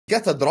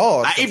get a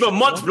draw. Even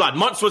Monts, blood.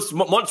 Monts was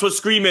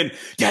screaming,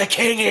 "The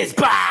king is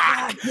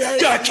back!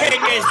 The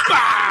king is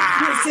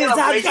back!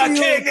 The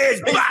king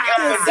is back!"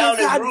 This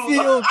is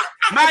Anfield.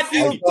 Man,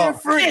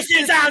 Different. this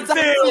is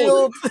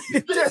Anfield.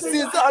 This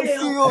is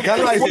Anfield.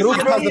 Can I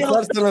Troopz has a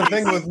personal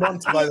thing with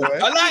Monts, by the way.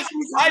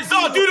 I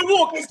Zara, do the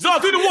walk. Zara,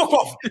 do the walk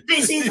off.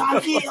 This is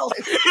Anfield.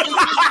 This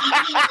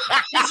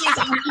is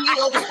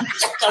Anfield.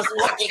 Just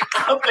walking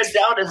up and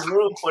down his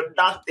room for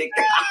nothing.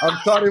 I'm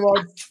sorry,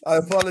 Monts. I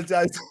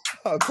apologize.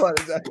 I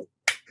apologize.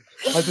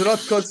 I do not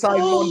co-sign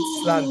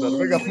Monts slander.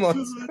 Big up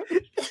Monts.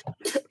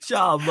 Shut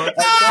up, man.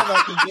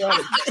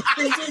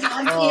 This is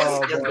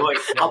Anfield. Just going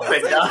up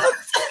and down.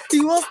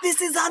 Do what?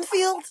 This is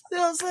Anfield. You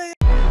know what I'm saying?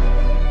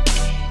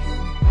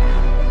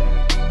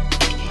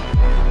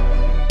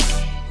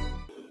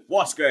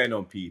 What's going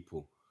on,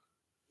 people?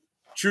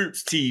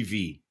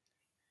 TroopzTV.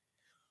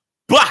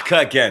 Back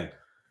again.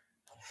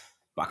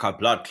 Back at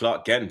blood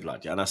clot again,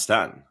 blood. You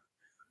understand?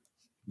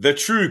 The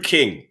true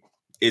king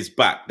is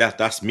back.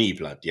 That's me,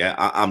 blood. Yeah,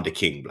 I'm the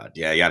king, blood.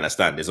 Yeah, you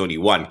understand? There's only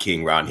one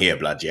king round here,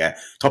 blood. Yeah,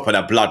 top of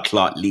the blood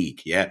clot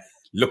league. Yeah,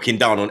 looking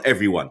down on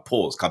everyone.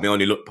 Pause. Cause me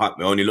only look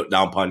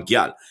down upon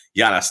gyal.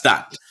 You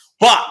understand?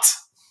 But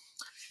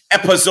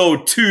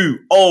episode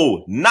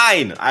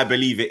 209, I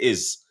believe it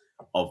is,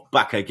 of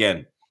Back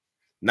Again.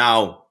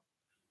 Now,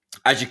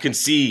 as you can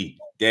see,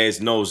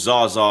 there's no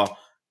Zaza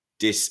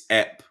this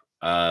ep.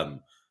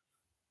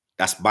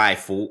 That's my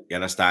fault, you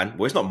understand?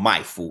 Well, it's not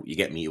my fault, you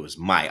get me? It was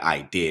my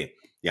idea,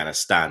 you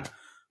understand?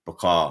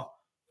 Because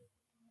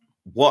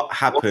what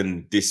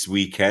happened this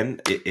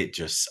weekend, I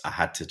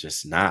had to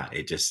just,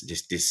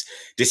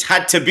 this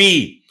had to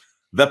be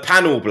the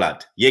panel,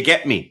 blood. You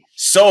get me?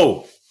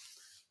 So,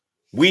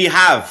 we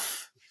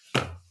have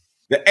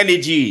the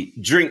Energy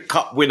Drink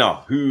Cup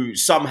winner who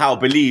somehow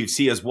believes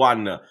he has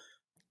won,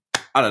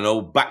 I don't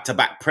know,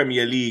 back-to-back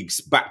Premier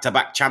Leagues,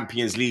 back-to-back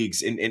Champions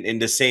Leagues in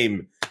the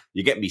same,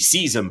 you get me,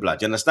 season,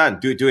 blood. You understand?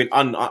 Doing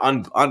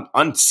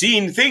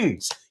unseen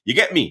things. You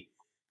get me?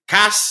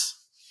 Cass,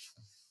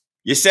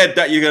 you said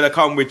that you're going to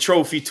come with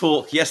trophy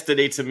talk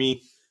yesterday to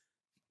me.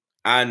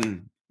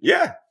 And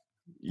yeah.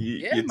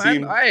 Yeah,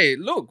 man. Hey,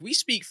 look, we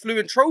speak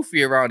fluent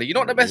trophy around here. You know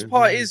what the best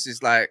part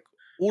is like,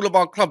 all of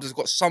our clubs has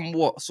got some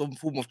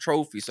form of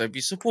trophy. So if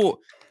you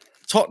support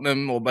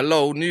Tottenham or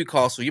below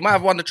Newcastle, you might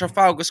have won the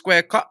Trafalgar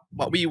Square Cup,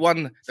 but we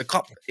won the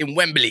cup in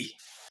Wembley.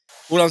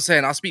 All I'm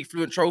saying, I speak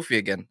fluent trophy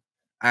again.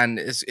 And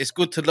it's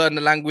good to learn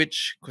the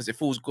language because it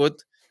feels good.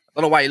 I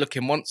don't know why you're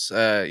looking once.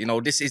 You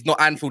know, this is not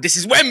Anfield. This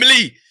is Wembley.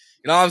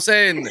 You know what I'm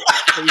saying?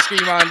 So we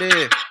scream around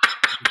here.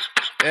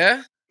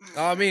 Yeah? You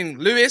know what I mean?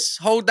 Lewis,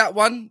 hold that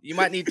one. You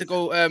might need to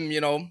go, you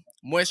know,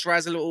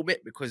 moisturize a little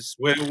bit because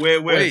we're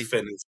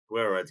finished.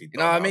 We're already done. You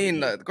know what I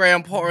mean?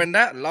 Graham Potter and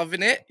that,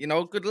 loving it. You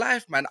know, good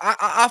life, man.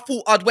 I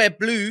thought I'd wear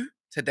blue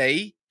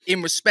today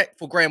in respect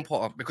for Graham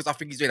Potter because I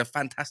think he's doing a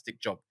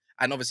fantastic job.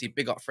 And obviously,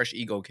 big up Fresh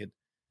Ego Kid.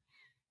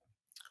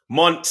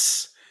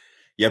 Monts,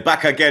 you're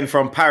back again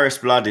from Paris,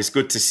 blood. It's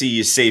good to see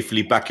you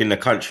safely back in the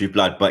country,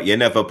 blood. But you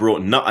never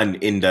brought nothing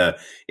in the.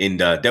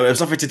 There was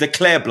nothing to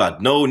declare,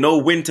 blood. No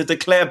win to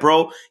declare,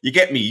 bro. You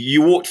get me?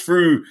 You walked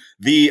through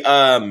the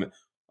I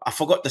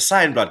forgot the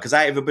sign, blood, because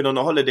I ain't even been on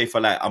a holiday for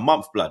like a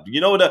month, blood.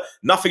 You know the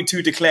nothing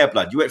to declare,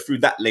 blood. You went through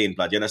that lane,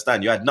 blood. You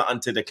understand? You had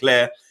nothing to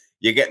declare.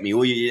 You get me?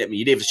 You get me?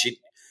 You didn't shit.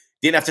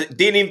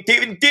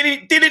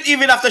 Didn't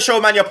even have to show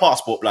man your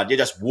passport, blood. You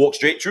just walked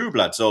straight through,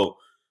 blood. So.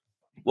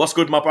 What's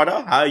good, my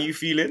brother? How are you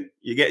feeling?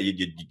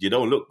 You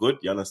don't look good.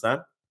 You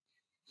understand?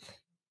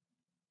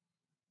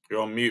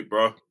 You're on mute,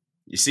 bro.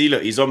 You see,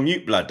 look, he's on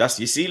mute, blood. Look,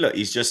 he's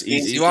just.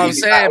 You know what I'm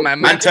saying,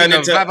 man? Man turned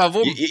into.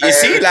 You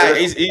see,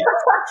 like,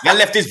 man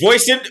left his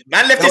voice in.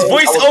 Man left his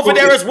voice over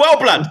there as well,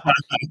 blood.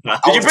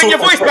 Did you bring your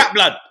voice back,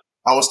 blood?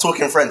 I was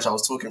talking French.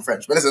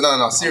 But listen,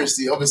 no.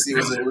 Seriously, obviously,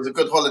 it was a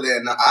good holiday,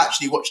 and I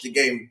actually watched the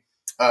game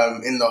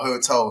in the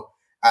hotel,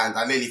 and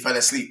I nearly fell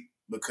asleep.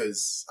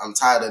 Because I'm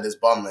tired of this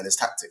bum and his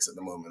tactics at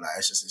the moment. Like,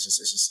 it's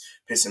just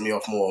pissing me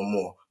off more and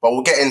more. But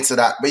we'll get into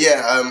that. But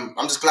yeah,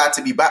 I'm just glad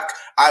to be back.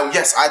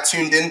 I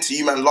tuned in to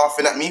you man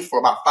laughing at me for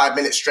about 5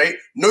 minutes straight.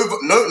 No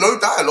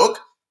dialogue.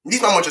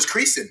 These man were just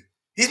creasing.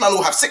 These man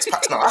all have 6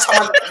 packs now. That's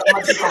how man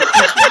become a man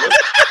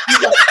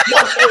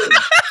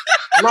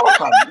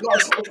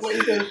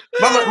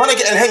are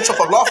getting hench off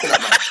of laughing at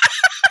man.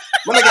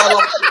 Man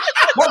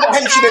got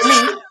henching at me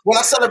when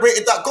I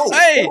celebrated that goal.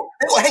 Hey,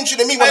 they got henching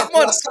at me when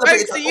I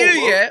celebrated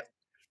that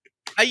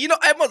goal. You know,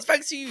 Monts,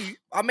 thanks to you,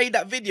 I made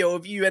that video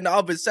of you and the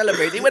others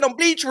celebrating. It went on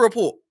Bleacher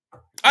Report.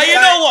 And you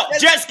know what,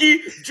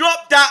 Jetski,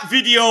 drop that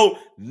video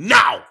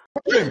now.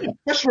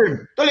 Press for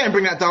him. Don't let him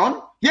bring that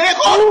down. Yeah,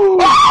 go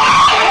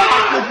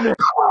on.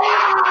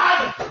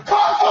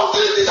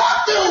 This is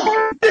Anfield.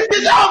 This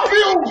is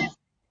Anfield.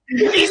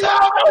 He's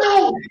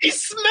Anfield!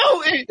 He's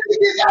smelting! This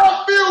is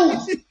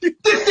Anfield!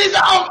 This is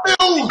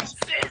Anfield!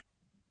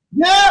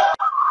 Yeah!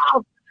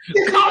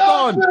 Come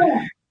on!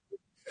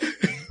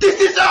 This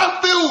is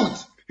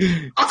Anfield!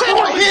 I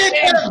can't hear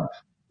them!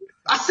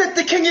 I said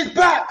the king is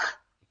back!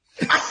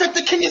 I said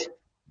the king is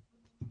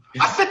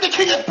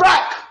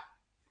back!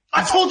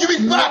 I told you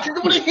he's back. You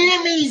don't want to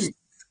hear me.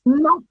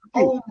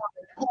 Oh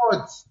my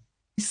God.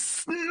 He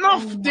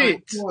snuffed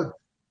it. God.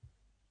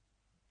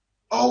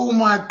 Oh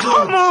my God.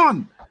 Come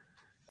on.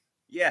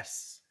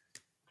 Yes.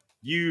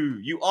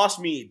 You asked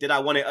me, did I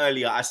want it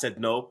earlier? I said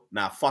no.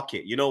 Nah, fuck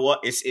it. You know what?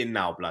 It's in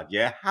now, blood.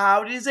 Yeah.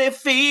 How does it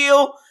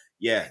feel?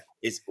 Yeah.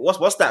 It's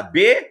what's that,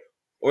 beer?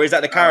 Or is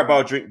that the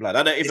Carabao drink, blood?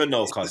 I don't even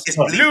know, cuz. It's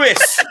bleach.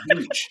 Lewis.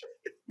 Bleach.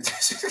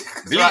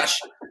 Bleach.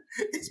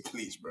 It's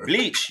bleach, bro.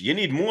 Bleach. You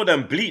need more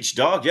than bleach,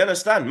 dog. You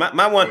understand?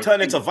 Man want to turn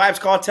into Vibes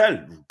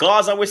Cartel.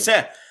 Gaza we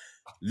say.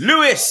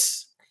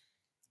 Lewis.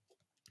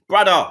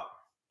 Brother.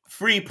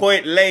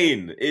 3-point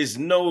lane is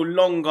no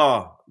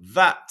longer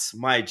that,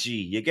 my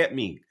G. You get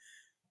me?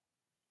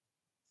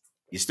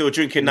 You're still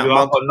drinking that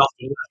mug? I got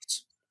nothing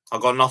left. I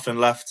got nothing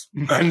left.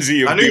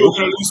 Manzi, I knew you were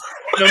going to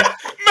lose.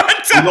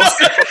 Man,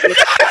 lost it.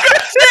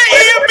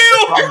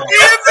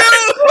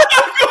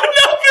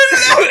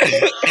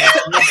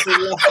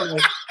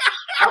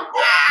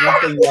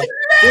 Nothing left.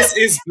 This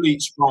is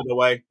bleach, by the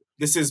way.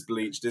 This is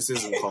bleach. This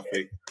isn't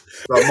coffee.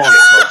 So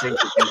Monts, drink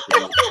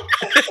it.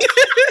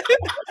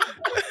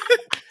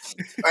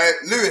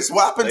 Lewis,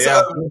 what happened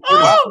to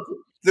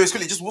Lewis?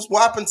 Quickly, just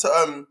what happened to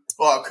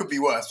Oh, it could be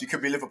worse. You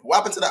could be Liverpool. What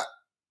happened to that?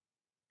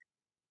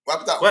 What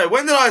happened to that? Wait,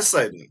 when did I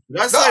say that? Did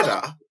I say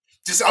that?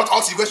 Just I'll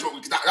ask you a question.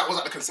 That was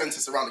like the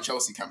consensus around the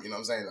Chelsea camp. You know what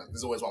I'm saying? Like,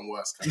 there's always one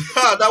worse.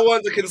 That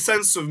wasn't the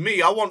consensus of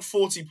me. I want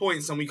 40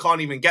 points, and we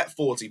can't even get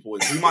 40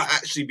 points. We might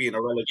actually be in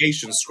a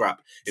relegation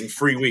scrap in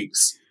 3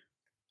 weeks.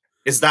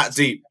 It's that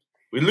deep.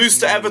 We lose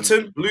to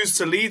Everton, lose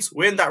to Leeds,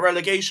 we're in that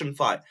relegation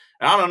fight.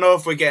 And I don't know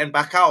if we're getting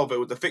back out of it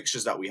with the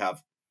fixtures that we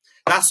have.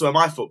 That's where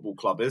my football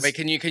club is. Wait,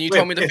 can you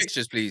tell me the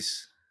fixtures,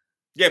 please?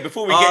 Yeah,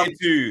 before we get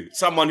into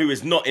someone who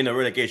is not in a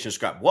relegation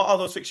scrap, what are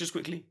those fixtures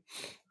quickly?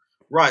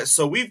 Right,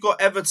 so we've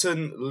got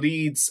Everton,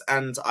 Leeds,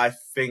 and I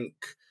think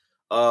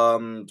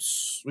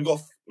we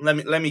got.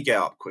 Let me get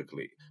up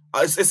quickly.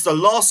 It's the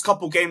last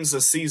couple games of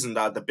the season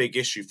that are the big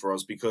issue for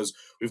us because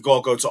we've got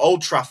to go to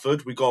Old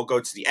Trafford, we've got to go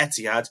to the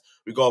Etihad,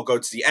 we've got to go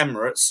to the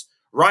Emirates.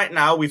 Right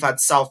now, we've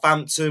had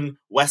Southampton,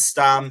 West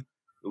Ham,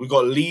 we've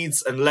got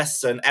Leeds and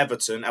Leicester and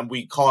Everton, and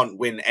we can't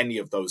win any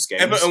of those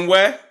games. Everton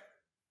where?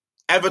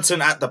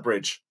 Everton at the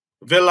Bridge.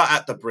 Villa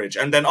at the Bridge.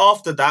 And then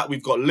after that,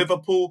 we've got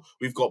Liverpool,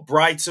 we've got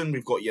Brighton,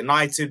 we've got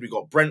United, we've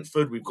got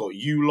Brentford, we've got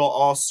you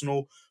lot,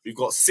 Arsenal, we've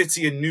got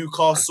City and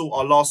Newcastle,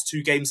 our last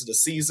 2 games of the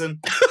season.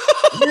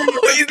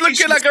 He's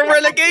looking like a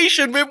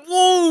relegation with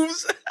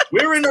Wolves.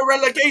 We're in a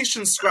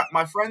relegation scrap,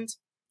 my friend.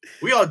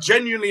 We are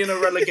genuinely in a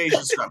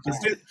relegation scrap.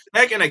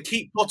 They're going to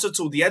keep Potter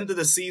till the end of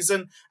the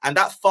season, and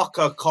that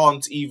fucker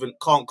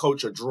can't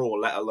coach a draw,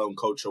 let alone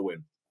coach a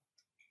win.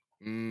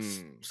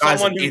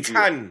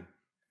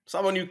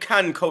 Someone who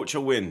can coach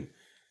a win.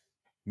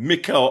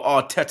 Mikel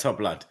Arteta,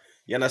 blood.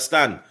 You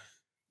understand?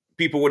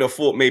 People would have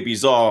thought maybe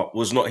Zaha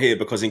was not here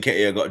because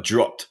Nketiah got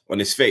dropped on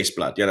his face,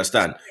 blood. You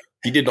understand?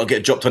 He did not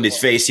get dropped on his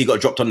face. He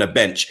got dropped on the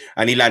bench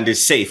and he landed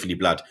safely,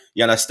 blood.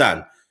 You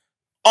understand?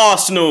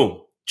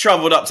 Arsenal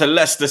travelled up to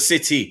Leicester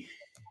City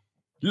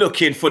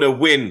looking for the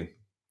win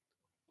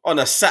on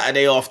a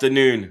Saturday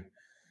afternoon.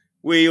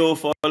 We all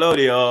follow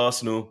the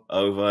Arsenal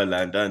over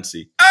land and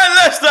sea. And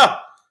Leicester!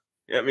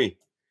 You get me?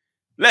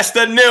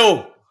 Leicester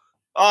 0.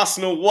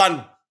 Arsenal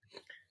 1.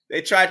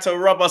 They tried to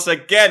rob us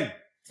again.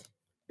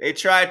 They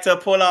tried to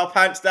pull our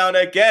pants down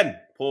again.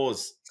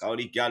 Pause.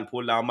 Only gal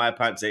pull down my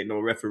pants. Ain't no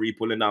referee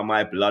pulling down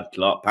my blood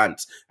clot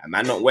pants. And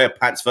man not wear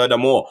pants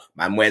furthermore.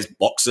 Man wears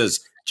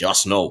boxers.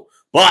 Just know.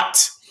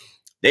 But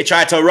they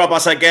tried to rob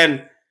us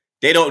again.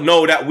 They don't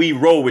know that we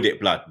roll with it,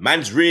 blood.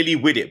 Man's really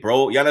with it,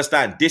 bro. You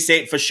understand? This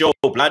ain't for show,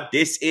 blood.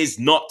 This is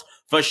not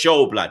for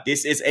show, blood.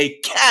 This is a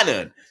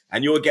cannon.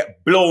 And you'll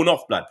get blown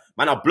off, blood.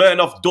 Man are blowing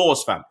off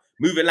doors, fam.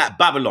 Moving like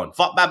Babylon.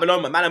 Fuck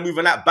Babylon, but man are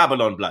moving like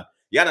Babylon, blood.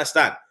 You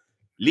understand?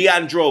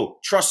 Leandro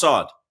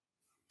Trossard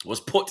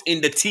was put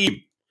in the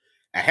team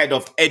ahead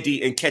of Eddie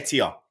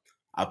Nketiah.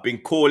 I've been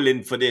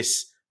calling for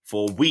this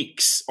for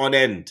weeks on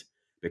end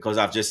because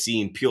I've just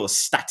seen pure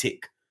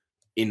static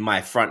in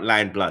my front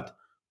line, blood.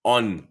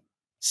 On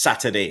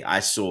Saturday, I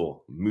saw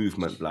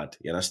movement, blood.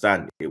 You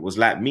understand? It was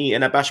like me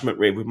in a bashment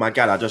rave with my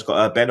gal. I just got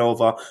her bent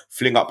over,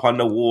 fling up on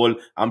the wall.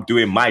 I'm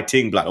doing my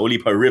thing, blood. Only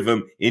per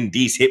rhythm in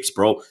these hips,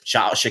 bro.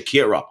 Shout out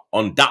Shakira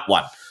on that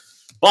one.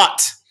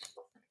 But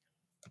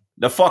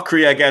the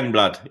fuckery again,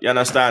 blood. You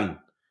understand?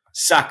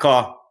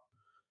 Saka.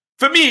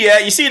 For me, yeah,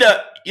 you see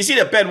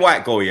the Ben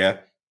White goal, yeah?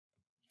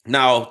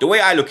 Now, the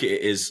way I look at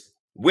it is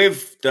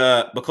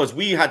because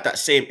we had that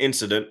same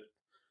incident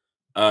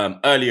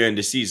earlier in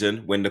the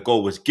season when the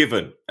goal was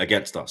given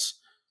against us.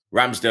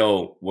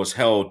 Ramsdale was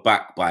held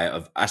back by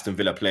an Aston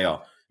Villa player.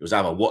 It was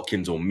either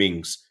Watkins or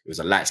Mings. It was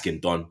a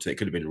light-skinned Don, so it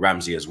could have been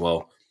Ramsey as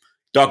well.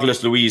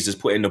 Douglas Luiz has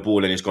put in the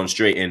ball and it's gone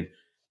straight in.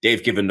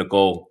 They've given the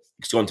goal.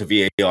 It's gone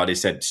to VAR. They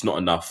said it's not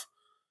enough.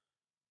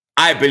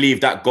 I believe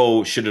that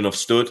goal shouldn't have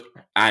stood.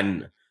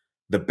 And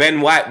the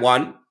Ben White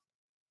one,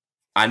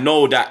 I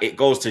know that it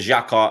goes to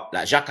Xhaka.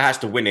 Like, Xhaka has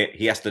to win it.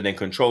 He has to then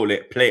control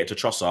it, play it to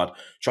Trossard.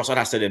 Trossard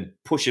has to then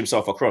push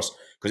himself across.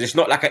 Because it's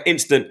not like an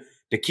instant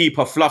the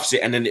keeper fluffs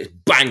it, and then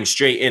it bangs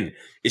straight in.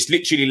 It's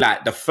literally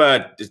like the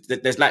third.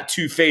 There's like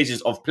 2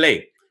 phases of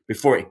play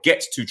before it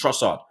gets to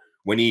Trossard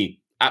when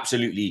he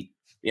absolutely,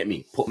 you get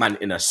me, put man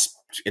in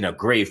a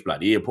grave,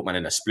 blood. He didn't put man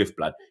in a spliff,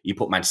 blood. He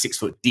put man 6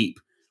 foot deep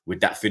with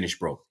that finish,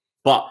 bro.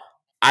 But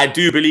I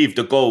do believe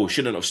the goal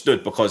shouldn't have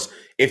stood, because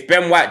if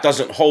Ben White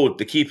doesn't hold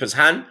the keeper's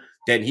hand,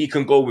 then he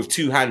can go with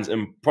 2 hands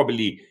and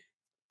probably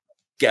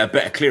get a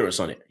better clearance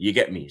on it. You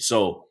get me?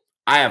 So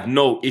I have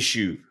no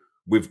issue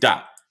with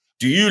that.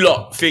 Do you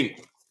lot think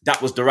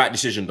that was the right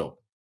decision, though?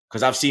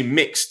 Because I've seen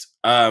mixed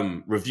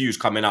reviews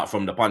coming out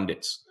from the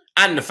pundits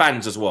and the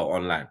fans as well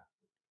online.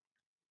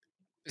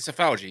 It's a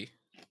foul, G.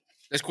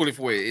 Let's call it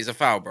for it. It's a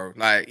foul, bro.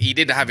 Like, he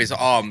didn't have his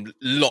arm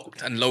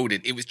locked and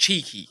loaded. It was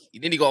cheeky. He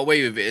nearly got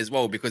away with it as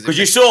well, because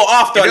you saw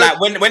after, like,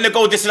 when the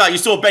goal disallowed, you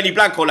saw Benny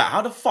Blanco, like,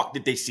 how the fuck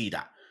did they see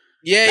that?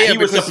 Yeah, like, yeah. He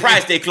was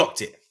surprised they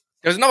clocked it.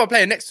 There was another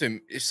player next to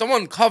him. If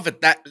someone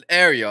covered that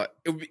area,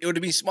 it would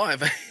have been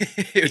smart.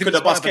 He could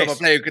have bust case.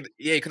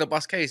 He could have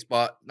bust case.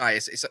 But no,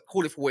 it's a,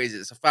 call it for what it is.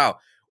 It's a foul.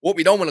 What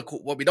we don't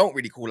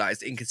really call out is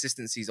the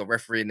inconsistencies of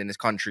refereeing in this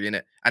country,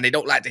 innit? And they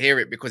don't like to hear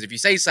it, because if you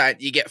say something,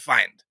 you get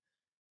fined.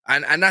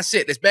 And that's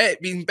it. There's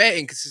been bare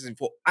inconsistent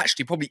for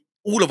actually probably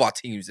all of our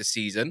teams this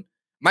season.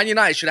 Man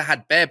United should have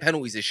had bare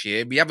penalties this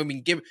year. We haven't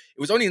been given.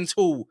 It was only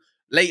until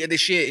later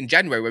this year in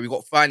January where we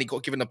finally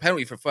got given a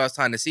penalty for the first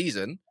time this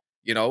season.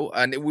 You know,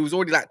 and we was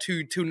already like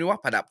 2-0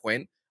 up at that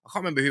point. I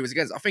can't remember who it was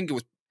against. I think it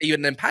was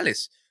even then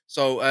Palace.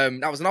 So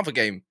that was another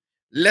game.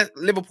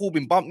 Liverpool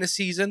been bumped this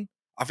season.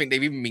 I think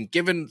they've even been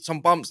given some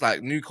bumps,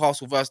 like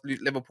Newcastle versus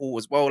Liverpool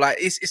as well. Like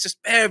it's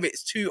just bare of it.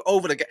 It's too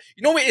over the game.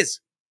 You know what it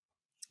is?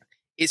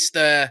 It's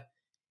the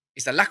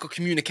lack of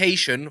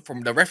communication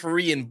from the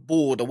refereeing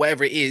board or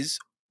whatever it is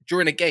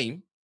during a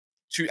game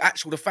to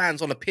the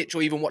fans on the pitch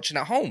or even watching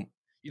at home.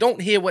 You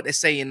don't hear what they're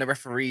saying, the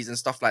referees and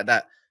stuff like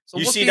that. So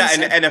you see that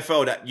in the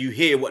NFL, that you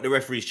hear what the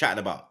referee's chatting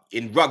about.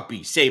 In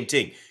rugby, same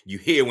thing. You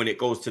hear when it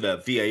goes to the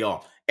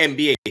VAR.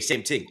 NBA,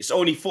 same thing. It's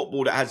only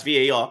football that has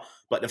VAR,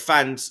 but the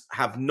fans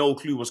have no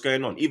clue what's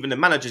going on. Even the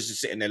managers are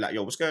sitting there like,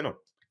 yo, what's going on?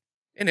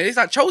 You know, it's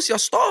like Chelsea are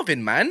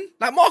starving, man.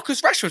 Like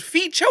Marcus Rashford,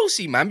 feed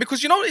Chelsea, man.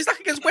 Because, you know, it's like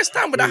against West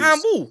Ham with the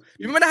handball.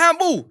 You remember the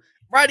handball?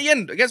 Right at the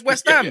end against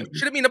West Ham.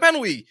 Should have been a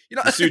penalty. You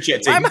know,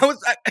 my man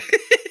was like,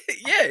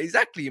 yeah,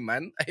 exactly,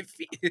 man.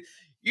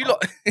 You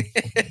lot,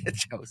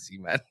 Chelsea,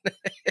 man.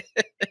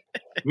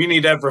 We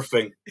need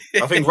everything.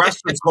 I think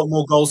Rashford's got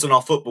more goals than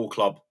our football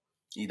club.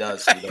 He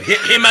does.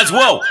 Him as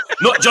well,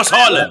 not just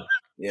Haaland.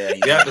 Yeah,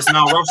 there's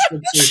now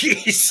Rashford too.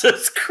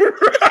 Jesus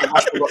Christ.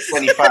 Rashford got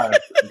 25.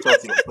 And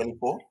Chelsea got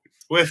 24.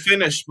 We're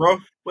finished, bro.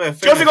 We're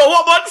finished. Chelsea got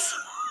what, Monts?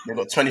 They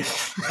got 20.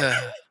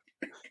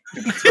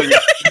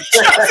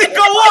 Chelsea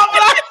got what,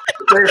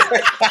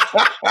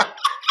 man?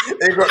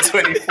 They got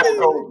 24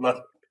 goals, man.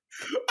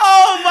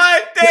 Oh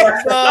my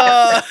days!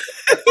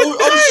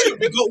 Oh shit,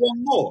 we got one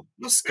more.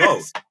 Let's go. I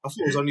thought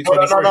it was only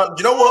 23. No.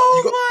 You know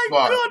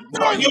what?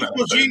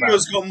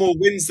 Jorginho's got more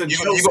wins than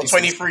Chelsea. You got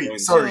 23.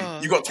 Sorry,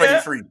 you got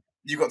 23. Yeah.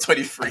 You got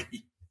 23.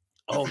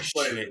 Oh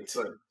shit!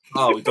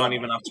 Oh, we don't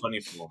even have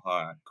 24.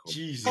 All right, cool.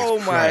 Jesus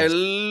Christ. My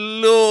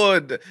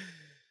lord!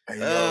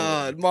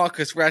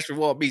 Marcus Rashford,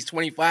 what beats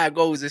 25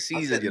 goals this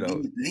season? You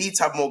know, Leeds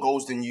have more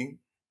goals than you.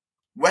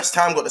 West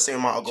Ham got the same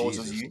amount of goals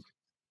as you.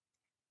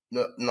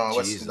 No,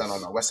 West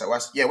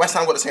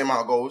Ham got the same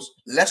amount of goals.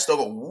 Leicester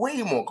got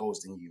way more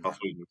goals than you. I thought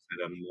you would say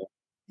that more.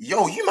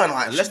 Yo, you man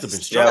are Leicester been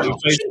struggling. Yeah,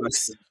 we played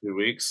Leicester in 2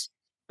 weeks.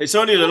 It's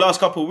only the last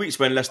couple of weeks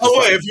when Leicester. Oh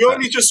wait, if you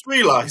only just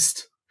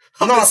realised.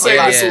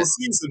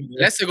 Season.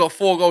 Leicester got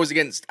 4 goals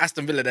against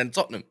Aston Villa then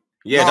Tottenham.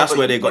 Yeah, that's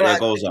where they got their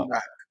goals up.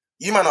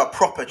 You man are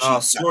proper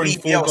cheap. Scoring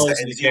 4 goals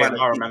in the game.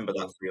 I remember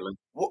that feeling.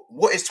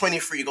 What is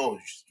 23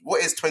 goals?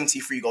 What is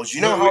 23 goals? You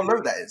know how low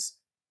that is?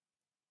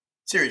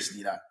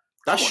 Seriously,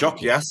 that's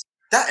shocking. Yes.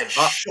 That is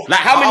shocking. Like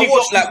how many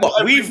goals? Like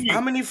what?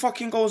 How many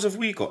fucking goals have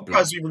we got, bro?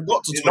 Guys, we've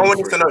got to. No one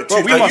needs to know.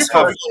 Bro,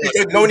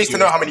 no one needs to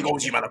know how many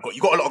goals you man have got.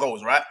 You got a lot of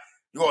goals, right?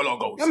 You got a lot of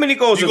goals. How many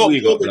goals have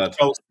we got, blood?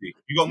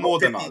 You got more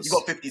than us. You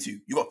got 52.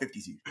 You got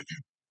 52.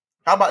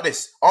 How about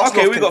this?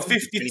 Okay, we got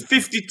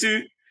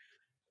 52.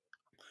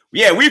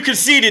 Yeah, we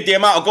conceded the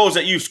amount of goals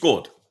that you've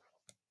scored.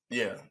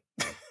 Yeah.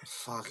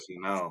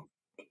 Fucking hell.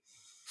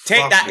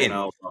 Take that in.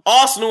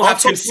 Arsenal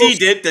have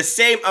conceded the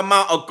same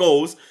amount of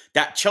goals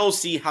that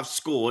Chelsea have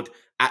scored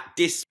at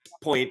this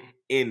point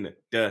in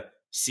the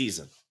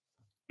season.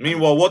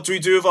 Meanwhile, what do we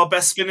do with our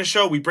best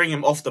finisher? We bring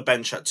him off the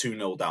bench at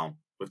 2-0 down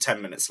with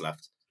 10 minutes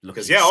left.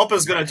 Because,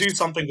 Oppa's going to do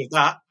something with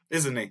that,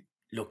 isn't he?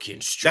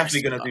 Looking stressed.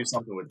 Definitely going to do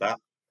something with that.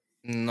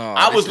 No.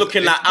 I was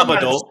looking like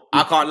Abador.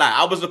 I can't lie.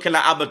 I was looking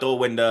like Abador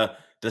when the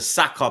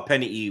Saka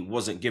penalty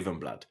wasn't given,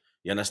 blood.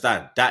 You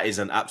understand? That is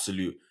an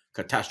absolute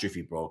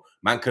catastrophe, bro.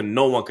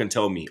 No one can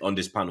tell me on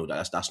this panel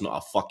that that's not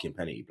a fucking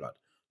penalty, blood.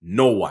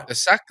 No one. The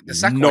Saka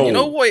one. You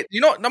know what?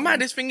 The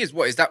maddest thing is,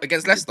 what is that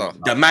against Leicester?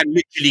 The man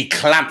literally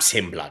clamps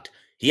him, blood.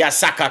 He has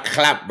Saka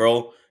clamped,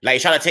 bro. Like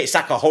he's trying to take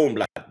Saka home,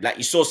 blood. Like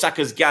you saw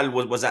Saka's gal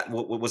was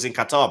in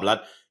Qatar,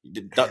 blood.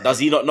 Does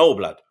he not know,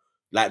 blood?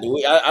 Like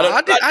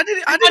I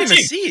didn't even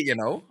see it, you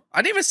know.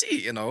 I didn't even see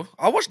it, you know.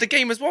 I watched the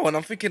game as well, and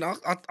I'm thinking, I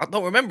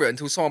don't remember it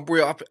until someone brought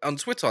it up on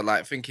Twitter,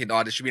 like thinking,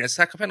 oh, there should be a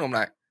Saka pen. I'm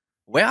like,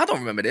 where? I don't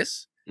remember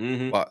this.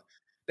 But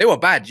they were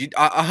bad.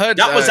 I heard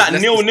that was at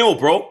 0-0,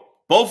 bro.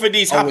 Both of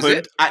these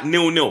happened at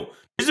 0-0.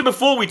 This is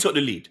before we took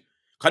the lead.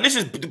 Cause this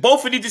is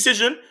both of these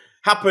decisions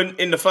happened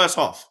in the first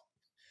half.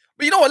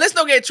 But you know what? Let's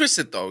not get it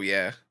twisted, though.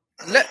 Yeah,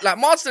 like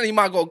Martinelli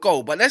might got a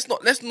goal, but let's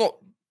not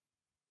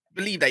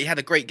believe that he had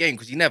a great game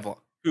because he never.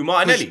 Who,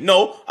 Martinelli?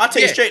 No, I'll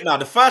tell you straight now.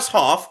 The first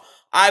half,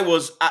 I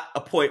was at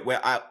a point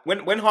where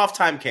when half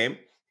time came,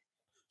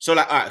 so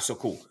like, all right, so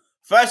cool.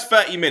 First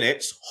 30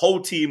 minutes,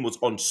 whole team was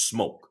on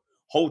smoke.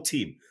 Whole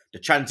team. The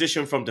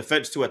transition from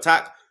defense to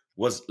attack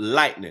was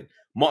lightning.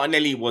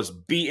 Martinelli was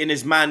beating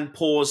his man,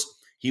 pause.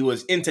 He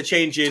was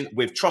interchanging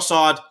with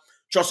Trossard.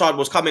 Trossard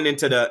was coming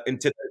into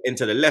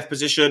the left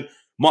position.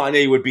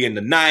 Martinelli would be in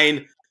the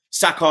 9.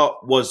 Saka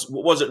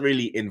wasn't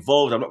really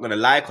involved. I'm not going to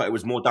lie, because it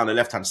was more down the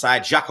left-hand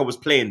side. Xhaka was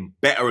playing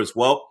better as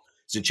well.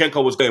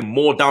 Zinchenko was going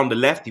more down the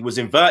left. He was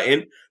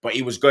inverting, but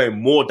he was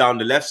going more down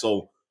the left.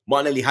 So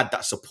Martinelli had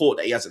that support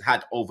that he hasn't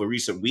had over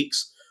recent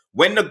weeks.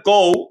 When the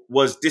goal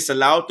was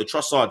disallowed, the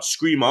Trossard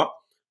screamer,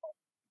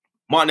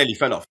 Martinelli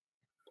fell off.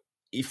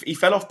 He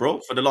fell off, bro,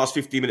 for the last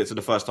 15 minutes of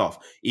the first half.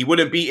 He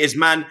wouldn't beat his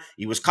man.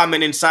 He was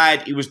coming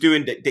inside. He was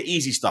doing the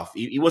easy stuff.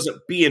 He wasn't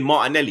being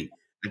Martinelli.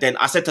 And then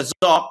I said to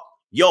Zar,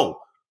 yo,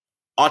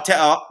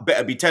 Arteta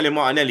better be telling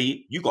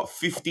Martinelli, you got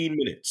 15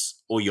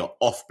 minutes or you're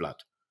off, blood.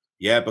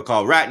 Yeah,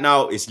 because right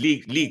now it's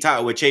league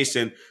title we're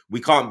chasing.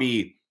 We can't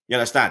be, you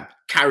understand,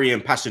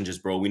 carrying passengers,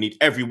 bro. We need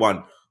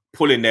everyone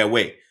pulling their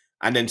weight.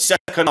 And then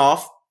second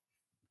half,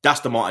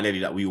 that's the Martinelli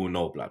that we all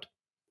know, blood.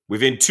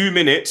 Within 2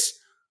 minutes,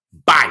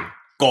 bang,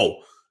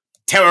 goal.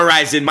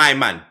 Terrorizing my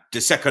man, the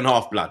second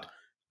half, blood.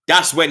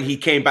 That's when he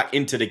came back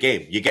into the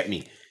game. You get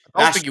me?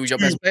 I don't think he was your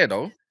best player,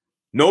 though.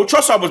 No,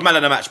 Trossard was man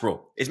of the match,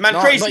 bro. Is man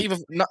crazy?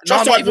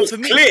 Not even for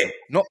me. Clear.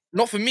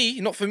 Not for me.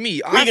 Not for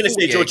me. What are you going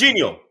to say,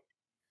 Jorginho?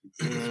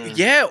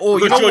 Yeah, or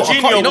you know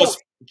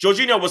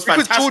Jorginho was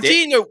fantastic.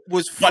 Jorginho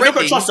was but look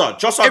at Trossard.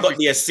 Trossard got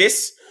the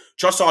assist.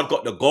 Trossard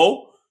got the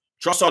goal.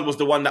 Trossard was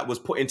the one that was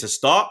put into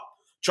start.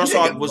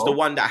 Trossard was the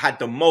one that had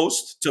the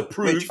most to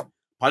prove.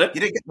 Pardon? He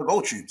didn't get the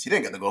goal, Troopz. He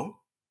didn't get the goal.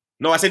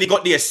 No, I said he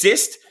got the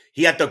assist.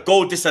 He had the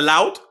goal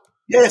disallowed.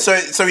 Yeah, so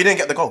he didn't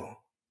get the goal.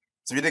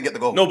 So he didn't get the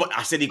goal. No, but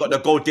I said he got the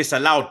goal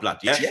disallowed, blood.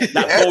 Yeah,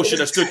 that goal should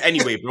have stood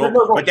anyway, bro.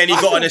 But then he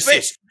got an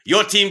assist.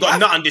 Your team got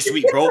nothing this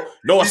week, bro.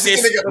 No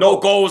assists, no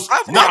goals,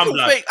 nothing,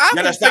 blood.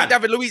 I thought fake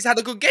David Luiz had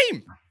a good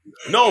game.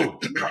 No,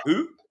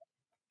 who?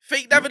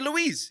 Fake David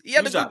Luiz. He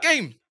had a good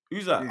game.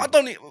 Who's that? I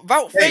don't know.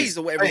 Wout Faze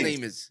or whatever his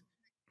name is.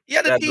 He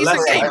had a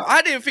decent game.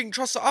 I didn't think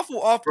Trossard. I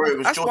thought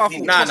after. That's why I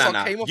thought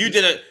Trossard came off. You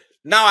didn't.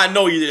 Now I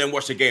know you didn't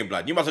watch the game,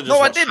 blood. You must have just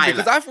watched highlights.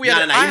 Because I thought we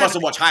had. You must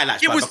have watched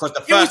highlights, blood, because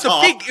the first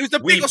half, it was the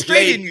big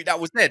Australian youth that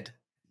was dead.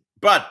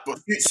 Blood,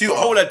 the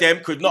whole of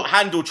them could not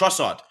handle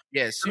Trossard.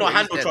 Yes, could not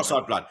handle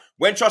Trossard, blood.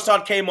 When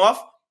Trossard came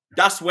off,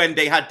 that's when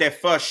they had their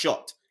first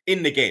shot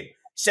in the game.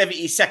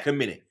 72nd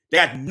minute. They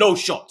had no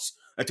shots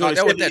until the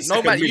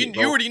 72nd minute.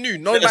 You already knew.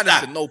 No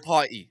Madison, no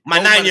party. My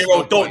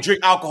 9-year-old don't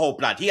drink alcohol,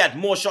 blood. He had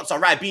more shots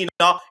at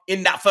Ribena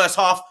in that first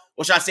half,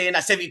 or should I say in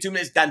that 72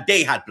 minutes, than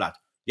they had, blood.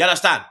 You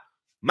understand?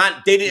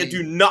 Man, they didn't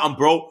do nothing,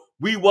 bro.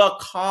 We were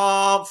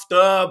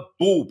comfortable,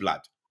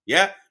 blood.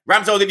 Yeah?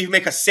 Ramsdale didn't even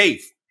make a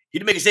save. He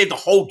didn't make a save the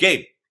whole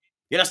game.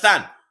 You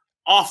understand?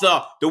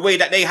 After the way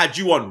that they had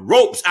you on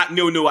ropes at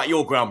 0-0 at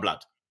your ground, blood.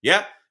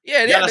 Yeah?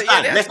 Yeah, you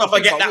understand? Let's not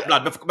forget that,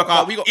 blood.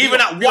 Because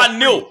even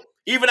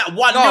at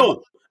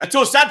 1-0,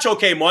 until Sancho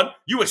came on,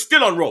 you were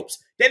still on ropes.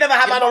 They never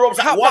had man on ropes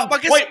at one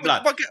point,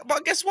 blood.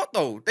 But guess what,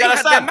 though? They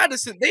had their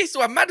Madison. They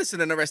still have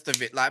Madison and the rest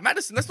of it. Like,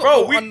 Madison, that's not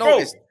go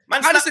unnoticed.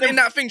 Madison in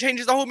that thing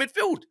changes the whole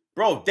midfield.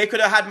 Bro, they could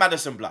have had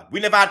Madison, blood. We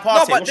never had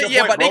Partey.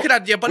 No, but they could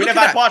have. Yeah, but we never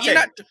had Partey.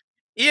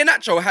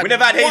 Iheanacho had. We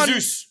never had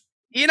Jesus.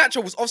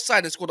 Iheanacho was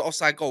offside and scored the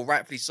offside goal,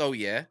 rightfully so,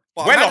 yeah.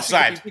 But well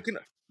offside.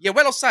 Yeah,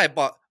 well offside,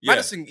 but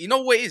Madison, you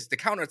know what it is? The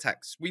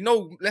counterattacks. We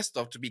know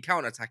Leicester to be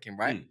counterattacking,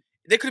 right?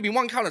 There could have been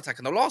one counterattack,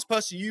 and the last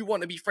person you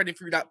want to be threading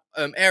through that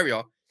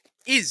area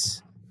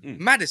is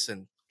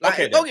Madison.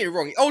 Like, don't get me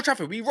wrong, Old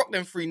Trafford, we rocked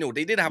them 3-0.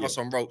 They did have us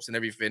on ropes and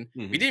everything.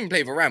 We didn't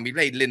play Varane, we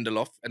played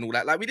Lindelof and all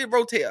that. Like, we did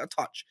rotate a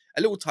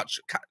little touch,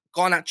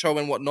 Garnacho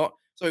and whatnot.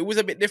 So it was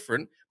a bit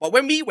different. But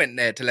when we went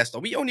there to Leicester,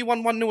 we only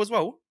won 1-0 as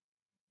well.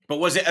 But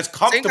was it as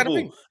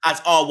comfortable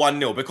as our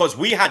 1-0? Because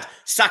we had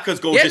Saka's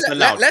goal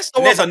disallowed.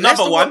 There's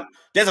another one.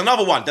 There's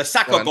another one. The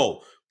Saka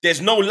goal.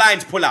 There's no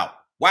lines pull out.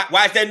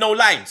 Why is there no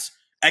lines?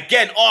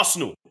 Again,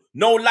 Arsenal.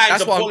 No lines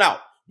to pull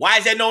out. Why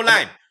is there no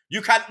line?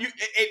 You can't.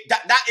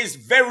 That is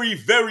very,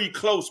 very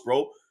close,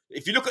 bro.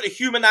 If you look at the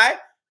human eye,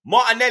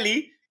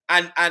 Martinelli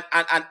and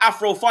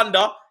Afro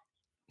Thunder,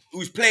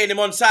 who's playing him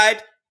on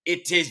side,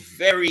 it is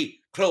very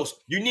close.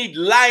 You need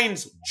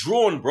lines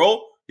drawn,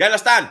 bro. You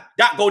understand?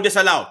 That goal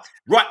disallowed.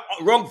 Right,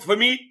 wrong for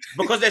me,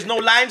 because there's no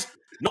lines.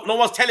 No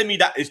one's telling me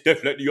that it's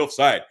definitely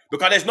offside,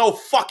 because there's no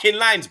fucking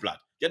lines, blood.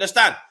 You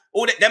understand?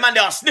 All them man, they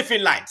are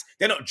sniffing lines.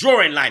 They're not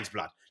drawing lines,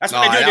 blood. That's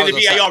what they're doing in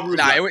the VAR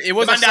room. It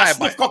was offside.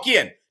 Sniff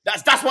cockying.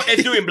 That's what they're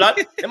doing, blood.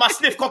 They must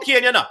sniff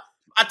cocaine, you know.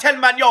 I tell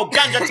man, yo,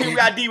 ganja thing we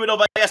are deal with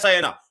over here,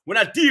 you know. When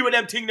I deal with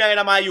them thing there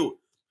in my youth.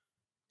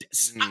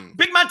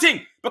 Big man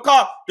thing.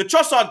 Because the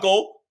Trossard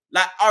goal,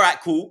 like, all right,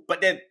 cool.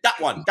 But then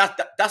that one,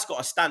 that's got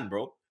to stand,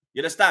 bro.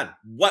 You understand?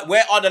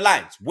 Where are the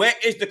lines? Where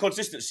is the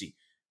consistency?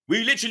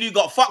 We literally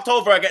got fucked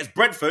over against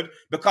Brentford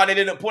because they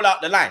didn't pull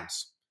out the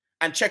lines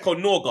and check on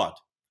Norgard.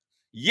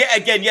 Yet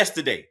again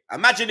yesterday.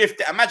 Imagine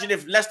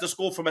if Leicester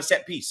scored from a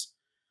set piece.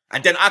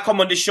 And then I come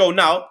on this show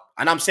now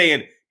and I'm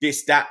saying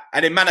this, that,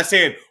 and then man are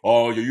saying,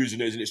 oh, you're using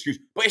it as an excuse.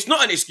 But it's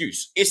not an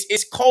excuse.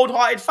 It's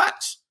cold-hearted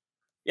facts.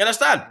 You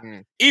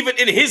understand? Even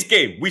in his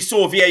game, we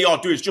saw VAR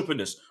do his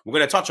drippiness. We're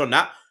going to touch on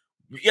that.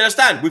 You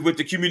understand? With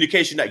the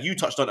communication that you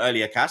touched on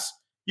earlier, Cass.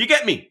 You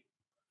get me?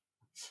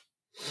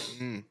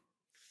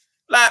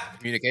 Like,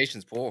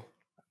 communication's poor.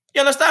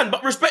 You understand?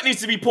 But respect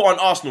needs to be put on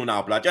Arsenal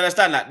now, blood. You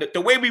understand? Like,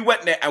 the way we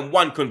went there and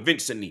won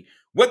convincingly.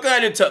 We're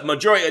going into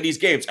majority of these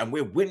games and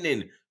we're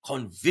winning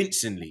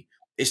convincingly.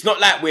 It's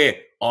not like we're,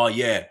 oh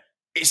yeah.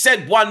 It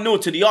said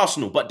 1-0 to the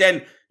Arsenal, but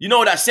then, you know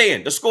what I'm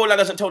saying? The scoreline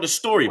doesn't tell the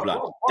story,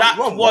 blood. That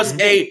was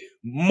a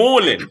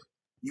mauling.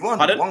 You won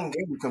one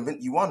game.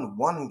 You won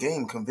one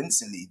game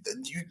convincingly.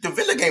 The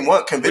Villa game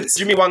weren't convincing. What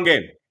do you mean one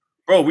game?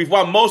 Bro, we've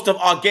won most of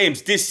our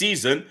games this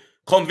season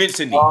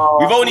convincingly.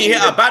 We've only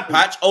hit a bad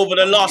patch over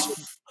the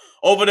last...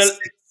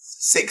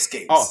 Six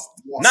games. Oh,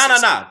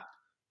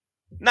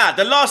 nah.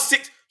 The last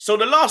 6... So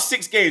the last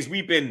 6 games,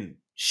 we've been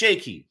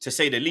shaky, to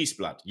say the least,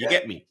 blood. You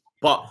get me?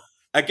 But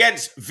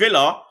against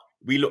Villa,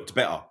 we looked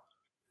better.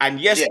 And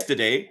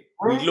yesterday,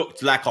 we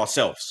looked like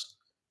ourselves.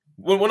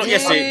 Well, not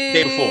yesterday,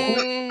 the day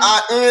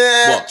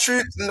before.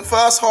 Truth, in the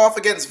first half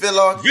against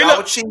Villa. Y'all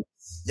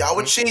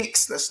were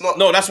cheeks. Let's not...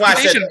 No, that's why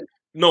I said...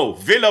 No,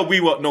 Villa, we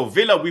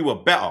were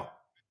better.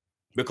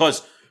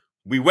 Because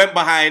we went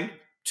behind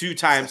 2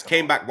 times,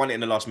 came back, won it in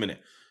the last minute.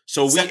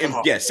 So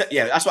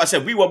that's what I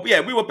said. We were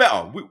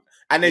better.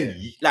 And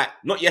then, like,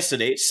 not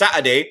yesterday,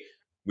 Saturday,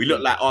 we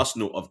looked like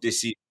Arsenal of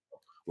this season,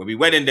 where we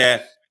went in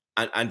there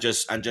and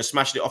just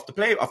smashed it off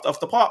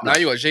the park. Now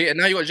you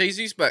got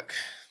Jesus back.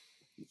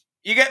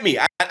 You get me?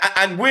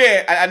 And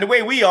the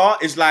way we are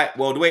is like,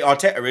 well, the way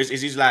Arteta is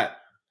he's like,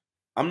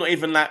 I'm not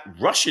even like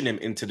rushing him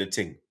into the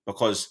thing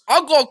because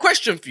I've got a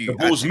question for you. The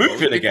ball's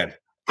moving again.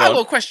 I've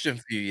got a question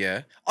for you.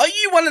 Yeah, are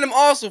you one of them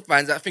Arsenal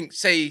fans that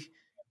say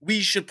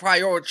we should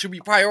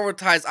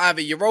prioritize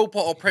either Europa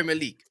or Premier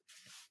League?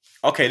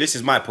 Okay, this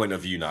is my point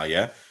of view now,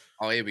 yeah?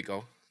 Oh, here we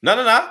go.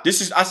 No.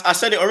 This is I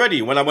said it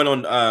already when I went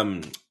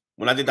on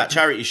when I did that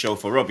charity show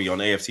for Robbie on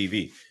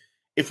AFTV.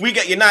 If we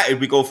get United,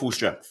 we go full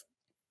strength.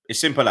 It's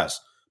simple as.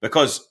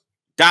 Because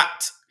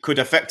that could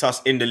affect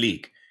us in the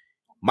league.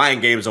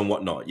 Mind games and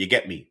whatnot. You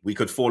get me? We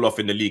could fall off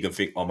in the league and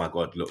think, oh my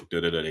God, look,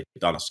 they've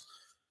done us.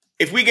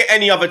 If we get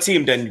any other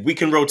team, then we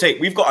can rotate.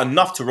 We've got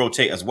enough to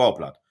rotate as well,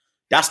 blood.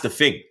 That's the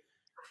thing.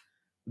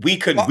 We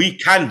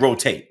can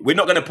rotate. We're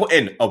not going to put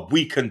in a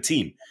weakened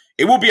team.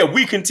 It will be a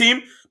weakened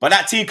team, but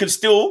that team can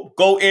still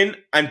go in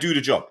and do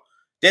the job.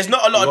 There's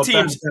not a lot of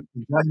teams.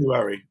 In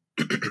January.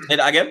 Say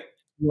that again?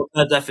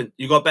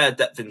 You got better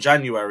depth in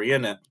January,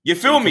 innit? You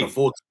feel me?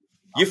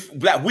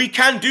 Like, we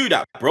can do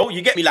that, bro.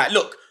 You get me? Like,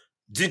 look,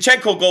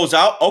 Zinchenko goes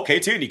out, okay,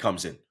 Tierney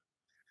comes in.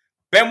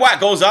 Ben White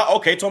goes out,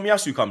 okay,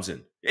 Tomiyasu comes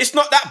in. It's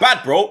not that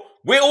bad, bro.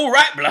 We're all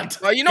right, blood.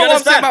 Well, you know what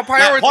I'm saying about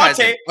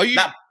prioritizing?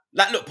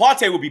 Look,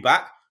 Partey will be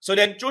back, so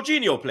then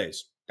Jorginho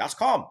plays. That's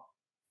calm.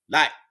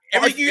 Like,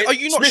 are you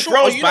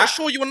not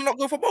sure you want to not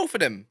go for both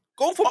of them?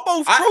 Go for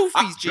both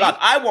trophies, G. Blood,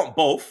 I want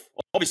both.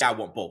 Obviously, I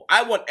want both.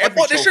 I want every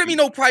trophy. There should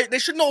be there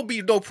should not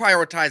be no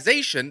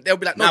prioritization. There'll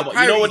be like no. But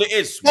you know what it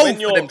is?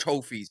 Both of them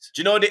trophies.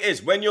 Do you know what it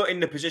is? When you're in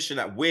the position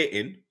that we're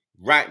in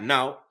right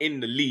now in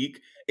the league,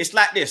 it's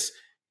like this.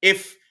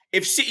 If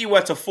City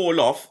were to fall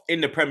off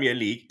in the Premier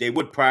League, they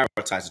would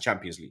prioritize the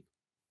Champions League.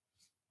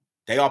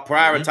 They are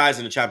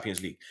prioritizing the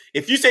Champions League.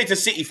 If you say to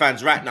City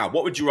fans right now,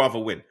 what would you rather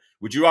win?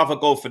 Would you rather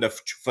go for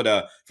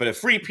the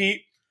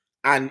three-peat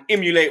and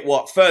emulate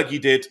what Fergie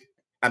did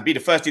and be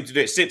the first team to do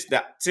it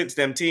since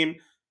them team?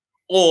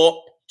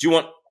 Or do you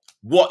want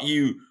what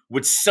you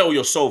would sell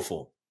your soul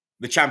for?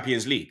 The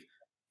Champions League.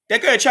 They're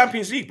going to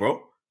Champions League, bro.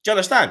 Do you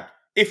understand?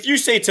 If you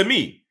say to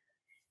me,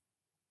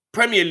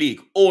 Premier League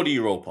or the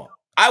Europa,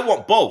 I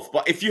want both.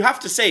 But if you have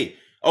to say,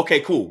 okay,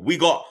 cool, we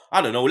got,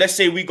 I don't know, let's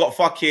say we got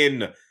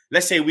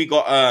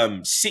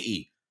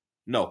City.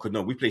 No,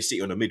 because we play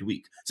City on the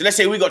midweek. So let's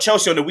say we got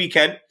Chelsea on the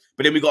weekend,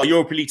 but then we got a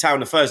Europa League tie on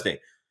the Thursday.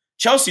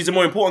 Chelsea's a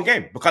more important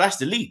game because that's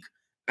the league.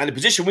 And the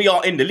position we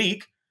are in the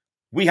league,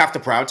 we have to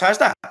prioritize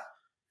that.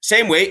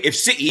 Same way, if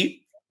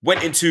City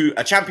went into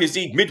a Champions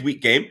League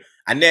midweek game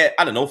and they're,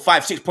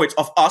 5-6 points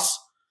off us,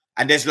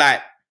 and there's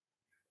like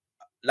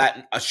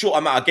a short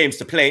amount of games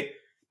to play,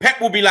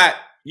 Pep will be like,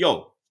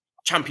 yo,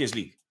 Champions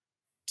League.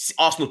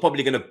 Arsenal's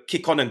probably going to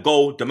kick on and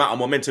go. The amount of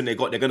momentum they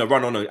got, they're going to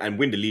run on and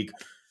win the league.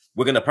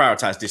 We're going to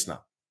prioritize this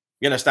now.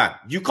 You understand?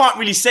 You can't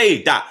really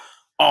say that,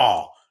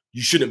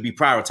 you shouldn't be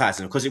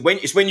prioritizing. Because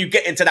it's when you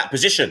get into that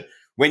position,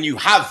 when you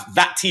have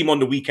that team on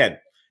the weekend,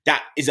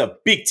 that is a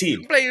big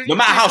team. No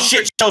matter how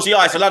shit Chelsea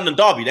are, it's a London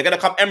derby. They're going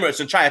to come Emirates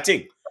and try a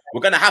thing.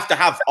 We're going to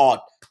have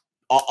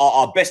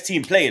our best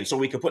team playing so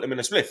we can put them in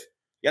a spliff.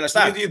 You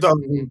understand? You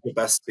don't need your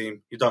best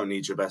team. You don't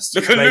need your best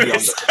team. Look at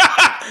Lewis.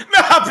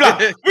 Nah,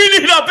 blood. We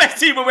need our best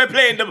team when we're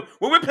playing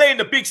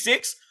the Big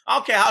Six. I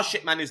don't care how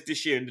shit man is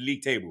this year in the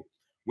league table.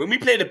 When we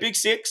play the Big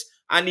Six,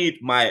 I need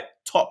my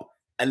top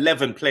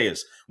 11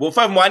 players. Well,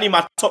 furthermore, I need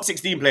my top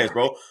 16 players,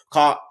 bro.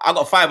 I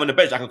got 5 on the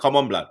bench that can come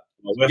on, blood.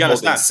 You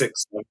understand?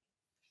 6.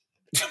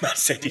 Man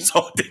said he's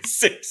holding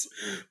 6.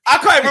 I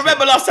can't even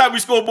remember last time we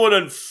scored more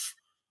than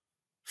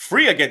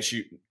 3 against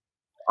you.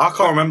 I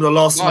can't remember the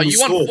last time you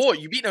won 4.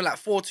 You beat them like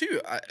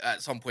 4-2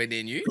 at some point,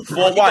 didn't you?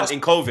 4-1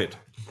 in COVID.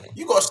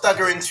 You got a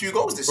staggering 2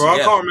 goals this year. Bro, I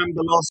can't remember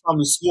the last time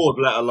we scored,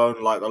 let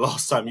alone like the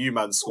last time you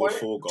man scored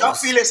 4 goals. John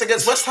Felix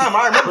against West Ham,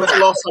 I remember the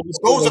last time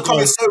goals are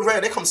coming so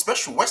rare, they come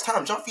special. West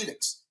Ham, John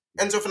Felix.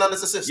 Enzo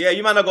Fernandez assist. Yeah,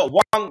 you man have got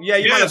 1. Yeah,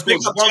 you man have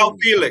got 1. John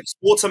Felix,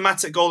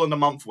 automatic goal in the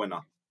month winner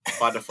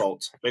by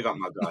default. Big up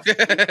my guy.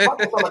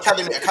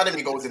 Some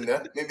academy goals in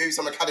there. Maybe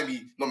some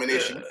academy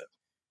nomination.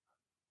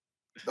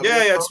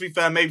 Yeah. To be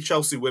fair, maybe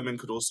Chelsea women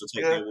could also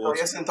take the award.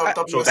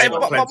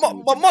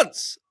 But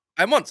Monts,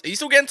 are you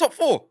still getting top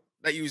 4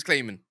 that you was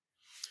claiming?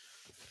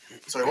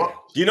 Sorry, what?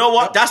 You know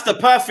what? That's the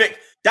perfect.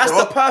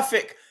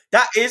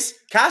 That is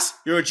Cass.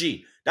 You're a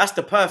G. That's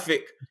the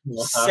perfect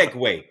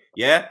segue.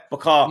 Yeah,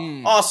 because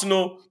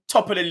Arsenal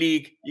top of the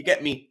league. You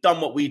get me?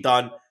 Done what we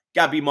done.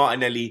 Gabby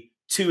Martinelli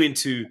 2 in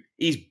 2.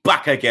 He's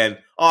back again.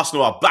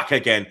 Arsenal are back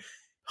again.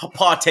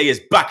 Partey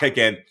is back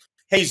again.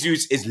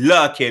 Jesus is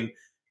lurking.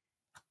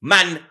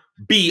 Man,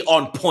 be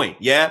on point,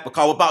 yeah?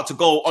 Because we're about to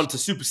go on to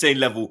Super Saiyan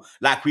level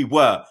like we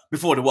were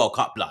before the World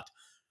Cup, blood.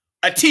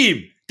 A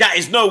team that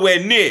is nowhere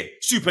near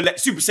Super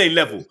Saiyan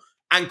level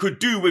and could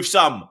do with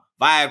some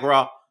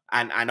Viagra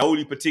and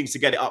holy things to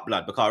get it up,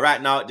 blood. Because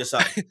right now, just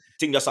a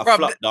thing just a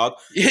flop, dog.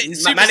 Man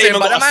ain't even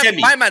got a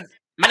semi. Man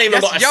ain't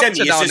even got a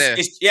semi.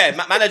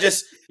 Man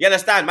just, you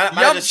understand? Man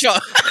just,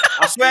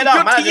 I swear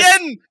down,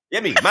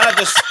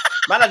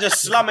 man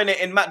just slumming it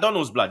in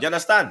McDonald's, blood. You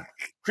understand?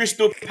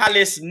 Crystal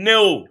Palace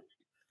 0.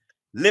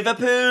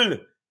 Liverpool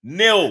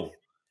 0.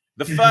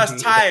 The first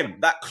time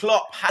that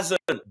Klopp hasn't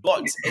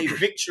got a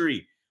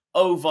victory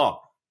over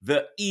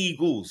the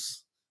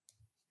Eagles.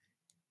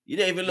 You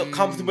don't even look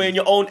comfortable in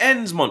your own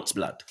ends, Monts,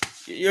 blood.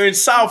 You're in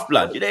South,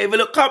 blood. You don't even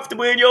look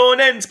comfortable in your own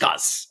ends,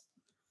 cuz.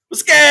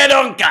 What's going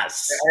on,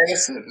 cuz?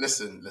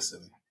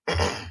 Listen.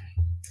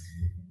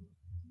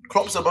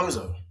 Klopp's a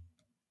bozo.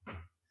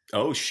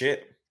 Oh,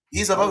 shit.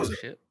 He's a bozo.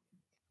 Shit.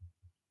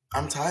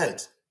 I'm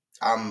tired.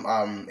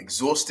 I'm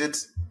exhausted.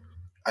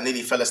 I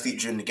nearly fell asleep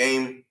during the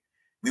game.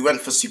 We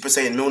went for Super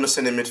Saiyan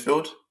Milnerson in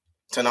midfield.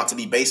 Turned out to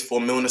be base for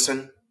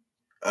Milnerson.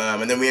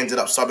 And then we ended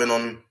up subbing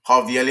on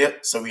Harvey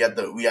Elliott. So we had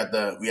the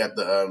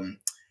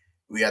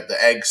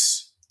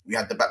eggs, we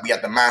had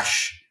the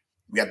mash,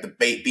 we had the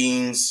baked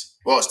beans.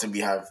 What else did we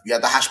have? We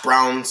had the hash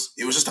browns.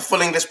 It was just a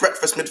full English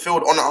breakfast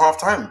midfield on at half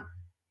time.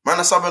 Man,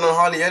 I subbing on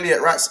Harvey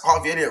Elliott,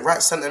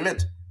 right centre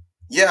mid.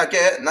 Yeah, I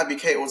get it. Naby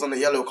Keita was on the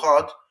yellow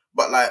card,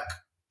 but like,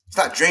 it's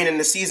like draining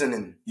the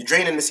seasoning. You're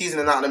draining the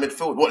seasoning out of the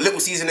midfield. What little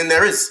seasoning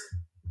there is,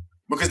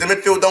 because the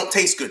midfield don't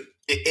taste good.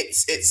 I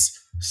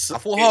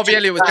thought Harvey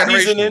Elliott was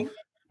generational.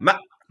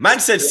 Man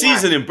said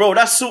seasoning, bro.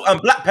 That's salt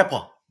and black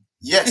pepper.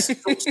 Yes,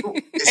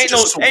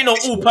 ain't no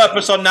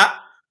all-purpose on that.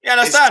 You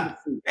understand?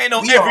 Ain't no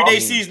everyday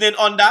seasoning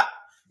on that.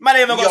 Man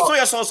ain't even got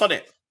soya sauce on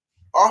it.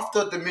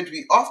 After the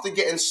midweek, after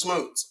getting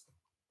smoked,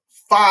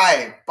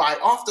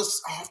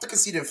 after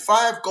conceding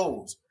 5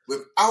 goals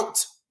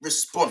without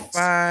response,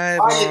 I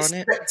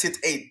expected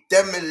a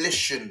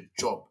demolition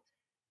job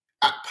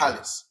at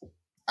Palace,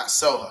 at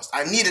Selhurst.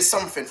 I needed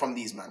something from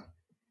these men.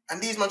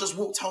 And these men just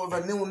walked out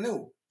with a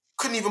 0-0.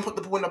 Couldn't even put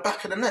the ball in the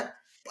back of the net.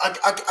 I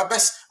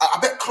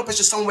bet Klopp is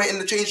just somewhere in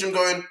the change room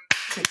going,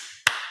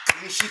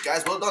 clean sheet,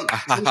 guys, well done.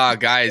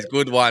 Guys,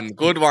 good one,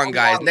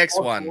 guys. Next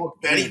one.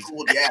 Very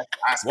good, yeah.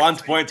 1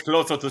 point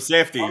closer to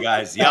safety,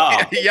 guys.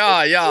 Yeah.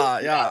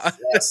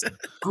 Yes.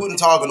 Guten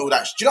Tag and all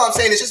that. Do you know what I'm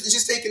saying? It's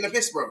just taking the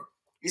piss, bro.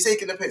 He's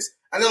taking the piss.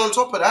 And then on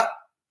top of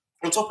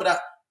that,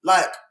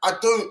 like, I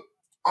don't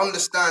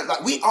understand.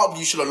 Like, we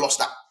arguably should have lost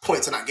that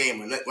point in that game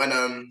when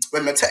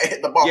Mateta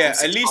hit the bar. Yeah,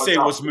 Elise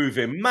was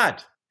moving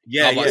mad.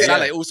 Yeah.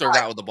 Salah also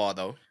rattled the bar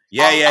though.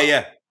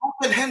 Yeah. How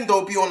can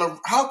Hendo be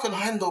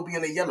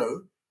on a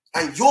yellow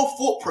and your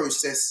thought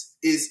process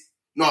is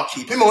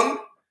keep him on.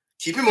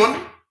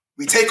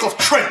 We take off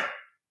Trent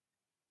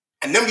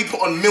and then we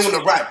put on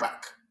Milner right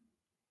back.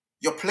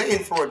 You're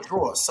playing for a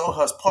draw at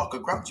Selhurst Park, a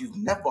ground you've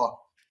never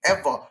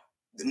ever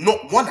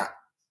not won at.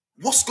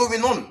 What's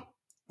going on?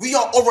 We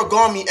are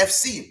Origami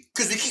FC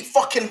because we keep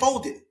fucking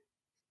folding.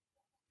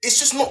 It's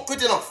just not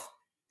good enough.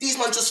 These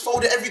men just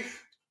folded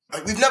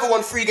we've never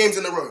won 3 games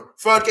in a row.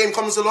 3rd game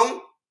comes along,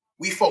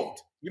 we fold.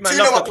 You might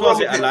love the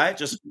closet, Ally.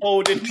 Just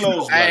folded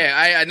clothes.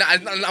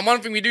 And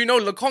one thing we do know,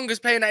 Lokonga's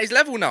playing at his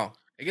level now.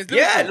 Against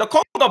Liverpool. Yeah,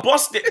 Lokonga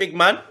bossed it, big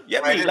man.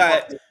 Get me?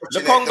 Like,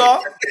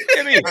 Lokonga,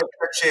 get me?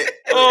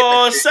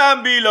 Oh,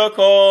 Sambi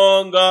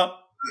Lokonga.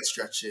 Let's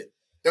stretch it.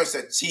 Don't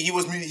say. See, he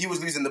was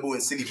losing the ball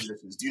in silly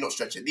positions. Do not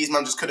stretch it. These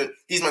man couldn't.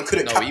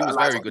 No, he was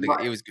very good.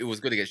 It was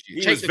good against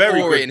you. He was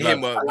very good. And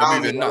him were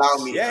moving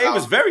nuts. Yeah, he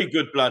was very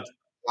good, blood.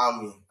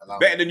 Allow me.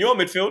 Better than your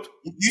midfield.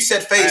 You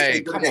said FaZe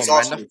played good against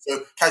Arsenal.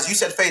 So, Kaz, you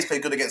said FaZe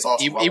played good against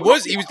Arsenal. He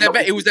was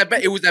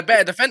their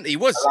better defender. It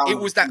was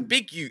that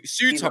big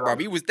suitor, bro.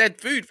 He was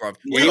dead food, bro.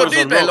 Yeah, You got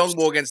to do play long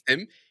ball against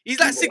him. He's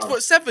like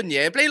 6'7",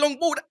 yeah. Play long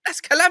ball.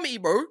 That's calamity,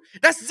 bro.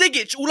 That's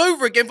Zigic all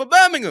over again for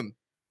Birmingham.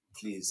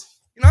 Please.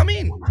 You know what I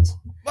mean?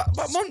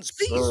 But Monts,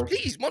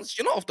 please, Monts,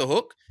 you're not off the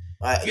hook.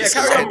 Yeah,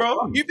 carry on,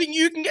 bro. You think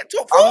you can get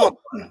top 4?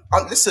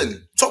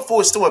 Listen, top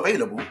 4 is still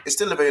available. It's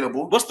still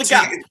available. What's the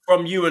gap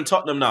from you and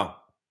Tottenham now?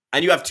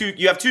 And you have two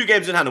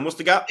games in hand. And what's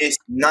the gap? It's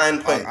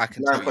 9 points. I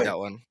can tell you that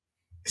one.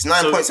 It's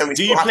 9 points, and we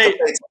still have to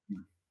play.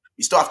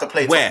 You still have to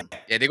play. Where?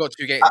 Yeah, they got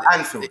 2 games at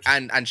Anfield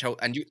and Chelsea,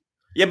 and you.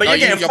 Yeah, but you're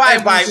getting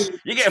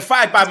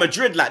fired by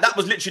Madrid. Like that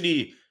was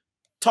literally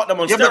Tottenham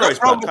on steroids.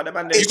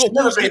 It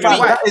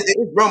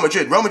is Real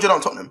Madrid. Real Madrid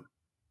on Tottenham.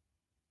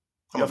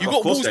 You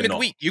got Wolves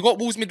midweek. You got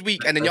Wolves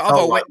midweek, and then your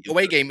other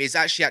away game is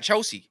actually at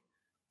Chelsea.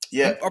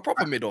 Yeah, a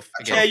proper mid off.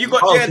 Yeah, you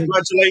got.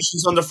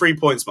 Congratulations on the 3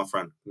 points, my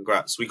friend.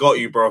 Congrats, we got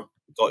you, bro.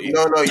 Got you.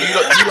 No, you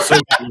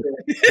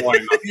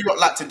lot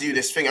like to do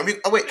this thing.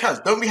 Wait,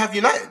 Kaz, don't we have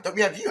United? Don't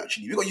we have you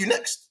actually? We got you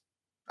next.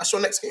 That's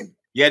your next game.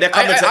 Yeah, they're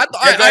coming to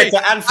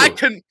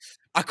Anfield.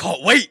 I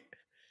can't wait.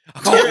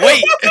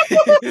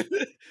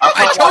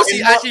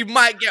 Chelsea actually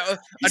might get a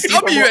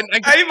W.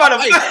 Hey, man,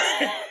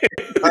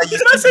 you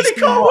said he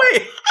can't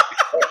wait.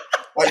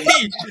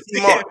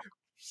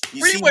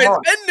 Freeway's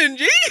bending,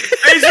 G.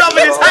 He's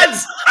rubbing his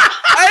hands.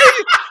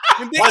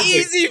 The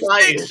easy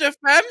fixture,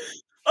 fam.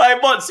 Hey,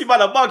 Monts, see,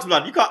 man, a bugs,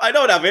 man. You can't. I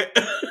don't have it.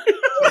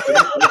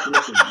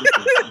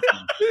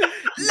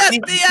 Let's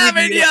be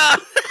having ya.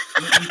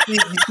 You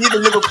see the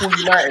Liverpool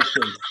United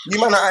thing. You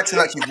man are acting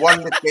like you've won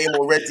this game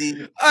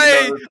already.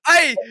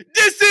 Hey,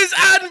 this is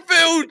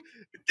Anfield.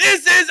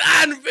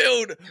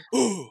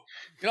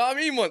 You know what I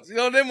mean, Monts? You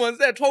know them ones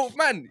there, 12th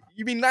man.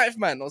 You mean 9th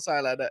man or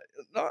something like that?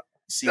 No?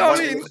 See, you know what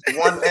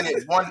I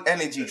mean? one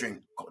energy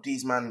drink. Got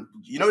these man.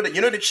 You know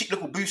the cheap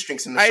little boost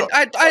drinks in the shop.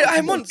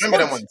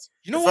 Monts.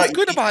 You know what's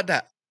good about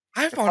that?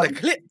 I found a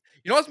clip.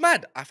 You know what's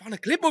mad? I found a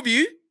clip of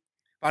you.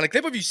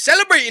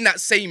 Celebrating that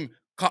same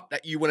cup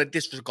that you want to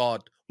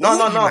disregard. No.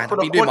 I've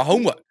been doing my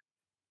homework.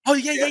 Oh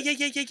yeah.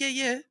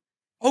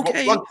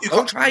 Okay,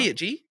 don't try it,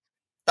 G.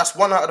 That's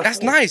 1 out of the 4.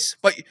 That's nice,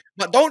 but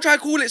don't try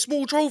to call it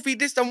small trophy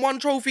this and one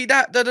trophy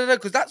that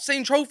because that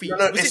same trophy was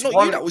it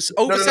not you that was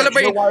over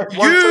celebrating?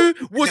 You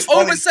was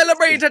over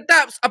celebrating to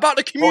Daps about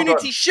the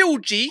community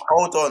shield, G.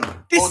 Hold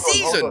on. This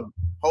season.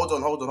 Hold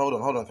on,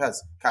 Kaz.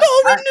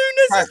 Darwin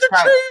Núñez is the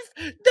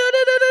truth.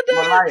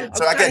 You're lying.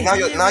 So again,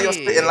 now you're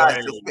spitting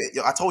lies.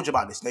 I told you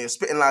about this. Now you're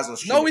spitting lies on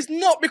stream. No, it's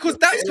not because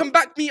Daps can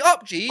back me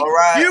up, G. You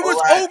was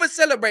over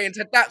celebrating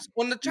to Daps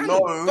on the channel.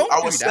 No, I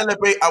was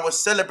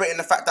celebrating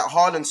the fact that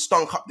Haaland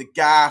stunk up the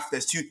gaff.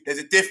 There's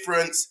a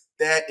difference.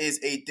 There is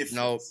a difference.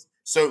 No.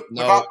 So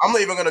I'm not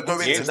even gonna go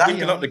into that.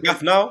 Stinking up the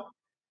gaff now.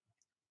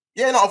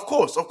 Yeah, no, of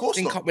course.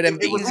 Think up with them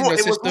beatings in it your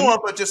was system. more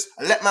of a just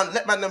let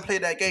man them play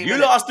their game. You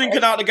lot are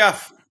stinking out the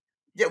gaff.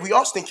 Yeah, we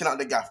are stinking out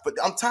the gaff, but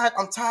I'm tired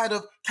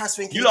of Kaz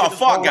thinking you lot are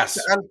fart gas.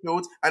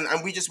 Anfield, and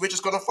we're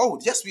just gonna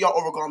fold. Yes, we are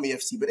Origami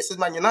FC, but this is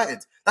Man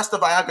United. That's the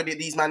Viagra that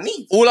these man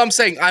need. All I'm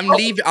saying, I'm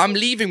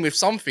leaving with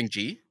something,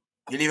 G.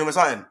 You're leaving with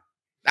something.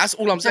 That's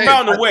all I'm saying.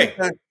 Around the way.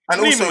 And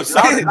also,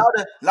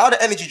 louder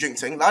energy drink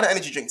thing,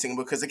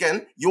 because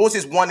again, yours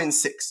is 1 in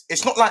 6.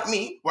 It's not like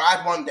me, where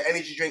I'd won the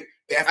energy drink.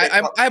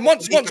 I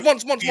once. Have you won a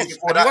trophy this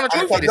season?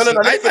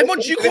 I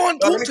want you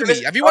can't talk to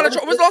me. Have you won a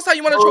trophy? When was the last time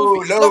you won a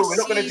trophy? No, we're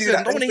not going to do that.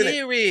 I don't want to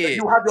hear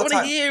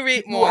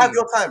it. You have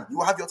your time. You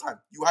will have your time.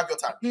 You will have your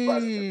time. You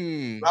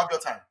have your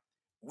time.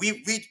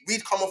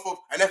 We'd come off of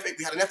an FA.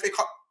 We had an FA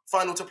Cup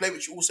final to play,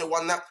 which you also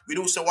won that. We'd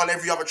also won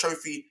every other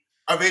trophy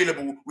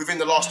available within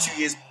the last 2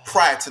 years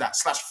prior to that,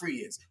 /3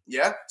 years.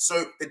 Yeah?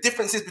 So the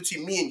difference is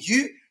between me and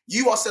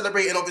you are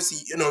celebrating, obviously,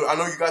 I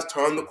know you guys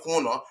turned the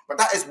corner, but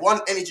that is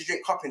 1 energy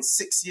drink cup in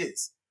 6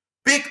 years.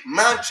 Big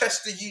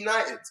Manchester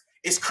United.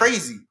 It's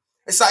crazy.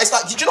 It's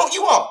like, did you know what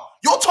you are?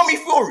 You're Tommy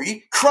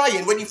Fury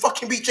crying when you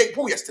fucking beat Jake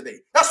Paul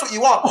yesterday. That's what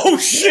you are. Oh,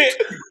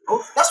 shit.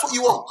 That's what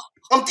you are.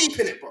 I'm deep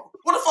in it, bro.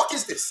 What the fuck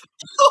is this?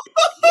 What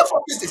the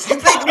fuck is this? You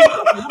played Newcastle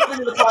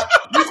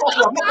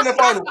have not been in the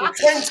final for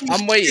 20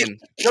 I'm waiting.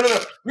 No.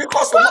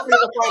 Newcastle have not been in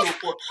the final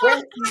for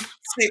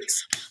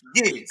 26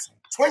 years.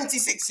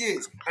 26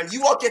 years. And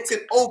you are getting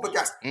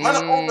overgassed. Man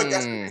are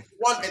overgassed.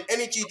 Won an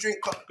energy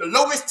drink cup. The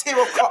lowest tier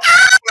of cup.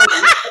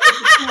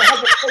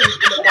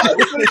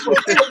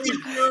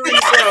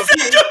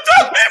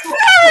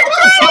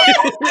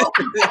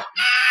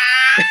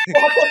 I'm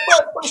a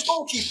third place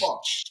goalkeeper.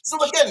 So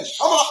again, you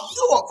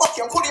know what? Fuck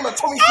it, I'm calling him a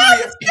Tommy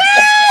Fury FC.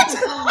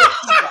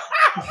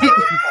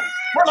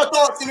 Man are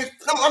dancing with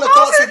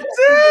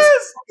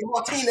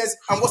Martinez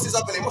and what's his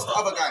other name? What's the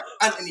other guy?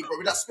 Anthony, bro,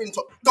 with that spin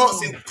top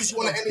dancing because you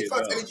want an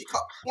first energy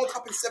cup. 1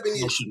 cup in 7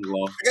 years.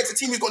 Against a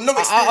team who's got no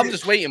experience. I'm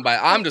just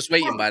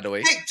waiting by the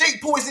way. Jake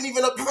Paul isn't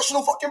even a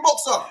professional fucking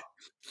boxer.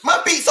 My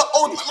beats are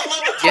old.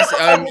 Yes,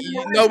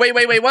 no, wait,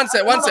 one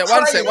sec.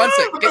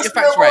 Get your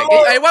facts right.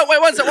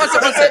 Wait, one sec.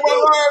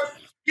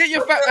 Get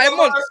your facts. Hey,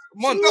 Monts,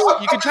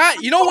 you can try.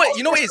 You know what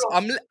it is?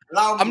 I'm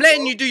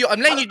letting you do your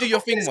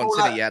thing, Monts,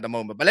 today, yeah, at the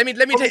moment. But let me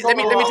take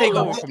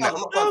over from that.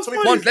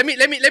 Monts, let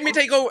me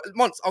take over.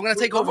 Monts, I'm gonna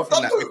take over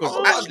from that because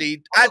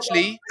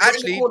actually,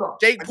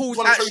 Jake Paul's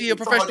actually a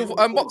professional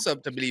boxer,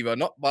 to believe it or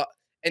not. But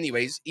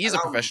anyways, he is a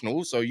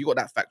professional, so you got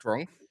that fact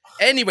wrong.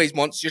 Anyways,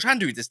 Monts, you're trying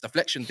to do this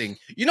deflection thing.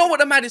 You know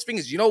what the maddest thing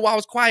is? You know why I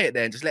was quiet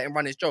there and just let him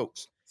run his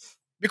jokes?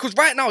 Because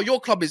right now,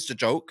 your club is the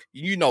joke.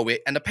 You know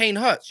it. And the pain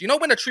hurts. You know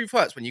when the truth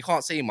hurts? When you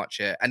can't say much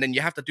here. And then you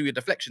have to do a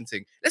deflection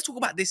thing. Let's talk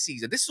about this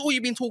season. This is all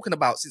you've been talking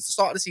about since the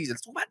start of the season.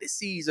 Let's talk about this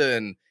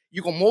season.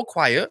 You got more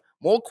quiet,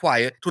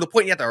 to the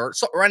point you had to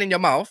stop running your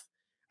mouth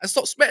and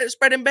stop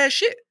spreading bare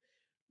shit.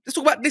 Let's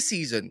talk about this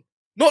season.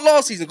 Not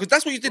last season, because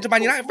that's what you did to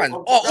Man United fans.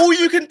 All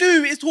you can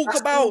do is talk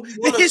about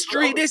the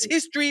history, this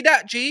history,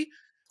 that, G.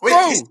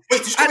 Bro,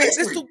 let's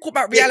talk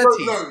about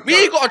reality.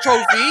 We got a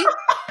trophy.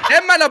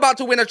 Them man about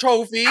to win a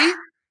trophy.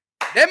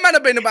 Them man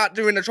have been about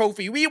doing a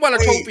trophy. We won a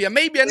trophy and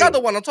maybe another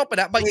one on top of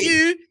that. But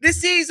you,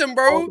 this season,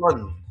 bro,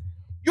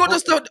 you're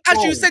just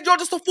as you said, you're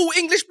just a full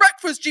English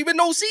breakfast, G, with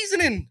no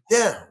seasoning.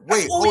 Yeah,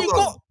 wait, hold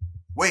on.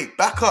 Wait,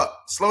 back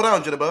up. Slow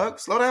down, Jitterbug.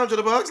 Slow down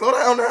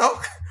now.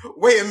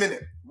 Wait a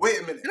minute.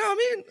 You know what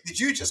I mean? Did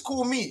you just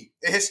call me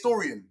a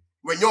historian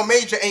when your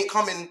major ain't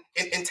coming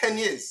in 10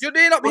 years? You're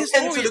doing up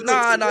historians.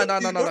 Nah.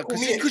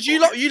 Because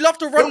you love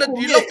to run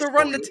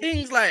the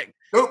things like.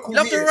 You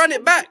love to run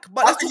it back,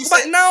 but let's talk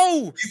about it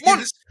now.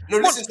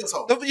 Listen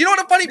to this. You know what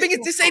the funny thing is?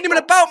 This ain't even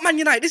about Man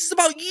United. This is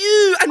about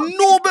you and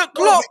Norbert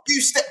Klopp.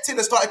 You stepped in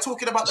and started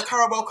talking about the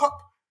Carabao Cup.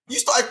 You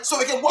started so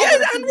again.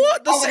 And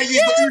what?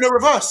 The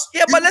reverse.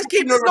 Yeah, but let's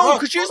keep this no,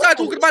 because you started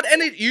talking about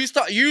energy. You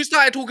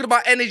started talking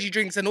about energy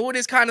drinks and all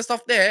this kind of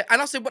stuff there, and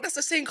I said, but that's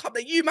the same cup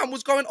that you man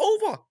was going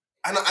over.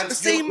 And the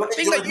same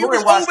thing that you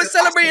was always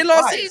celebrating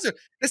last season.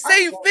 The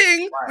same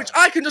thing, which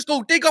I can just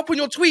go dig up on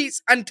your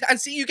tweets and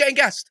see you getting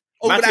gassed.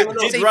 Matip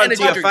did run to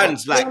your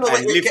fans and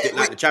lift it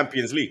like the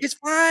Champions League. It's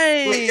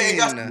fine.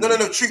 No,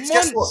 Troopz,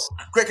 guess what?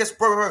 Greg,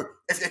 bro.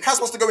 If Kaz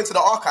wants to go into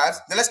the archives,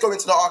 then let's go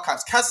into the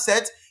archives. Kaz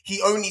said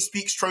he only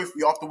speaks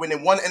trophy after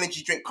winning one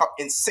energy drink cup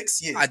in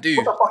 6 years. I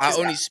do. I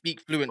only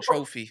speak fluent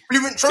trophy.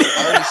 Fluent trophy?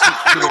 I only speak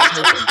fluent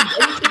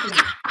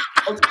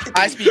trophy.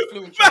 I speak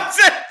fluent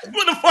trophy.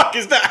 What the fuck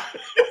is that?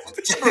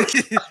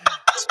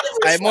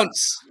 Hey,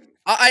 Monts,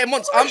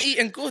 I'm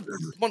eating good.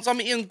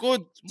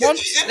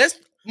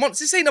 Monts,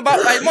 this ain't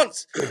about like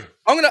Monts.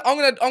 I'm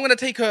gonna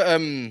take a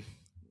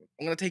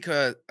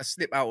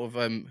slip out of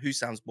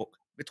Husam's book.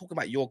 We're talking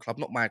about your club,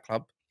 not my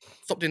club.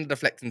 Stop doing the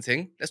deflecting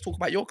thing. Let's talk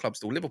about your club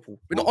still, Liverpool.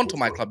 We're not onto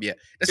my club yet.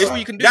 That's all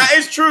you can do. That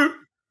is true.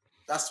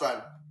 That's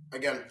fine.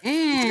 Again,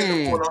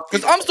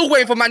 because I'm still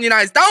waiting for Man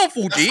United's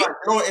downfall, G. You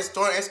know what it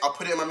is? I'll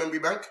put it in my memory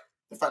bank.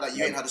 The fact that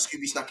you ain't had a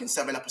Scooby snack in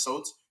 7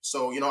 episodes.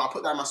 So, you know, I'll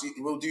put that in my suit.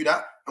 We'll do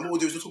that. And what we'll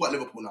do is we'll talk about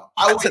Liverpool now.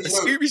 I said the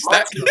Scooby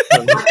snack.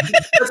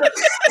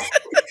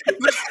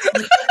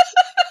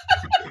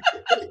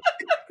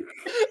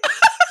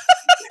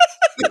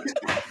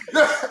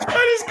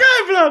 This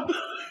guy, blood.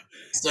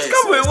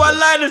 Come with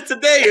one-liners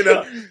today, you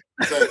know.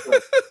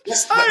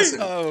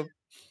 Listen.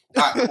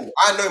 Right, cool.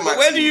 I know my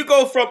where do you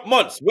go from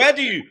Monts? Where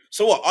do you?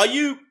 So what? Are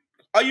you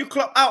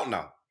Klopp out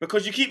now?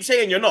 Because you keep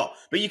saying you're not,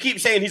 but you keep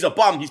saying he's a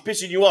bum. He's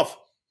pissing you off.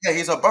 Yeah,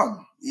 he's a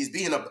bum.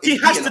 He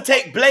has to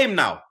take blame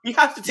now. He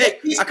has to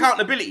take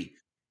accountability.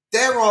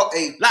 There are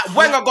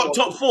Wenger got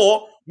top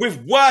 4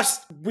 with worse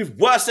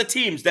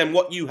teams than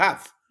what you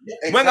have. Yeah,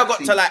 exactly. Wenger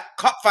got to like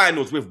cup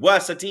finals with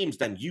worse teams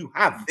than you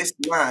have. This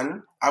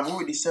man, I've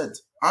already said,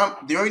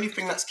 the only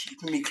thing that's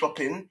keeping me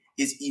clopping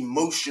is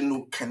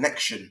emotional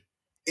connection.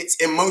 It's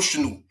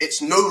emotional.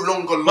 It's no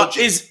longer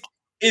logic. But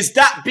is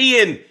that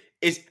being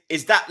is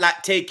that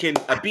like taking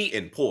a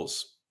beating?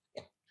 Pause.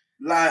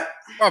 Like,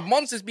 bro,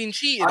 Monts has been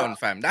cheated on,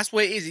 fam. That's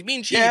what it is. He's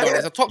been cheated on.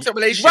 There's a toxic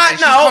relationship. Right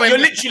now, you're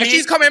literally.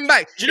 She's coming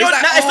back. Do you know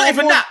what? It's not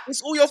even that.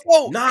 It's all your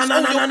fault.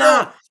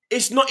 No.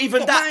 It's not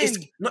even that.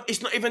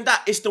 It's not even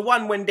that. It's the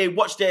one when they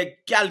watch their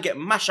gal get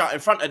mashed out in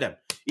front of them.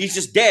 He's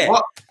just there,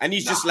 and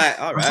he's just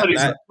like, all right.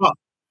 Like,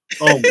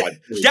 oh my god.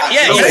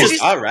 Yeah. He's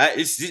just all right.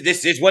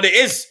 This is what it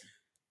is.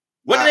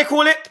 What do they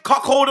call it?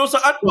 Cockhold or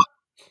something?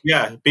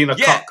 Yeah, being a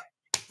cock.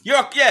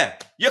 Your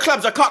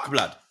club's a cock,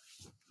 blood.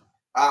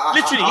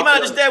 Literally, you might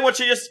just there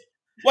watching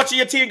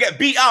your team get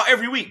beat out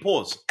every week.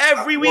 Pause.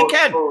 Every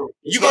weekend.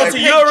 You go to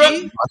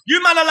Europe.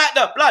 You man are like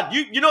the blood.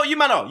 You know what you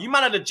man are? You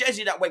man are the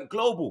Jezzy that went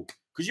global.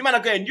 Because you man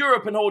are going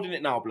Europe and holding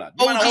it now, blood.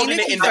 You man are holding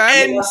it in the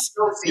ends.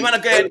 You man are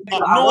going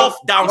up north,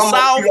 down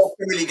south.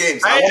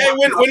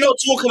 We're not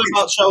talking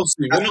about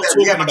Chelsea. We're not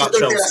talking about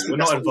Chelsea. We're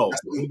not involved.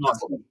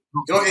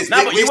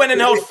 Nah, but you went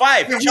and held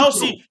 5.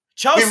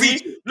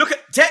 Chelsea, look at,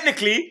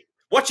 technically,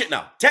 watch it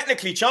now.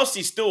 Technically,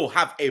 Chelsea still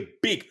have a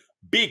big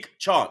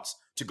chance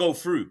to go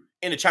through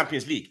in the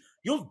Champions League.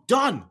 You're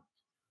done.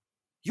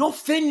 You're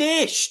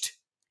finished.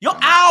 You're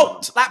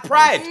out. Like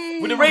Pride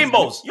with the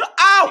rainbows. You're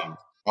out.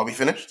 Are we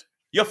finished?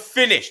 You're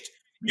finished.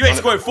 You ain't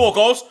scoring 4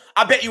 goals.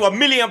 I bet you £1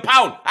 million.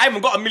 I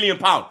haven't got £1 million.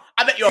 I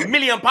bet you £1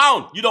 million.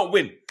 You don't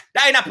win.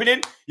 That ain't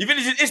happening. You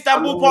finish in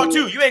Istanbul Part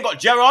 2. You ain't got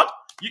Gerrard.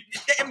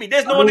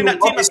 There's no one in that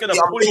team that's going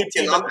to pull your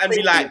team and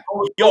be like,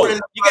 yo, you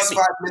get me?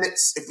 5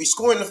 minutes. If we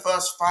score in the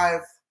first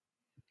 5,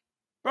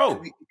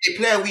 bro, they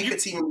play a weaker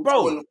team.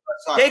 Bro,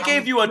 they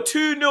gave you a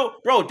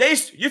 2-0. Bro,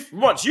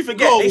 you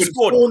forget they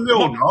scored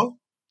 4-0 now.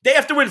 They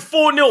have to win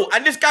 4-0,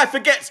 and this guy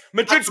forgets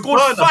Madrid scored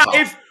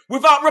 5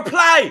 without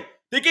reply.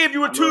 They gave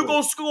you a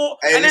 2-goal score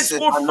and then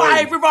scored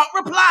 5 without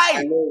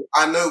reply.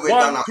 I know we're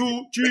 1, done.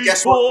 2, 3,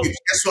 Guess 4.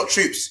 what,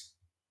 Troopz?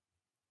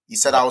 You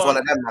said I was one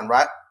of them, man,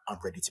 right? I'm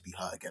ready to be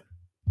hurt again.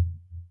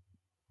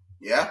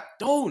 Yeah?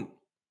 Don't.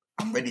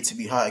 I'm ready to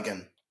be hurt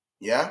again.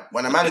 Yeah?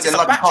 When a man's in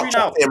love, you can't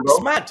chat to him, bro.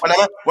 It's mad.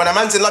 When a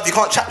man's in love, you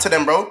can't chat to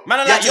them, bro. Man,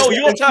 I'm like, yo,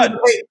 your turn.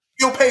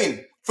 Feel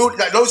pain. Feel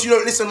like those who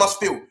don't listen must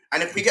feel.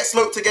 And if we get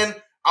smoked again,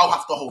 I'll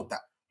have to hold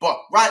that. But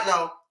right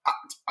now, I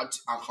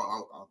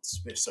can't.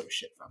 We're so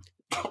shit, fam.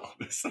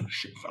 We're so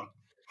shit, fam.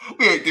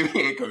 We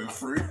ain't going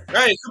through.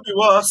 Hey, it could be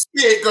worse.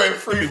 We ain't going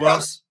through. Could be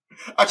worse.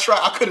 I tried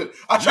to hold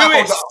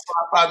that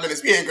for 5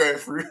 minutes. We ain't going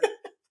through.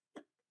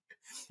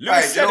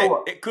 Lewis said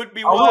it could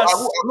be worse.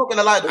 I'm not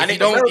gonna lie though. And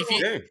if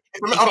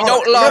you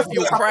don't laugh,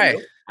 you'll cry.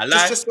 I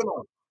lie. Just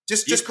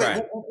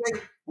play.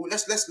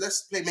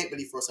 Let's play make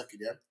believe for a second,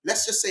 yeah.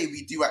 Let's just say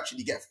we do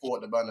actually get 4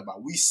 at the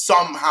Bernabeu. We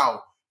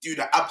somehow do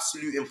the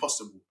absolute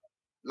impossible.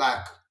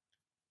 Like,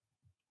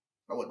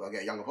 what do I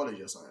get? A young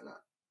apology or something like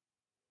that?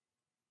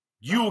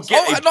 You'll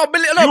get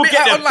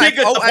the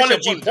biggest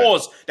apology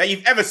pause that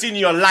you've ever seen in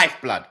your life,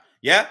 blood.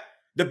 Yeah,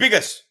 the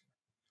biggest.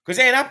 Because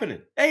it ain't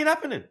happening. It ain't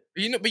happening.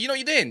 But you know what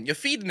you're doing? You're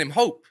feeding him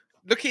hope.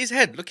 Look at his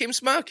head. Look at him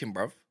smirking,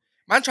 bruv.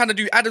 Man trying to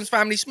do Adam's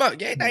family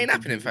smirk. Yeah, that ain't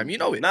happening, fam. You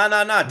know it.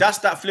 Nah. That's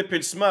that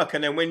flipping smirk.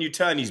 And then when you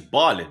turn, he's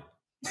barling.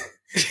 I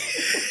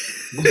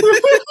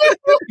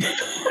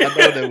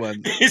know that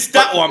one. It's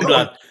that one,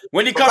 blood.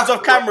 When he comes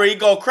off camera, he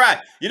go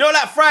cry. You know,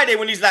 like Friday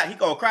when he's like, he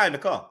go cry in the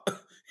car.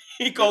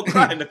 He go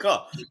cry in the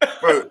car.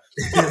 Bro.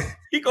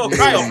 He go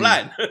cry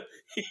offline.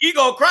 He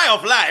go cry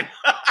offline.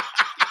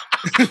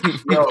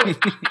 Yo.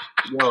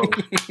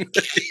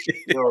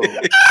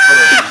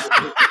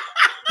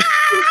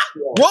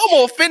 What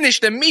more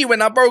finished than me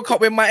when I broke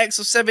up with my ex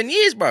of 7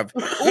 years, bruv?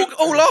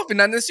 All laughing,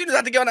 and as soon as I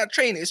had to get on that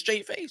train, it's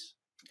straight face.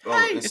 Bro,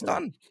 hey, it's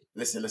done.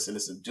 Listen.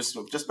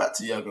 Just back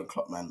to Jurgen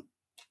Klopp, man.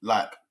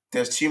 Like,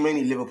 there's too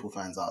many Liverpool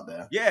fans out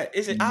there. Yeah,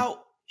 is it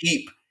out?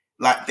 He's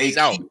out.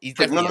 He's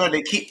definitely out.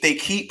 They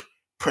keep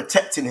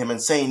protecting him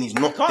and saying he's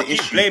not the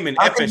issue. Blaming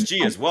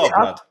FSG as well,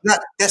 blood. Like,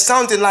 they're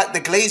sounding like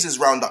the Glazers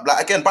roundup.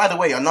 Like, again, by the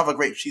way, another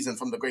great season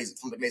from the Glazers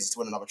to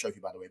win another trophy,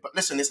 by the way. But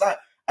listen, it's like,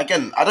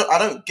 again, I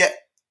don't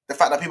get the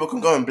fact that people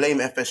can go and blame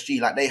FSG.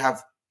 Like, they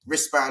have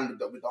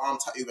wristband with the arm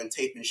tattoo and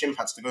tape and shin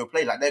pads to go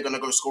play. Like, they're going to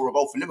go score a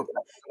goal for Liverpool.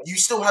 You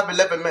still have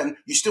 11 men.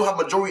 You still have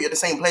majority of the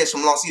same players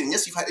from last season.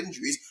 Yes, you've had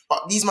injuries,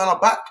 but these men are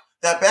back.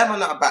 They're bare men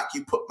that are back.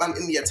 You put man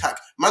in the attack.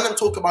 Man, them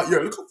talk about,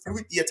 look how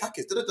fluid the attack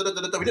is.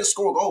 We didn't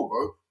score a goal,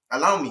 bro.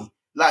 Allow me.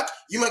 Like,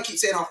 you might keep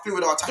saying how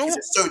fluid our attack is.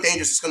 It's so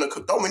dangerous. It's going to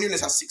cook. Darwin Núñez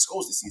has 6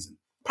 goals this season.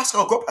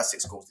 Pascal Gropp has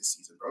 6 goals this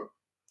season, bro.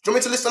 Do you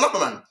want me to listen up,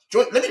 man? Do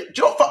you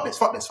know what? Fuck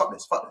this. I'm just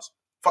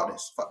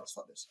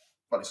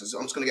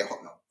going to get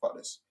hot now. Fuck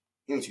this.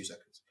 Give me 2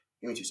 seconds.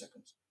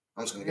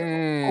 I'm just going to get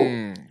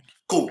hot.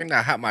 Cool. I think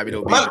that hat might be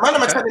the man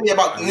are telling me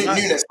about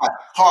Núñez hype.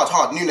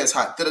 Hard. Núñez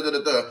hype.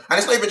 And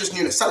it's not even just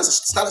Núñez.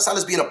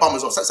 Salah's being a bum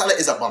as well. Salah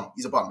is a bum.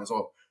 He's a bum as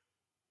well.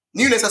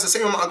 Núñez has the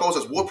same amount of goals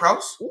as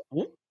Ward-Prowse,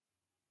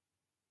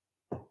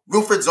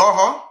 Wilfried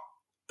Zaha,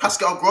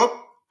 Pascal Gropp,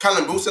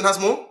 Callum Wilson has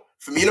more,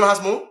 Firmino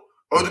has more,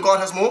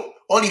 Odegaard has more,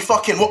 Ollie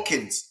fucking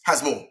Watkins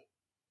has more.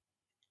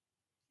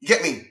 You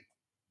get me?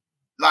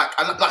 Like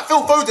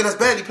Phil Foden has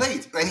barely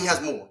played and he has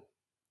more.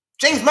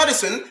 James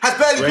Maddison has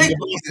barely played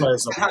and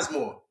has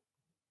more.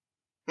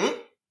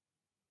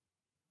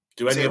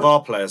 Do any of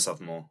our players have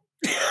more?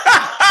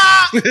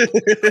 None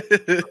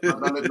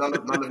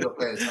of your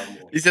players have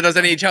more. He said, does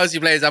any Chelsea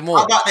players have more?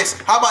 How about this?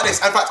 In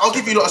fact, I'll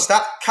give you a lot of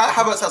stat. Kai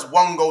Havertz has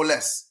 1 goal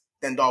less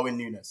than Darwin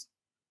Núñez.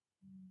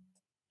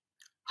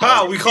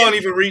 How? We can't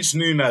even reach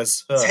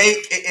Núñez.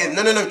 Take it in.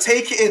 No,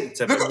 take it in.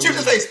 Look at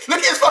Troopz's face. Look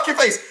at his fucking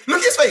face. Look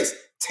at his face.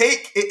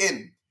 Take it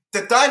in.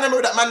 The dynamo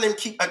that man them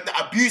keep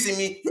abusing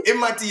me. You're in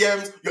my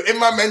DMs. You're in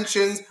my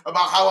mentions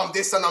about how I'm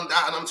this and I'm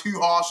that and I'm too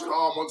harsh and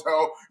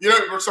Montel. You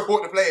don't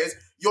support the players.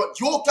 Your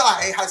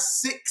guy has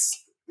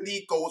 6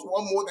 league goals,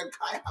 1 more than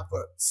Kai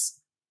Havertz.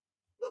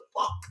 What the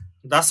fuck?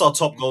 That's our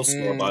top goal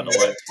scorer, by the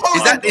way.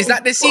 Is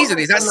that this season?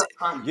 Is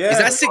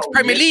that 6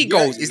 Premier League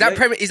goals? Is that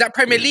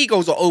Premier League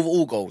goals or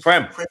overall goals?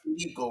 Premier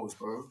League goals,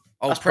 bro.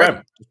 Oh, that's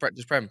Prem.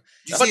 Just Prem.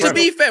 But to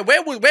be fair,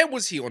 where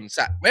was he on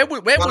Saturday?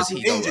 Where was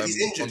he injured? He's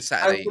injured on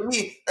Saturday? And for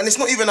me, and it's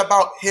not even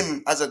about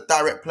him as a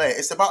direct player.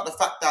 It's about the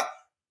fact that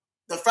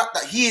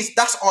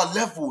that's our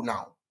level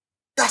now.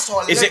 That's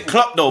our level. Is it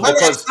Klopp though?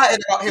 Because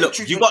look,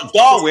 you got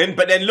Darwin,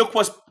 but then look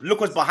what's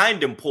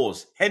behind him.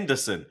 Pause.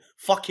 Henderson,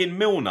 fucking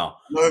Milner,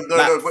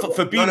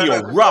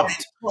 Fabinho, rubbed.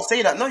 You can't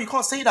say that. No, you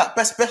can't say that.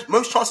 Best,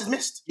 most chances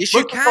missed. Yes,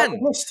 you can.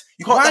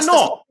 You can't. Why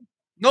not?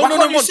 No, Why no,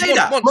 can't no, you say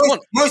that?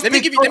 Most Let me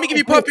big give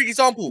you a perfect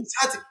example.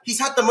 He's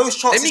had the most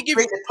chances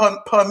created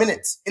per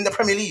minute in the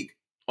Premier League.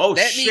 Oh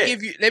Let shit!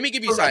 me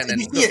give you something.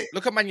 Then.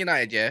 Look at Man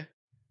United, yeah.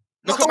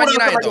 No, Look at Man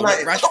United, though. I don't want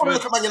to Rashford.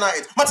 look at Man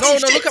United. No,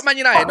 look at Man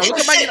United.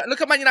 No,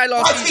 look at Man United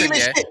last season,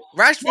 yeah.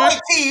 Rashford. My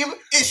team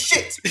is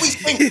shit. We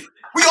stink.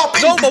 We are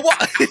binges. No, but what?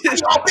 We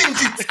are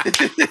binges.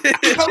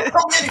 You don't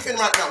tell me anything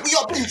right now. We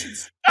are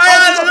binges.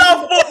 I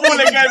love football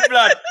again,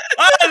 blood.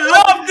 I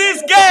love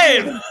this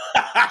game.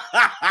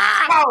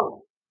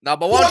 Wow. No,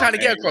 but what I'm trying to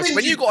get across,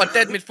 when you got a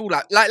dead midfield,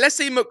 like let's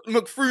say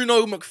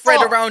McFruno,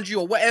 McFred around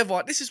you or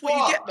whatever, this is what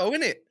you get, though,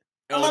 innit?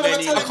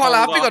 I can't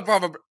lie. I think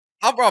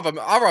I'd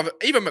rather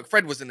even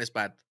McFred wasn't this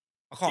bad.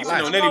 I can't lie.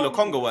 Even Nelly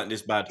Lokonga weren't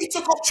this bad. He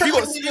took off Trent.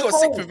 You got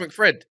sick with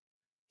McFred.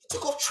 He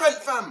took off Trent,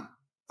 fam,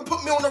 and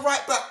put me on the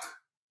right back.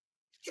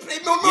 He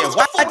played me on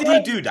why did he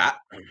do that?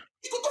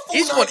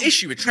 He's got an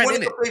issue with Trent,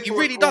 innit? He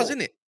really does,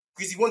 innit?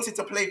 Because he wanted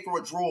to play for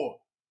a draw.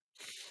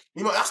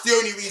 You know, that's the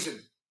only reason.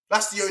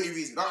 That's the only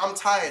reason. I'm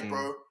tired,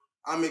 bro.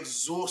 I'm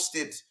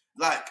exhausted.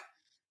 Like,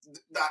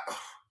 that.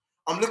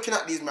 I'm looking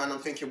at these, man. I'm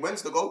thinking,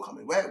 when's the goal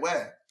coming? Where?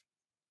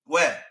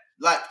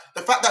 Like,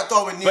 the fact that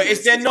Darwin Núñez... But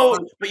is there no...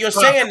 But you're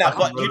saying that,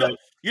 but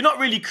you're not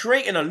really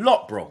creating a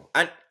lot, bro.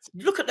 And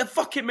look at the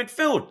fucking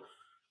midfield.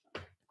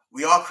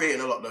 We are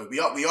creating a lot, though.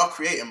 We are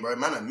creating, bro.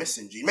 Man, I'm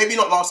missing, G. Maybe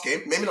not last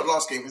game.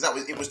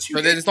 Because it was too...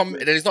 So then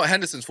it's not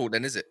Henderson's fault,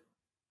 then, is it?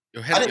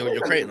 You're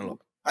creating a lot.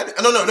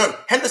 No.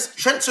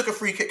 Trent took a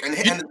free kick and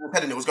hit Henderson's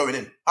head and it was going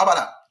in. How about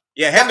that?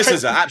 Yeah,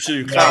 Henderson's an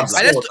absolute clown.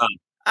 Let's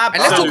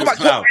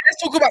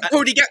talk about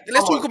Cody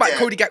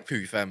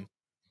Gakpo, fam.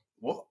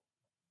 What?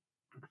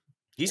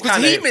 He's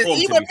kind of he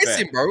went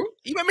missing, bro.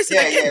 He went missing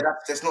again. Yeah,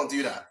 let's not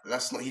do that.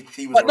 That's not.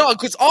 He was. But no,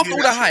 because after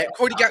all the hype,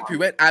 Cody Gakpo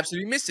went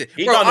absolutely missing.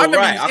 He done all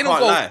right. I can't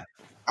lie.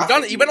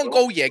 He went on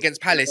goal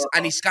against Palace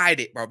and he skied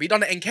it, bro. He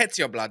done it in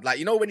Nketiah, blood. Like,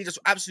 you know, when he just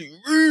absolutely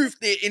roofed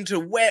it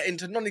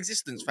into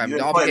non-existence, fam.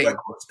 The other game.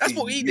 That's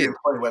what he did. You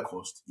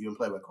didn't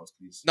play Weghorst,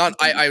 please. No,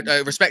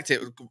 I respect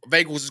it.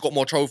 Weghorst has got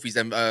more trophies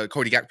than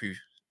Cody Gakpo.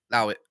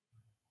 Allow it.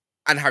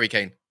 And Harry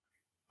Kane.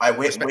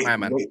 Wait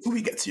till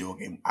we get to your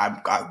game.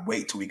 I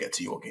wait till we get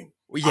to your game.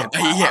 Yeah,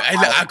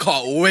 I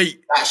can't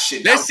wait. That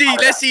shit. Let's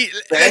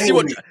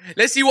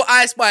see what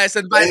Ice Spice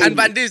and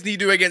Van Disney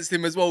do against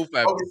him as well,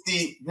 fam.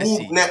 Obviously,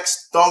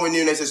 next. Darwin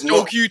Núñez is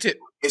not. Q-tip.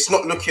 It's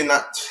not looking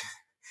like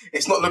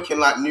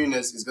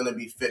Núñez is going to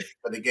be fit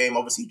for the game.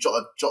 Obviously,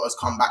 Jota's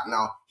come back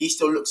now. He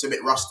still looks a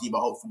bit rusty,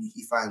 but hopefully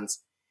he finds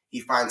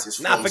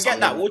his. Nah, forget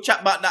that. We'll chat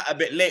about that a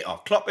bit later.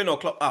 Klopp in or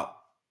Klopp out?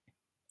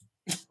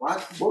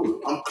 What? Bro,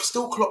 I'm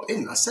still Klopp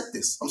in. I said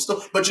this.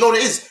 But you know what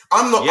it is?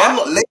 I'm not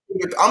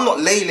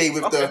Lele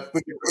with the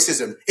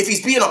criticism. If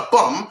he's being a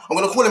bum, I'm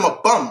gonna call him a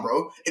bum,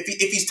 bro.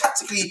 If he's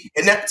tactically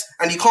inept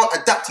and he can't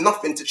adapt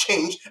nothing to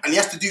change and he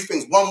has to do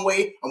things one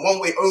way and one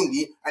way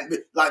only, and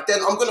like then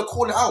I'm gonna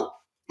call it out.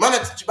 Man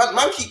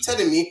keep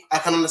telling me I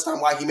can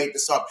understand why he made the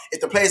sub. If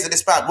the players are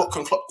this bad, what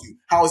can Klopp do?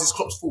 How is his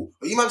Klopp's fault?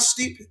 Are you man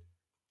stupid?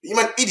 Are you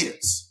man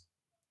idiots?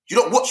 You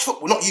don't watch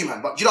football, not you,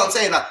 man, but you know what I'm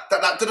saying? Like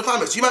to the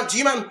climax. Do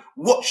you man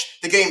watch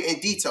the game in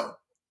detail?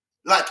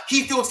 Like,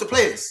 he fields the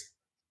players.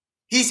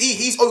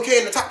 He's okay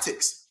in the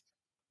tactics.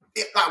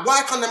 Like,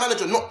 why can the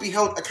manager not be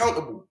held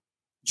accountable?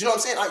 Do you know what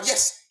I'm saying? Like,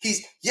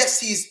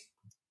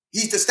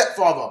 he's the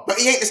stepfather, but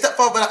he ain't the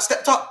stepfather that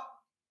stepped up.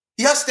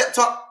 He has stepped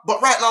up,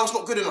 but right now it's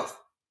not good enough.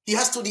 He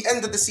has till the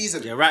end of the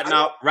season. Yeah, right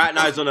now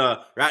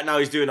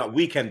he's doing that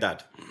weekend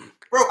dad.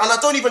 Bro, and I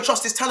don't even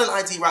trust his talent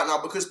ID right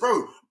now because,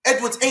 bro,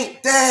 Edwards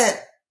ain't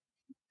there.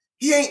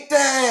 He ain't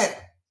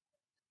there.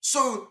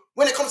 So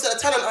when it comes to the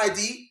talent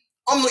ID,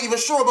 I'm not even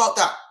sure about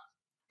that.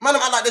 Man,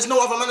 I'm like, there's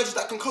no other manager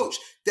that can coach.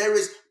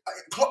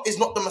 Klopp is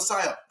not the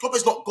Messiah. Klopp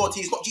is not God.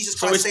 He's not Jesus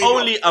Christ. So it's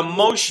only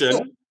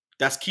emotion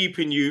that's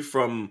keeping you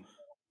from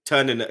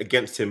turning it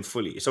against him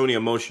fully. It's only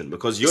emotion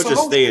because you're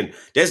just saying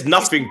there's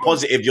nothing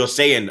positive you're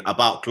saying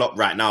about Klopp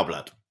right now,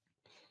 blood.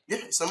 Yeah,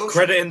 it's emotion.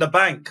 Credit in the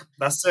bank.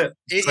 That's it.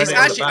 It's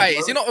actually,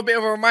 is it not a bit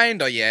of a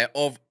reminder,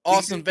 of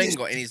Arsene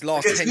Wenger in his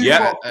last 10 years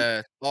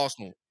at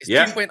Arsenal? It's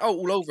 2.0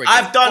 all over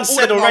again. I've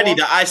said already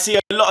that I see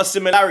a lot of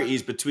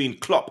similarities between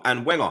Klopp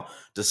and Wenger.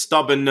 The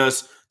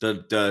stubbornness,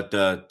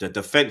 the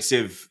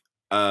defensive,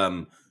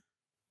 the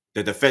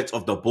defense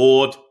of the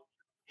board,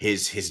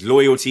 his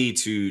loyalty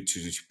to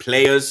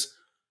players.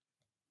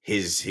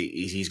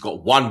 He's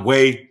got one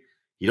way.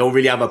 You don't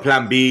really have a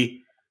plan B.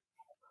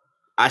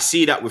 I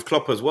see that with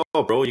Klopp as well,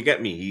 bro. You get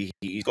me?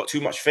 He's got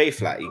too much faith,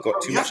 like he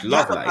got too much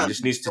love, like he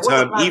just needs to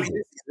turn evil.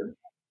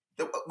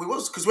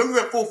 Because when we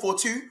went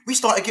 4-4-2, we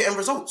started getting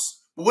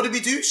results. But what did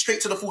we do?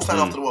 Straight to the full line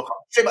after the World Cup.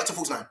 Straight back to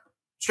full line.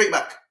 Straight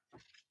back.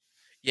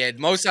 Yeah,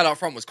 Mo Salah up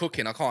front was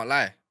cooking. I can't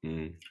lie.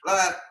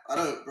 Like, I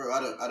don't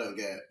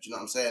get it. Do you know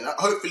what I'm saying?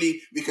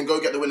 Hopefully, we can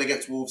go get the win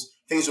against Wolves.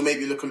 Things will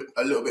maybe look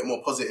a little bit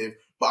more positive.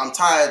 But I'm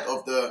tired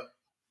of the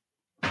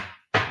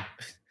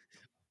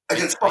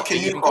against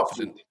fucking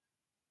Newcastle.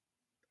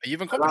 Are you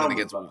even confident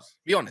against Wolves?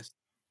 Be honest.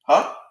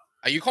 Huh?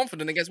 Are you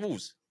confident against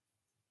Wolves?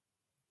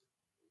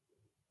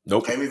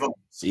 Nope. Okay, move on.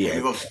 Yeah.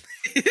 Move on.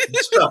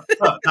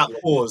 That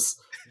pause.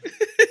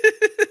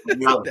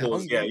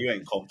 Yeah, you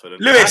ain't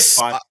confident. Lewis,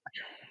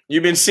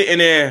 you've been sitting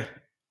here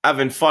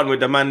having fun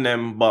with the man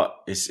them, but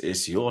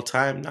it's your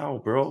time now,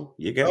 bro.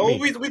 You get me?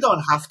 We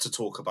don't have to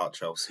talk about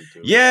Chelsea,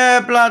 do we?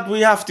 Yeah, blood,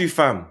 we have to,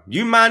 fam.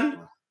 You, man,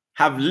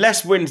 have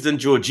less wins than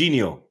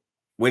Jorginho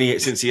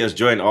since he has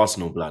joined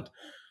Arsenal, blood.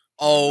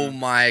 Oh,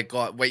 my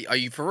God. Wait, are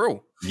you for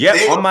real?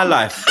 Yep, on my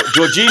life.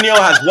 Jorginho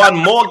has won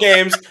more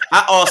games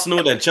at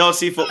Arsenal than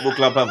Chelsea Football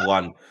Club have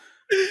won.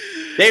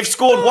 They've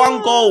scored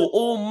 1 goal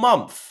all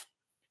month.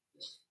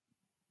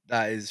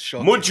 That is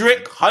shocking.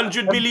 Mudryk,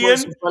 100 million,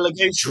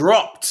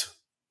 dropped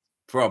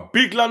for a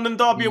big London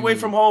derby away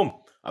from home.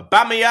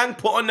 Aubameyang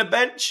put on the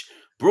bench,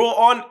 brought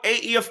on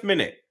 80th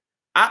minute.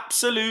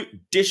 Absolute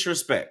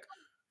disrespect.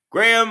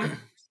 Graham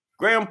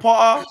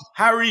Potter,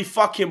 Harry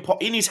fucking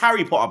Potter. He needs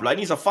Harry Potter, blood.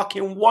 He needs a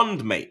fucking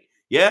wand, mate.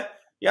 Yeah?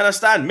 You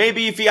understand?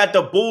 Maybe if he had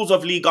the balls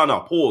of Lee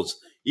Gunner,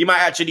 he might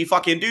actually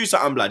fucking do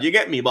something, blood. You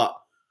get me? But,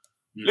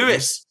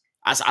 Lewis,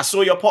 I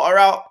saw your Potter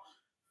out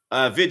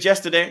vid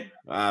yesterday.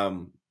 I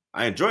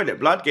enjoyed it,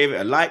 blood. Gave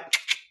it a like.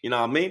 You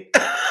know what I mean?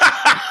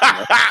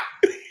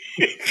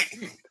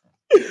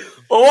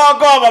 Well, what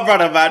go on, my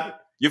brother, man?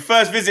 Your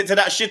first visit to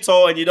that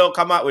shithole and you don't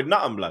come out with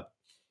nothing, blood.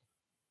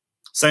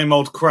 Same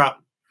old crap.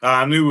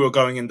 I knew we were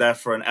going in there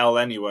for an L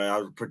anyway.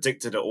 I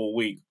predicted it all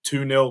week.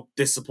 2-0,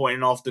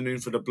 disappointing afternoon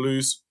for the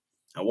Blues.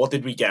 And what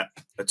did we get?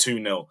 A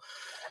 2-0.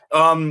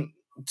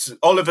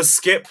 Oliver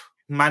Skip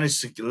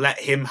managed to let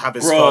him have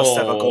his first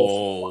ever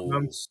goal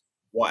for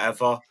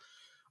whatever.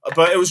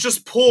 But it was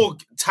just poor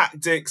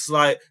tactics,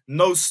 like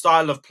no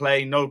style of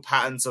play, no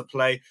patterns of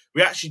play.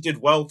 We actually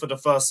did well for the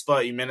first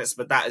 30 minutes,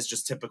 but that is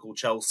just typical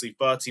Chelsea.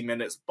 30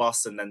 minutes,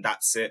 bust, and then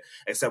that's it.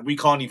 Except we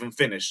can't even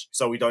finish,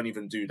 so we don't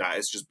even do that.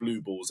 It's just blue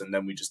balls, and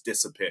then we just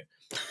disappear.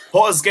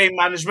 Potter's game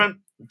management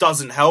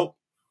doesn't help.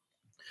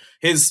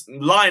 His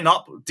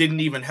lineup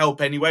didn't even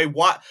help anyway.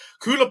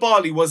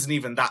 Koulibaly wasn't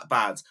even that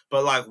bad.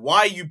 But, like,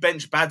 why you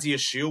bench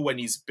Badiashile when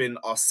he's been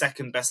our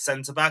second best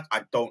centre-back?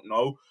 I don't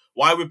know.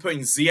 Why we're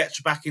putting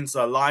Ziyech back into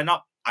the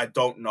lineup? I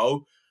don't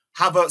know.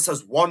 Havertz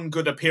has 1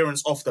 good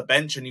appearance off the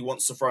bench and he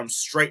wants to throw him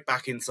straight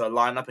back into the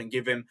lineup and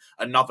give him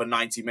another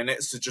 90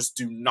 minutes to just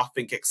do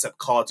nothing except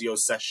cardio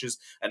sessions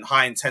and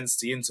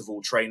high-intensity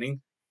interval training.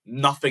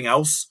 Nothing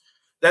else.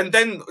 Then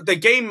the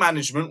game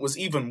management was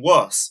even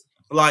worse.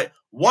 Like,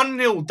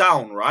 1-0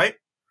 down, right?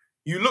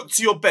 You look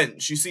to your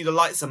bench, you see the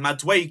likes of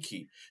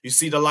Madueke, you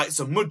see the likes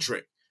of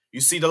Mudryk,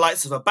 you see the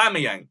likes of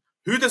Aubameyang.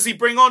 Who does he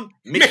bring on?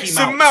 Mickey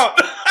Mouse.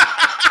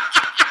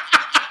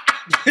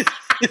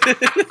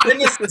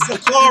 Dennis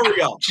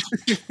Zakaria.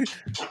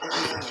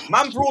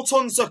 Man brought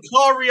on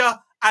Zakaria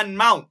and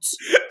Mount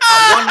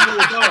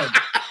at 1-0 down.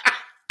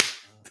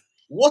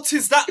 What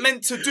is that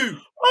meant to do?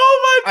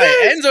 Oh my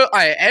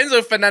God.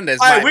 Enzo Fernandez.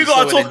 We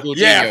gotta talk.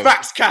 Yeah,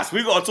 facts, Cass.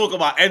 We gotta talk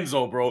about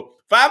Enzo, bro.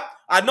 Fam,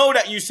 I know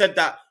that you said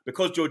that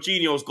because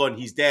Jorginho's gone,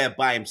 he's there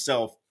by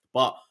himself.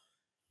 But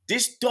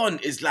this Don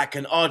is like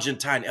an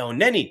Argentine El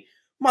Neni.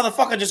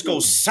 Motherfucker just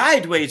goes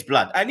sideways,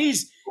 blood. And he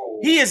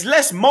is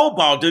less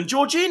mobile than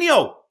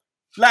Jorginho.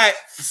 Like,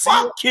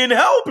 fucking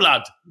hell,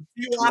 blood.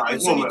 See what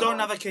happens when you don't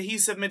have a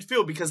cohesive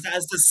midfield, because that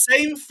is the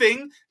same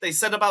thing they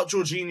said about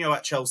Jorginho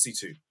at Chelsea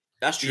too.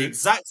 That's true. The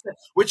exact same.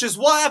 Which is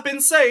why I've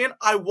been saying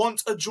I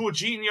want a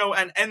Jorginho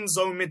and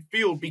Enzo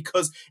midfield,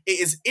 because it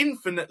is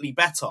infinitely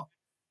better.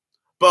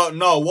 But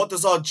no, what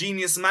does our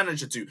genius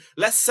manager do?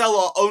 Let's sell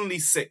our only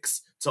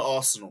 6 to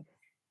Arsenal.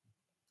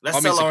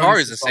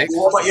 Zakaria's a 6.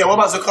 What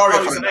about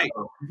Zakaria?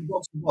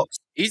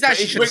 He's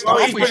actually He's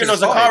bringing on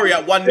Zakaria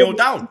at 1-0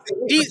 down.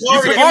 He's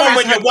bringing him on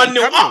when you're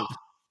 1-0 up.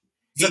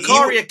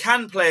 Zakaria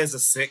can play as a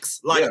 6,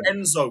 like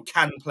Enzo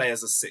can play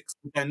as a 6.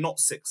 They're not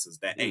 6s,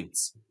 they're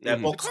 8s.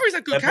 Zakaria's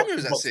had good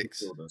cameos at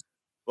 6.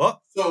 What?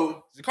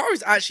 So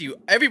Zakaria's actually,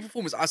 every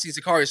performance I see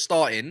Zakaria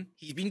starting,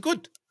 he's been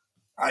good.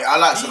 I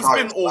like He's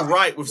Zakaria. been all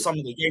right with some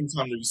of the game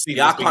time that we've seen.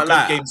 Yeah, I can't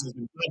lie. Games, there's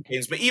been bad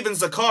games, but even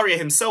Zakaria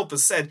himself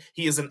has said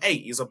he is an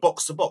 8. He's a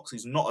box-to-box.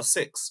 He's not a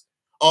 6.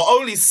 Our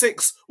only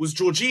 6 was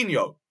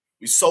Jorginho.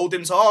 We sold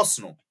him to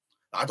Arsenal.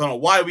 I don't know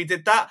why we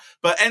did that,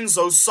 but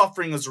Enzo's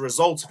suffering as a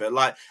result of it.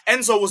 Like,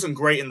 Enzo wasn't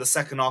great in the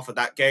second half of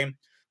that game.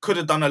 Could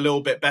have done a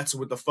little bit better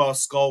with the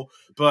first goal,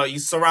 but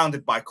he's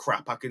surrounded by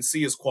crap. I can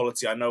see his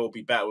quality. I know it'll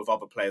be better with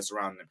other players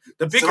around him.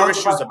 The bigger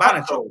issue is the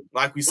manager.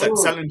 Like we said,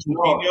 selling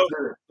Jorginho,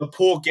 the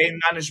poor game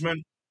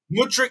management.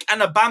 Mudryk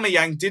and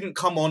Aubameyang didn't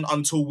come on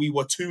until we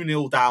were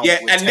 2-0 down. Yeah,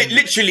 and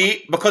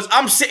literally, because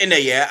I'm sitting there,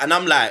 yeah, and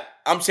I'm like,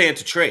 I'm saying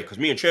to Trey, because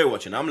me and Trey are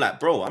watching, I'm like,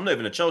 bro, I'm not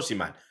even a Chelsea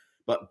man.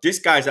 But this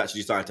guy's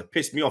actually starting to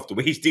piss me off the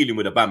way he's dealing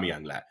with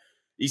Aubameyang. Like,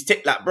 he's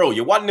like, bro,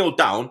 you're 1-0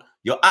 down,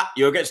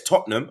 you're against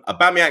Tottenham.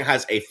 Aubameyang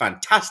has a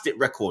fantastic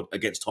record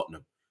against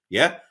Tottenham.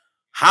 Yeah?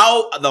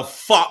 How the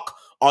fuck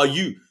are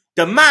you?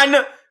 The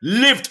man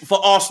lived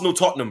for Arsenal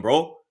Tottenham,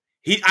 bro.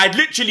 I'd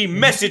literally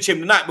message him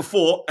the night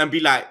before and be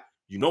like,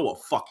 you know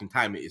what fucking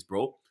time it is,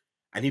 bro?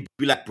 And he'd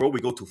be like, bro, we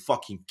go to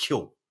fucking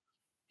kill.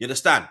 You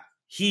understand?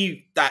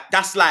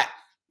 That's like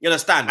You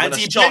understand? And when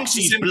he a shark benches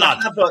sees him blood.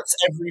 Havertz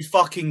every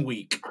fucking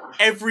week.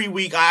 Every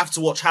week I have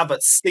to watch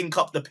Havertz stink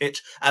up the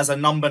pitch as a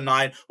number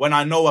 9 when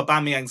I know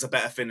Aubameyang's a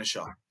better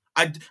finisher.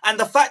 And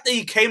the fact that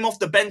he came off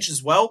the bench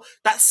as well,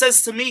 that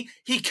says to me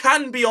he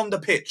can be on the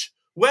pitch.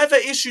 Whatever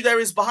issue there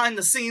is behind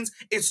the scenes,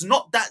 it's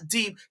not that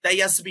deep that he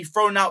has to be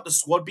thrown out the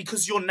squad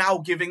because you're now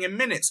giving him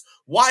minutes.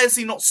 Why is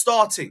he not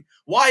starting?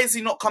 Why is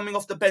he not coming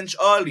off the bench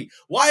early?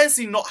 Why has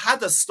he not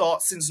had a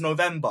start since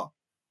November?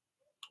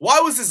 Why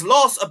was his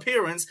last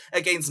appearance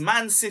against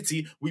Man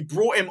City, we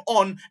brought him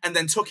on and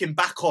then took him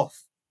back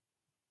off?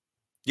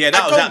 Yeah,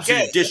 that was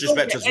absolute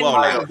disrespect as well.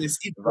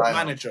 Like,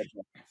 manager.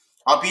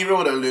 I'll be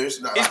real though, Lewis.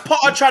 Is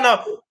Potter trying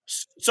to...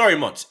 Sorry,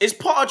 Monts. Is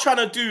Potter trying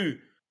to do...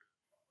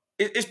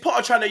 Is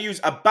Potter trying to use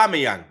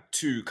Aubameyang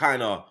to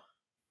kind of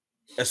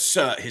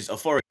assert his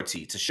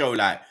authority to show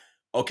like,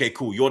 okay,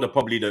 cool, you're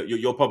probably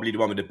the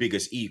one with the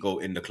biggest ego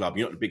in the club.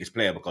 You're not the biggest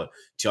player because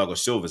Thiago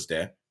Silva's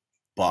there.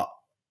 But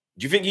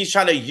do you think he's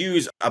trying to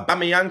use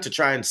Aubameyang to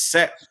try and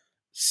set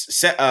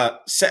a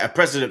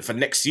precedent for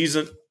next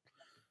season?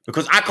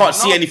 Because I can't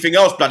see anything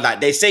else, blood. Like,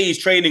 they say he's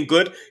training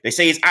good. They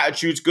say his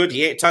attitude's good.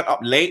 He ain't turned up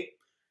late.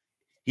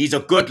 He's a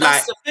good,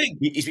 like,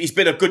 he's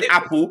been a good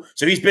apple.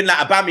 So he's been like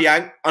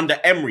Aubameyang under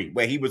Emery,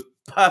 where he was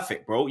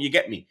perfect, bro. You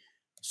get me?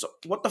 So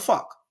what the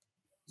fuck?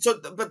 So,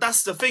 but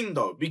that's the thing,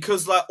 though,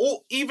 because like,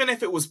 even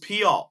if it was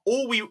PR,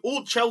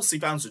 all Chelsea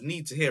fans would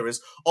need to hear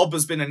is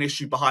Obba's been an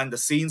issue behind the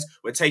scenes.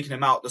 We're taking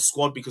him out of the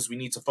squad because we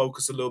need to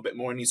focus a little bit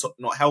more, and he's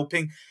not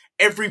helping.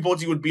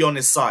 Everybody would be on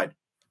his side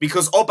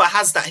because Obba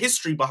has that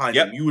history behind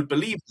him. You would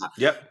believe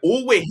that.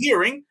 All we're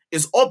hearing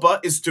is Obba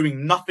is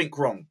doing nothing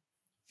wrong.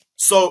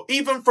 So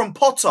even from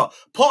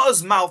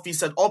Potter's mouth, he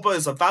said Obba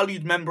is a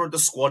valued member of the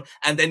squad,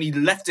 and then he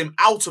left him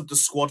out of the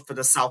squad for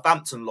the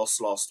Southampton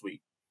loss last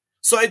week.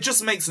 So it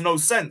just makes no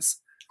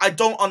sense. I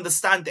don't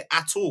understand it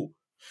at all.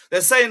 They're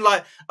saying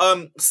like,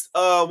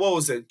 what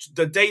was it?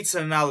 The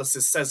data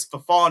analysis says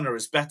Fofana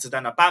is better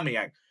than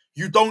Aubameyang.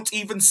 You don't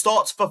even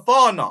start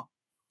Fofana.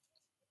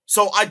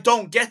 So I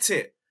don't get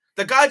it.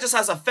 The guy just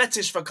has a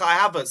fetish for Kai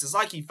Havertz. It's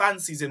like he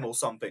fancies him or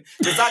something.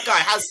 Because that guy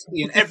has to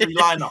be in every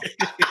lineup.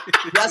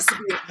 He has to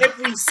be in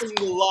every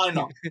single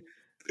lineup.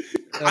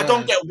 I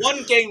don't get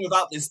one game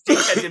without this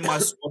dickhead in my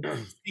squad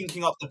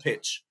thinking up the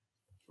pitch.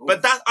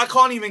 But that I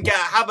can't even get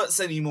Havertz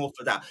anymore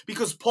for that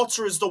because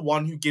Potter is the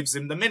one who gives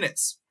him the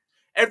minutes.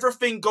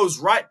 Everything goes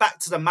right back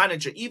to the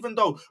manager, even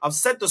though I've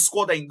said the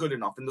squad ain't good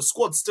enough and the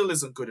squad still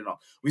isn't good enough.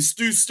 We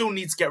still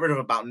need to get rid of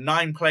about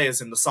 9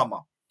 players in the summer.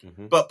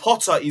 But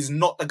Potter is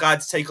not the guy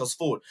to take us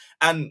forward.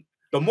 And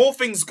the more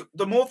things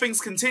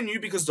continue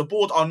because the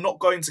board are not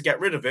going to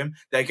get rid of him.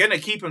 They're going to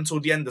keep him till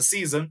the end of the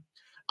season.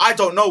 I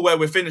don't know where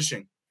we're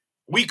finishing.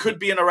 We could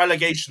be in a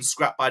relegation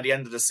scrap by the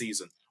end of the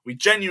season. We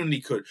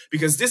genuinely could,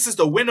 because this is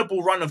the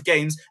winnable run of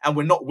games and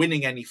we're not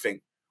winning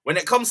anything. When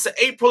it comes to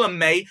April and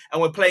May and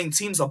we're playing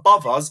teams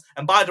above us,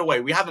 and by the way,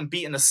 we haven't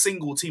beaten a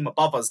single team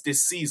above us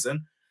this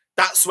season,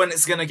 that's when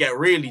it's going to get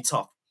really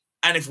tough.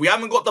 And if we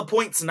haven't got the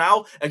points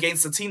now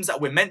against the teams that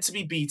we're meant to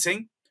be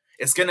beating,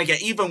 it's going to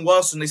get even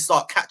worse when they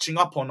start catching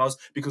up on us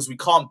because we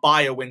can't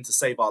buy a win to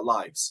save our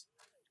lives.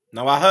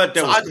 Now, I heard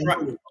there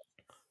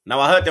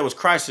was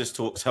crisis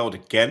talks held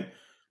again,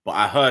 but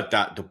I heard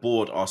that the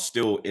board are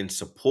still in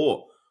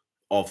support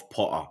of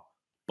Potter,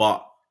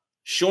 but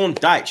Sean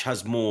Dyche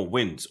has more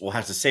wins or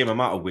has the same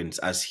amount of wins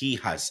as he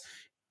has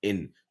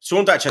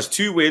Sean Dyche has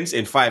 2 wins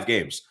in 5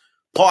 games.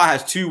 Potter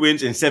has 2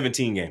 wins in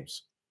 17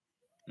 games.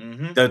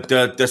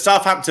 The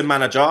Southampton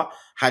manager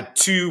had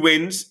 2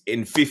 wins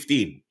in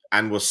 15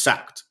 and was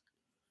sacked.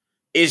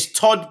 Is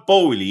Todd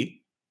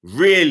Bowley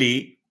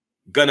really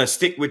gonna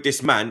stick with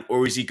this man,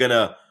 or is he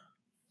gonna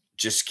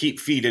just keep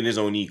feeding his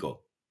own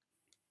ego?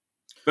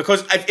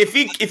 Because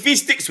if he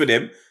sticks with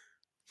him,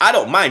 I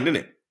don't mind,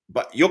 innit?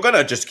 But you're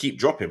gonna just keep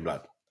dropping,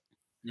 blood.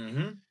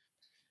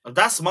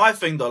 That's my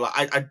thing, though.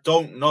 Like, I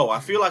don't know.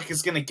 I feel like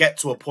it's gonna get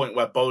to a point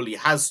where Bowley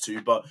has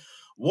to, but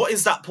what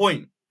is that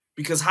point?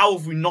 Because how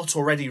have we not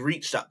already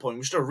reached that point?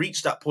 We should have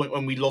reached that point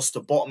when we lost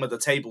the bottom of the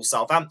table,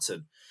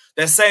 Southampton.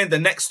 They're saying the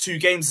next 2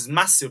 games is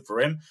massive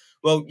for him.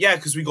 Well, yeah,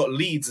 because we got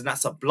Leeds and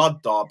that's a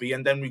blood derby,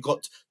 and then we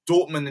got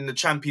Dortmund in the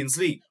Champions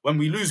League. When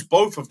we lose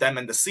both of them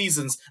and the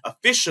season's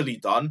officially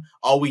done,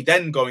 are we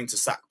then going to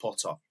sack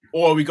Potter?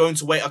 Or are we going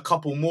to wait a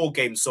couple more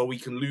games so we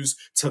can lose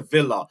to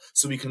Villa,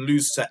 so we can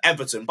lose to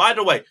Everton? By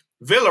the way,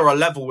 Villa are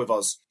level with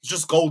us. It's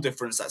just goal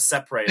difference that's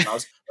separating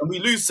us. When we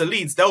lose to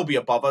Leeds, they'll be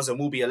above us and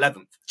we'll be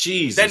 11th.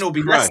 Jesus Then it'll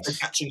be Christ.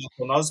 Leicester catching up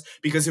on us,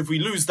 because if we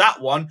lose that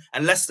one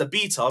and Leicester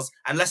beat us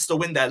and Leicester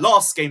win their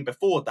last game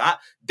before that,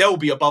 they'll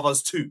be above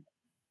us too.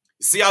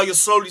 See how you're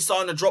slowly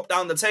starting to drop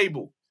down the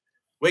table?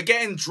 We're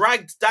getting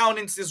dragged down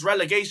into this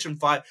relegation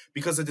fight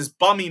because of this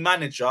bummy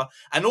manager,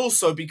 and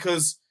also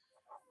because,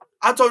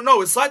 I don't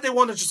know, it's like they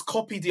want to just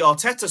copy the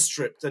Arteta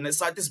script, and it's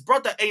like this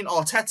brother ain't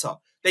Arteta.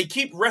 They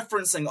keep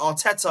referencing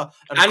Arteta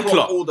and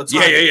Klopp all the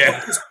time.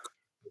 Yeah.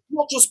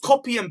 Not just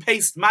copy and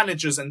paste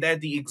managers and they're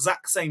the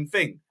exact same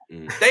thing.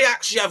 They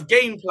actually have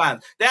game plan.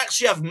 They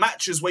actually have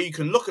matches where you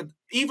can look at,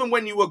 even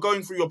when you were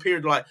going through your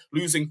period like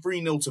losing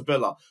 3-0 to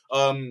Villa.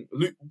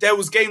 There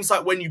was games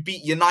like when you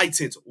beat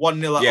United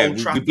 1-0 at Old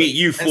Trafford. We beat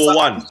you 4-1.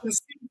 Like, you can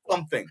see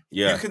something.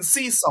 Yeah. You can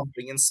see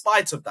something in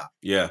spite of that.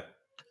 Yeah.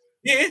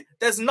 Here,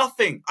 there's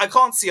nothing. I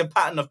can't see a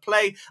pattern of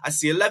play. I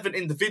see 11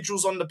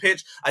 individuals on the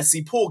pitch. I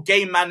see poor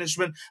game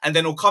management, and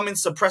then he'll come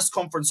into the press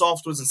conference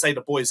afterwards and say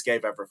the boys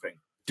gave everything.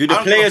 Do the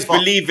players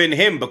believe in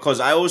him? Because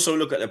I also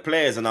look at the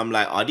players and I'm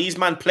like, are these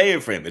men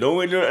playing for him? It don't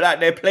really look like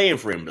they're playing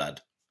for him,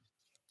 blood.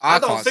 I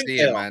can't see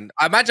it, man.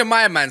 Imagine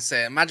my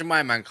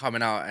man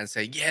coming out and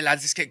say, yeah,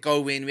 lads, let's get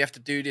going. We have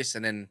to do this.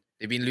 And then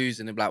they've been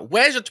losing. They're like,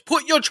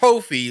 put your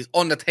trophies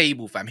on the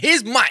table, fam.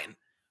 Here's mine.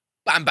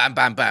 Bam, bam,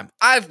 bam, bam.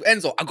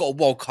 Enzo, I got a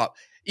World Cup.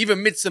 Even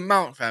Midson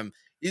Mount, fam.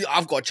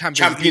 I've got a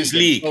Champions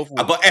League.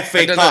 I got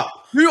FA Cup.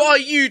 Who are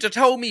you to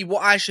tell me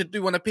what I should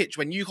do on a pitch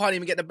when you can't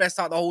even get the best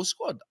out of the whole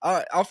squad?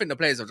 I think the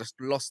players have just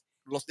lost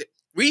it.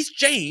 Reece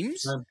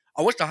James,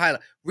 I watched the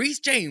highlight. Reece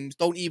James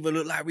don't even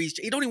look like Reece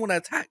James. He don't even want to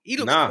attack. He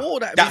looks more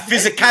that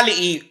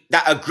physicality,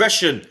 that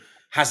aggression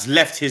has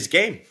left his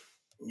game.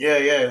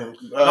 Yeah.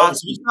 I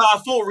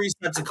thought Reece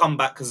had to come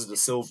back because of the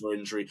Silva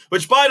injury.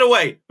 Which, by the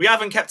way, we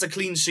haven't kept a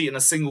clean sheet in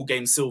a single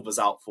game Silva's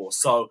out for.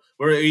 So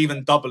we're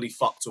even doubly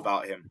fucked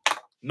without him.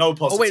 No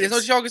positives. Oh, wait, there's no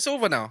Thiago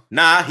Silva now?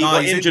 Nah, he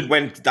got injured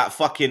when that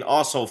fucking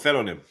arsehole fell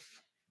on him.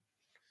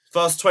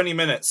 First 20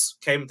 minutes,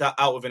 came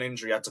out with an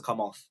injury, had to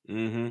come off. I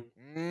mean,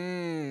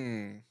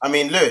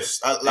 Lewis,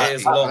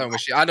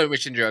 I don't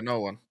wish injury on no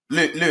one.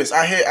 Lewis,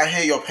 I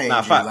hear your pain.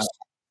 Nah, facts.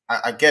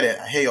 I get it.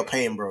 I hear your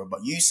pain, bro.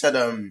 But you said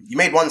you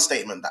made one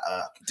statement that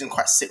didn't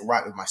quite sit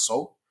right with my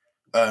soul.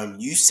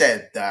 You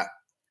said that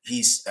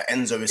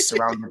Enzo is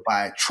surrounded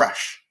by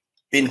trash,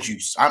 bin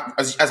juice.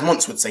 As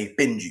Monts would say,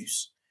 bin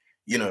juice.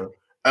 You know.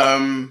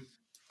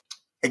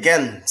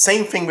 Again,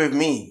 same thing with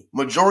me.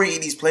 Majority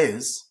of these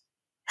players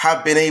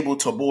have been able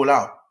to ball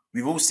out.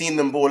 We've all seen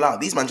them ball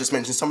out. These man just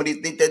mentioned somebody.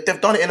 They've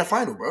done it in a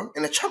final, bro.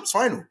 In a champs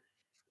final.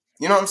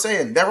 You know what I'm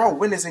saying? There are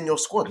winners in your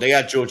squad. They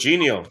had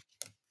Jorginho.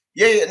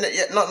 Yeah.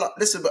 No,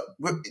 listen, but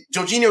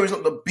Jorginho is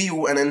not the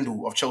be-all and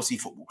end-all of Chelsea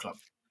Football Club.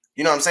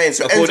 You know what I'm saying?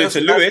 So according to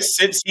Lewis,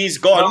 since he's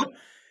gone,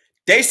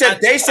 they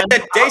said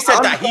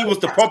that he was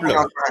the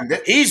problem.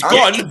 He's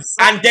gone,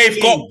 and they've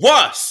got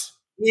worse.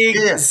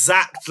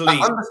 Exactly. I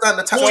understand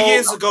the 4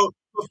 years ago,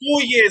 for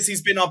 4 years,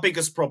 he's been our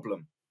biggest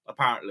problem,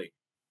 apparently.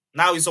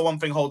 Now he's the one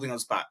thing holding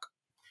us back.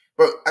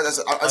 Bro, as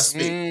I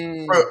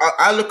speak, bro,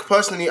 I look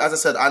personally, as I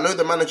said, I know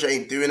the manager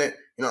ain't doing it.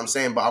 You know what I'm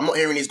saying? But I'm not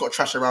hearing he's got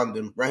trash around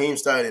him. Raheem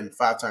Sterling,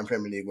 5-time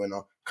Premier League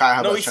winner.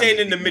 No, he's saying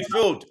in the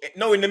midfield.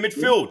 No, in the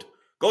midfield.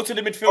 Go to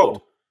the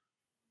midfield.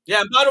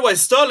 Yeah, and by the way,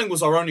 Sterling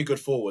was our only good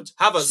forward.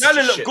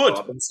 Sterling looked good.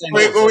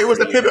 It was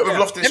the pivot with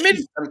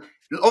Loftus-Cheek.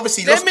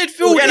 Obviously, their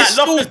midfield is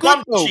still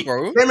good,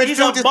 bro. Their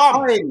midfield is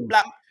fine.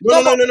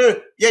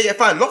 No. Yeah,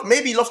 fine.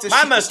 Maybe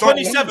Loftus-Cheek. My man's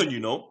 27, you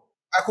know.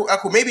 Cool.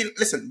 Maybe,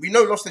 listen, we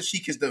know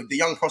Loftus-Cheek is the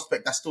young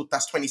prospect that's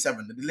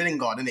 27, the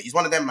Lingard, innit? He's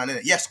one of them, man,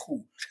 innit? Yes,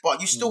 cool.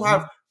 But you still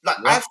have,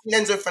 I've seen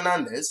Enzo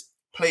Fernandez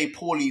play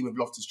poorly with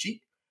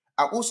Loftus-Cheek.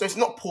 Also, it's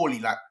not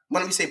poorly,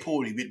 when we say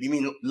poorly, we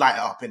mean light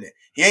up, innit?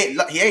 He ain't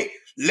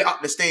lit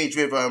up the stage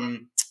with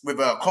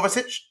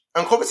Kovacic.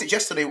 And Kovacic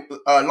yesterday,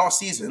 last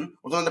season,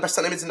 was one of the best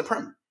centre mids in the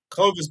Prem.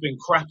 Kova's been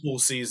crap all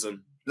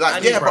season.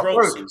 And he's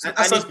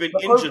been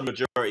injured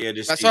majority of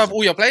this season. That's why I have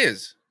all your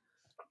players.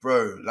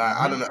 Bro,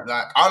 I don't know.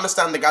 I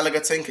understand the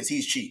Gallagher thing because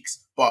he's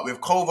cheeks. But with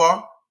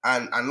Kova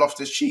and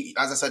Loftus-Cheek,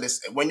 as I said,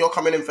 it's, when you're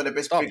coming in for the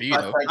best... I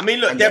mean,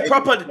 look, their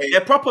proper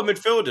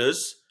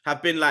midfielders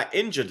have been,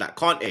 injured.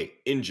 Kante,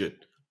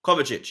 injured.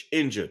 Kovacic,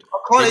 injured.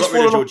 They got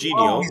rid of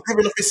Jorginho. He's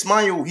living off his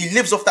smile. He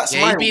lives off that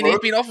smile, he's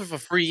been off it for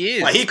 3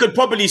 years. But he could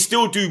probably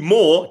still do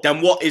more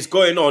than what is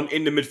going on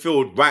in the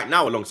midfield right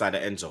now alongside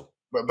Enzo.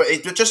 But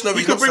just know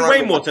he could bring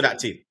way more to that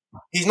team.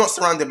 He's not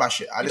surrounded by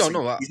shit. I don't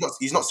know that.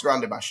 He's not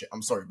surrounded by shit.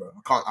 I'm sorry, bro.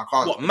 I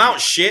can't. What, Mount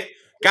shit,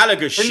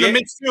 Gallagher shit, in the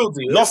midfield,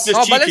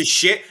 Loftus-Cheek is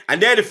shit,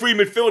 and they're the three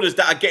midfielders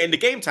that are getting the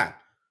game time.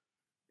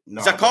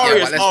 No,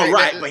 Zacharias all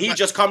right, but he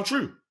just come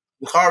true.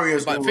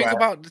 Zacharias all think right.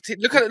 about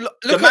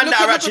the man that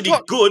are actually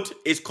good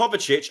is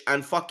Kovacic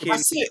and fucking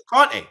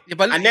Kante.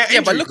 But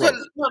look at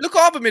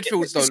other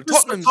midfielders though.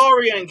 Tottenham,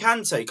 Zakaria and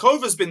Kante.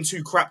 Kova's been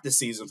too crap this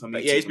season for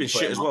me. Yeah, he's been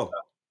shit as well.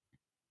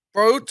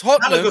 Bro,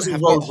 Tottenham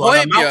have got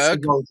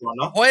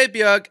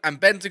Højbjerg and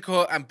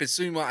Bentancur and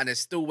Bissouma, and they're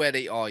still where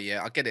they are.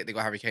 Yeah, I get it. They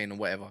got Harry Kane and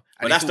whatever.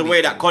 But that's the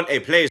way that Conte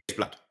plays,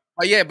 blood.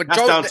 Oh yeah, but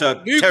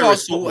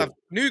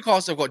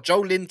Newcastle have got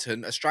Joe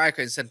Linton, a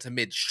striker in centre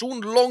mid,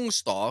 Sean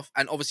Longstaff,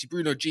 and obviously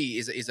Bruno G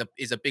is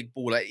a big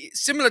baller,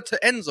 similar to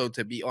Enzo,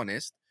 to be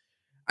honest.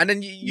 And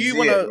then you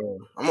want to...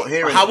 I'm not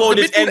hearing. How old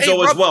is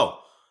Enzo as well?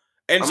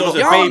 Enzo's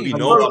a baby,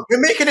 no?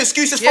 We're making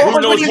excuses for... Who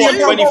knows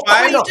what,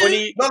 25?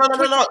 20... No.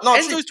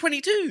 Enzo's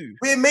 22.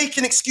 We're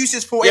making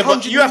excuses for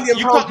 £100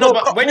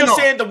 million when you're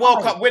saying the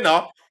World Cup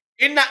winner,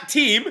 in that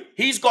team,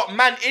 he's got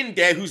man in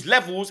there whose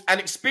levels and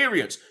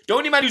experience. The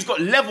only man who's got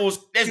levels,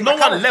 there's no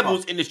one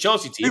levels in this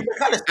Chelsea team.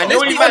 And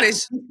let's be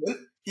honest,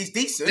 He's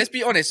decent. Let's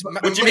be honest.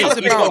 What do you mean?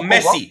 He's got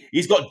Messi.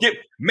 He's got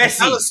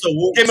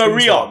Messi. Di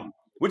Maria.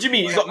 What do you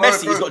mean? He's got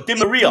Messi. He's got Di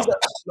Maria.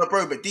 No,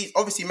 bro, but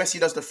obviously Messi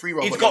does the free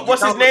role. He's got,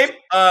 what's his name?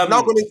 You've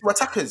now gone into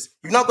attackers.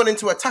 You've now gone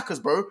into attackers,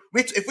 bro.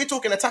 If we're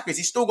talking attackers,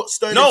 he's still got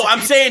Sterling. No,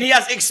 I'm saying he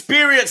has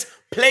experienced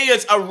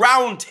players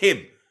around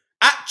him.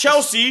 At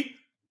Chelsea,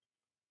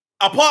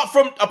 apart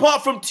from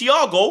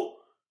Thiago,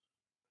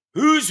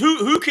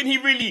 who can he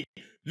really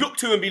look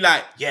to and be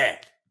like, yeah,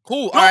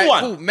 cool, no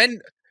one. Cool. Mendy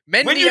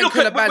When you look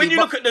at the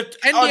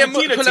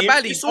Argentina team,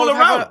 it's all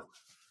around.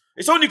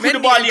 It's only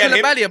Koulibaly and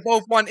him. Koulibaly have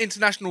both won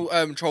international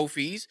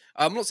trophies.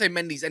 I'm not saying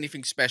Mendy's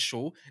anything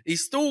special.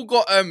 He's still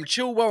got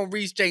Chilwell and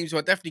Reece James, who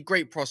are definitely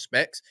great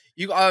prospects.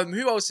 You got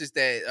who else is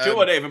there?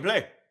 Chilwell don't even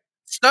play.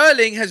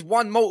 Sterling has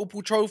won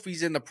multiple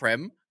trophies in the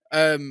Prem.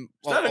 Sterling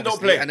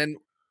don't play. And then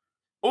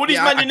all these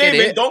men you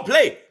naming don't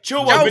play.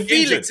 Chilwell's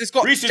been injured.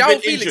 João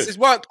Felix has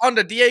worked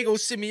under Diego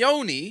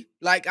Simeone,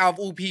 like out of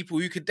all people,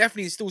 who could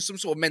definitely instill some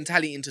sort of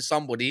mentality into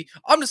somebody.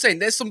 I'm just saying,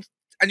 there's some.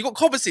 And you got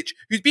Kovacic,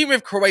 who's been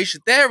with Croatia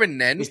there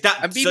and then. So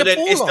then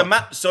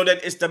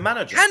it's the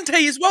manager.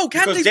 Kante as well.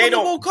 Kante's won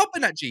the World Cup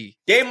in that G.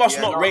 They must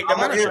not rate the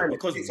manager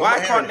because why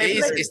can't they?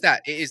 It's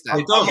that. It's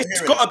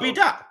got to be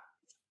that.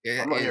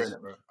 Yeah, I'm not hearing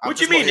it, bro. What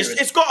do you mean?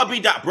 It's got to be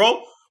that,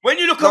 bro. When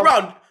you look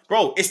around,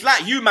 bro, it's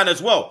like you man as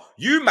well.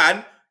 You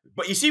man,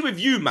 but you see with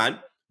you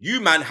man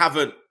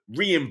haven't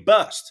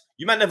reimbursed.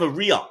 You man never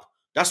re-up.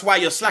 That's why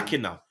you're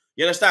slacking now.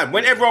 You understand?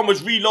 When everyone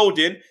was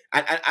reloading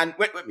and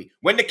wait with me,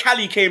 when the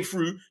Cali came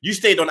through, you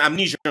stayed on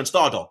Amnesia and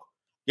Stardog.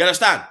 You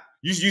understand?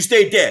 You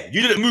stayed there.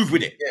 You didn't move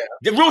with it.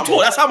 Yeah. The real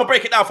talk. That's how I'm gonna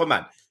break it down for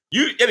man.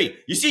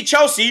 You see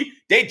Chelsea,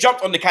 they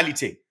jumped on the Cali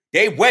team.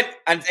 They went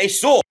and they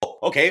saw,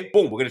 okay,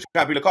 boom, we're gonna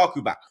try to bring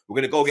Lukaku back. We're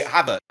gonna go get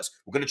Havertz.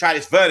 We're gonna try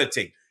this Werner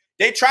thing.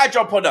 They try to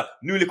jump on the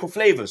new little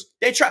flavors.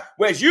 They try,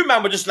 whereas you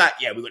man were just like,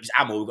 yeah, we got this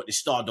ammo, we got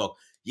this Stardog.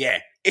 Yeah,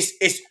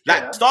 it's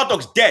like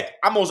Stardog's dead.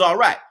 Ammo's all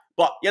right.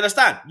 But you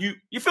understand?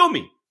 You feel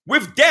me?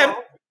 With them,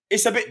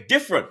 it's a bit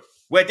different.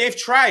 Where they've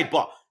tried,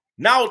 but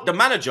now the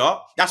manager,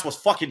 that's what's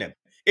fucking them.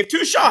 If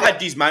Tuchel had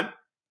these man,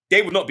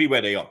 they would not be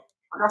where they are.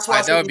 That's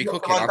why they would be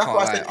cooking.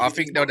 I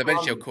think they would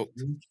eventually cook.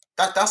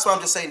 That's why I'm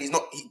just saying he's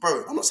not,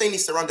 bro. I'm not saying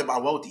he's surrounded by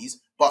worldies,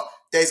 but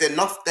there's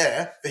enough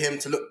there for him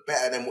to look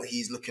better than what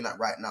he's looking at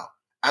right now.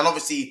 And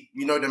obviously,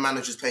 you know the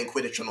manager's playing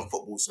Quidditch and not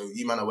football, so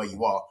you man are where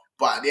you are.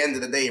 But at the end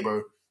of the day,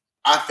 bro,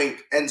 I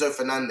think Enzo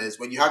Fernandez,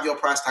 when you have your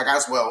price tag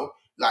as well,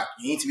 like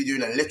you need to be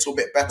doing a little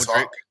bit better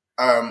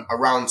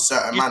around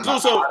certain man.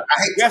 Also,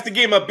 we have to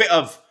give him a bit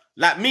of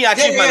like me. I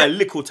give man a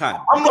little time.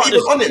 I'm not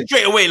even on it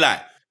straight away. Like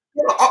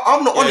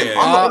I'm not on it.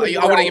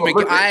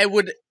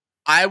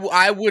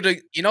 I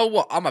would. You know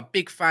what? I'm a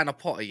big fan of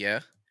Potter,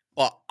 yeah,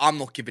 but I'm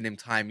not giving him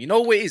time. You know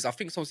what it is? I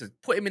think someone said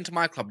put him into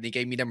my club and he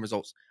gave me them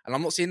results, and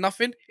I'm not seeing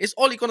nothing. It's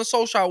Ole Gunnar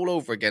Solskjaer all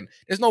over again.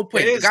 There's no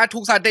point. The guy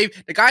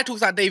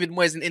talks like David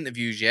Moyes in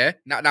interviews. Yeah,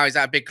 now he's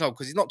at a big club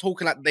because he's not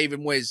talking like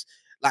David Moyes.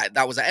 Like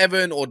that was at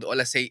Everton, or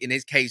let's say in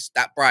his case,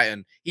 that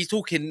Brighton. He's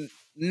talking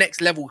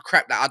next level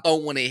crap that I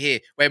don't want to hear.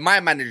 Where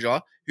my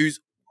manager, who's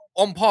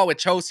on par with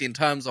Chelsea in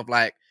terms of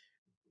like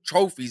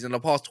trophies in the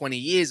past 20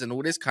 years and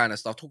all this kind of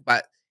stuff, talk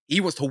about he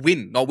wants to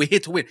win. No, we're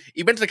here to win.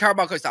 He went to the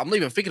Carabao Cup. I'm not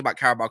even thinking about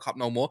Carabao Cup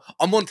no more.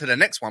 I'm on to the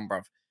next one,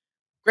 bruv.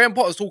 Graham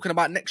Potter's talking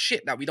about next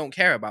shit that we don't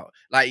care about.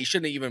 Like he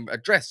shouldn't even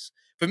address.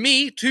 For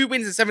me, 2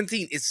 wins in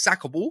 17 is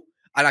sackable.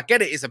 And I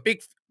get it. It's a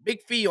big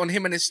fee on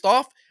him and his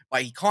staff,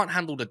 but he can't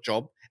handle the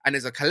job. And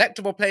there's a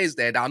collective of players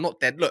there that are not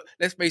dead. Look,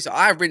 let's face it,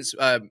 I rinsed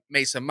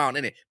Mason Mount,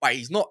 innit? But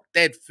he's not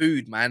dead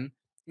food, man.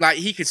 Like,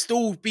 he could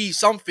still be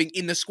something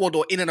in the squad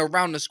or in and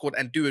around the squad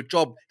and do a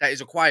job that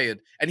is required.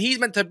 And he's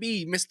meant to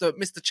be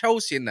Mr.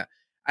 Chelsea in that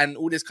and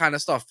all this kind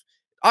of stuff.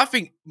 I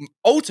think,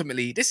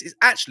 ultimately, this is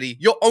actually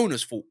your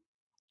owner's fault.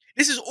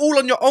 This is all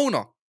on your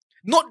owner.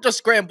 Not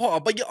just Graham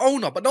Potter, but your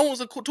owner. But no one's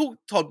going to talk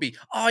Todd B.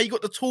 You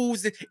got the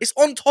tools. It's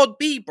on Todd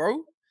B,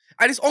 bro.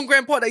 And it's on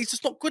Graham Potter that he's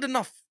just not good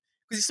enough.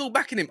 Because he's still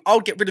backing him. I'll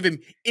get rid of him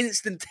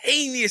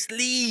instantaneously.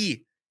 If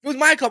it was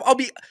my club,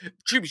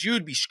 Troopz,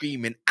 you'd be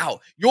screaming out.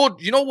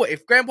 You know what?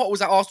 If Graham Potter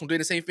was at Arsenal doing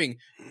the same thing,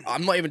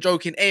 I'm not even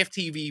joking,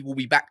 AFTV will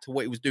be back to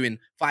what it was doing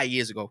 5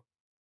 years ago.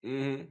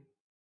 Mm-hmm.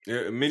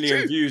 Yeah, 1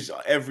 million views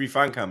every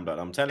fan cam, but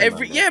I'm telling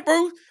you. Yeah,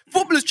 bro.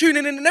 Footballers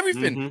tuning in and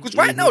everything. Because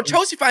right now,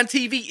 Chelsea fan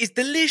TV is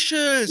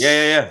delicious.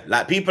 Yeah.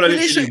 Like, people are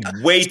literally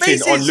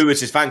waiting on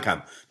Lewis's fan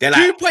cam. They're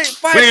like,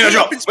 2.5 when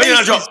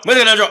are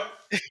they gonna drop?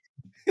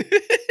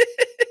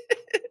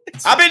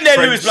 I've been there,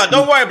 Lewis, blood.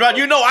 Don't worry, blood.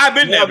 You know I've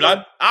been there,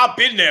 blood. I've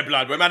been there,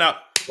 blood.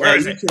 Where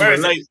is it?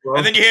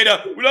 And then you hear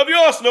we love you,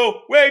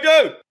 Arsenal. Where you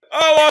do?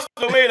 Oh,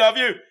 Arsenal, we love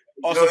you.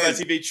 Arsenal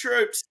TV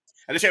Troopz.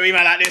 And they show me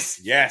man like this.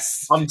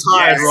 Yes. I'm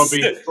tired,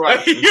 Robbie. Hey,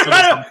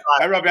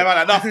 Robbie, I've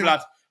had enough,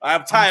 blood.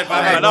 I'm tired, but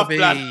I've had enough,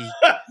 blood.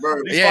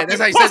 Yeah,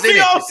 that's how you say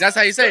it. That's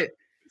how you say it.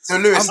 So,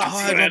 Lewis, I'm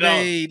tired,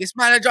 Robbie. This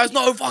manager's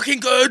not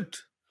fucking good.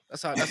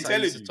 That's how it's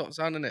the top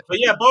sound, isn't it? But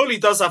yeah, Bowley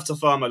does have to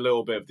firm a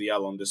little bit of the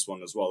L on this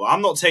one as well. I'm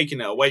not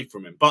taking it away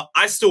from him, but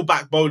I still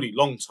back Bowley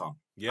long term.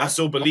 Yeah, I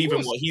still believe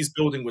in what he's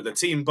building with the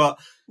team, but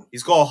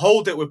he's got to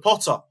hold it with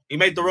Potter. He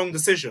made the wrong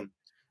decision.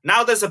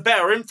 Now there's a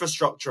better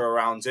infrastructure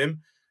around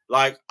him.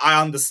 Like, I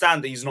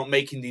understand that he's not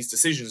making these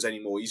decisions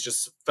anymore. He's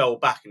just fell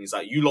back and he's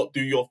like, you lot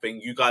do your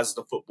thing. You guys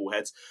are the football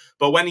heads.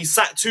 But when he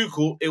sacked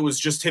Tuchel, it was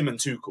just him and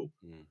Tuchel.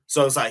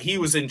 So it's like he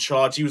was in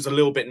charge. He was a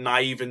little bit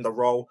naive in the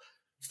role.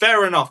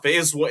 Fair enough. It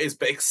is what it is.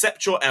 But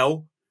accept your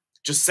L.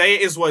 Just say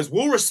it is what it is.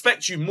 We'll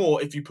respect you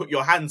more if you put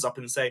your hands up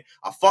and say,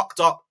 I fucked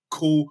up.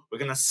 Cool. We're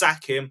going to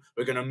sack him.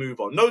 We're going to move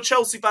on. No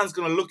Chelsea fan's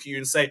going to look at you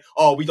and say,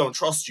 oh, we don't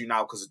trust you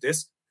now because of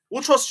this.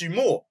 We'll trust you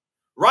more.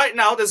 Right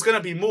now, there's going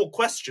to be more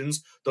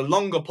questions the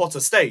longer Potter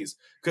stays.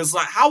 Because,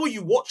 like, how are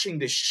you watching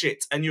this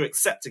shit and you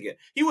accepting it?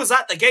 He was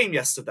at the game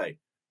yesterday.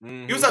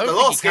 He was at the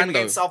last game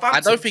against Southampton.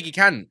 I don't think he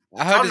can.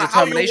 I heard there's a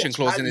termination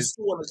clause in his...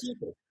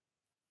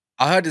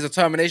 I heard there's a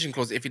termination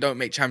clause if you don't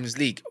make Champions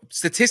League.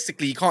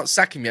 Statistically, you can't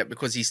sack him yet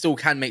because he still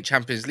can make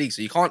Champions League.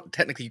 So you can't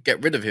technically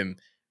get rid of him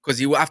because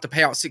he will have to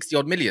pay out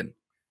 60-odd million.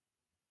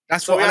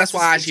 That's what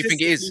I actually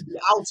think it is.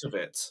 Out of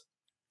it.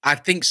 I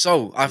think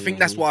so. I think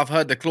that's what I've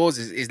heard. The clause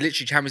is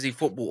literally Champions League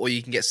football, or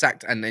you can get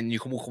sacked and then you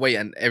can walk away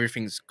and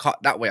everything's cut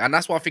that way. And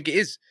that's what I think it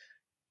is.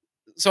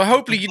 So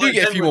hopefully you do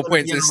get a few more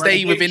points and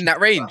stay within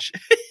that range.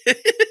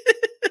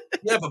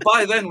 Yeah, but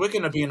by then we're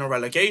going to be in a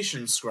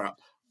relegation scrap.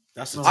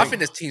 I think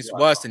there's teams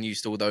worse than you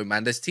still, though,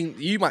 man. There's teams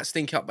you might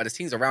stink up, but there's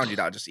teams around you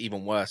that are just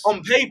even worse.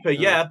 On paper,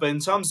 yeah, but in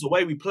terms of the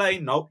way we play,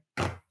 no.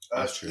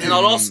 That's true. In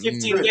our last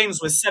 15 games,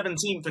 we're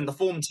 17th in the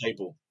form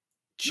table.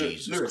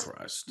 Jesus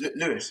Christ.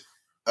 Lewis.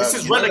 This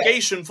is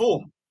relegation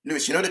form.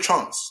 Lewis, you know the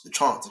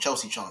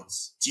Chelsea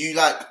chants. Do you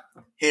like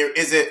hear?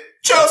 Is it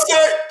Chelsea,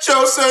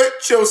 Chelsea,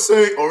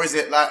 Chelsea, or is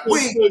it like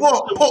we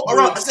want Potter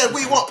out? I said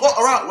we want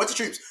Potter out. Where's the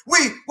troops? We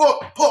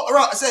want Potter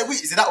out. I said we.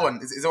 Is it that one?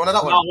 Is it one of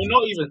that one? No, we're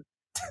not even.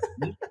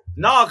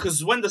 Nah,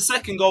 because when the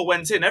second goal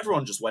went in,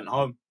 everyone just went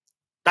home.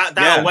 That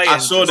away. I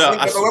saw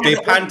that. They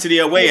panned to the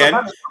away end,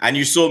 and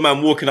you saw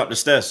man walking up the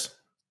stairs.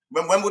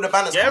 When will the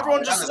banners? Yeah,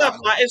 everyone just left.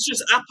 Like, it's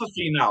just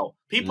apathy now.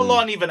 People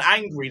aren't even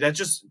angry. They're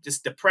just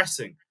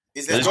depressing.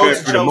 Is there going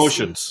through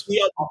emotions?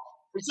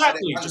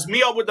 Exactly. Just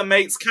meet up with the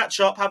mates, catch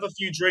up, have a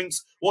few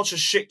drinks, watch a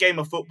shit game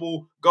of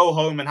football, go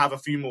home and have a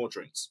few more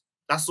drinks.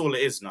 That's all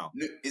it is now.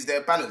 Is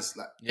there banners?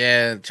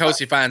 Yeah,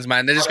 Chelsea fans,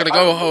 man. They're just going to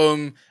go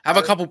home, have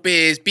a couple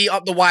beers, beat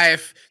up the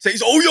wife, say,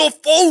 it's all your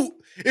fault.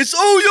 It's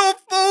all your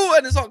fault.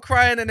 And they start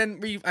crying and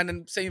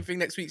then same thing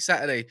next week,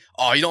 Saturday.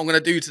 Oh, you know what I'm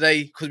going to do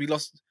today because we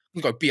lost?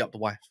 I'm going to go beat up the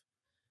wife.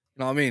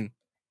 You know what I mean?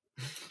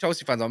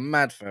 Chelsea fans are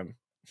mad, fam.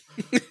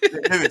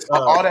 Lewis,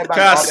 are there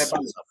banners?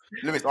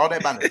 Lewis, are there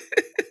banners?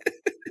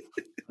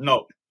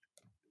 No.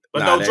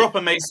 But they'll drop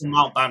a Mason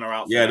Mount banner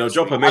out. Yeah, they'll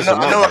drop a Mason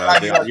Mount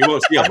banner. You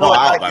won't see a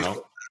Hot Out banner.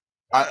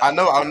 I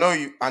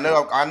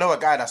know a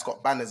guy that's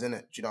got banners in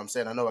it. Do you know what I'm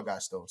saying? I know a guy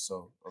still.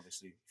 So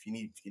obviously, if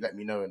you let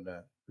me know and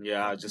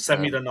yeah, just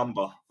send me the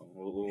number.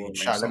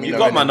 You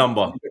got my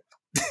number.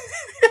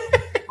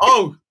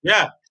 Oh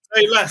yeah.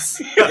 Say less.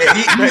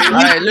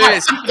 Right,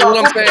 Lewis, all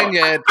I'm saying,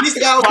 yeah.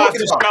 I'll have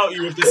to shout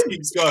you if this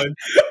keeps going.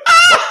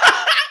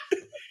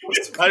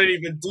 I didn't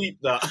even deep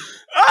that.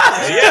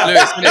 Yeah.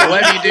 Lewis,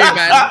 whatever you do,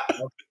 man.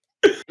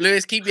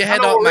 Lewis, keep your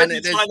head up, man.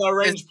 Trying to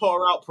arrange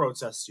Potter out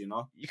protests, you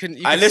know. You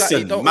can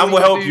listen, man will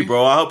help you,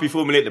 bro. I help you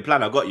formulate the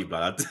plan. I got you,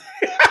 blood.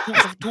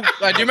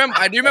 I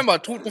do remember.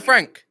 Talk to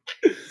Frank.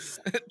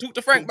 Talk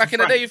to Frank back in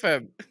the day,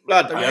 fam.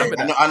 Blood.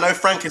 I know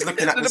Frank is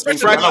looking at this.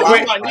 Frank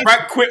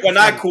quit when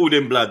I called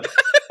him, blood.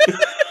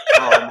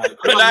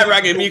 When I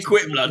rang him, he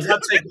quit, blood. I'd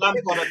take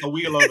Lampard at the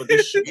wheel over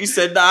this shit. He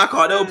said, nah, I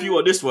can't help you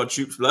on this one,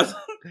 Troopz, blood.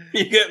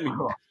 You get me?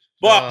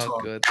 But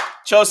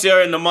Chelsea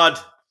are in the mud.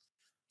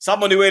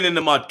 Someone who ain't in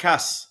the mud,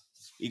 Cass.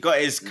 He got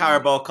his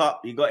Carabao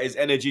Cup. He got his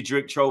energy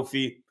drink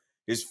trophy.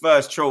 His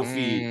first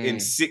trophy in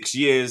 6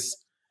 years.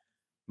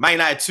 Man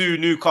United 2,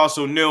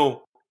 Newcastle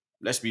 0.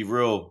 Let's be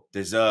real.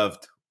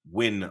 Deserved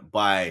win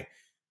by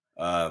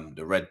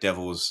the Red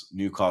Devils.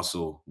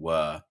 Newcastle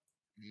were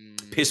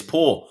piss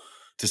poor,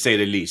 to say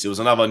the least. It was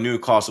another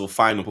Newcastle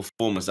final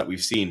performance that we've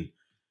seen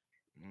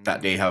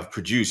that they have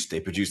produced. They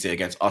produced it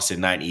against us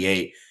in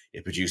 98.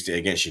 They produced it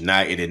against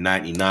United in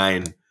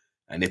 99.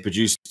 And they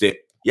produced it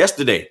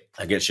yesterday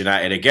against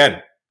United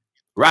again.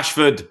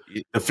 Rashford,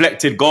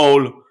 deflected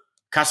goal.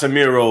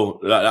 Casemiro,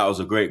 that was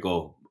a great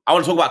goal. I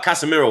want to talk about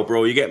Casemiro,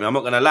 bro. You get me? I'm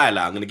not going to lie.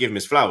 Like, I'm going to give him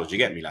his flowers. You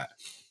get me? Like,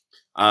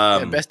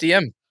 best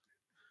DM.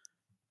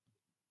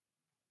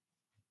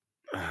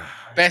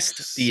 Best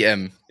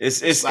DM.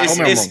 It's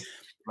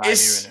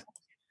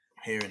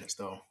hearing it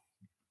still.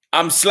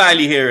 I'm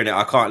slightly hearing it.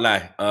 I can't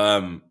lie.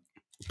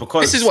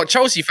 Because this is what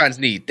Chelsea fans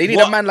need. They need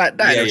a man like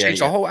that. It'll change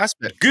the whole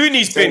aspect.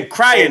 Goonie's been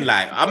crying.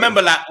 Like, I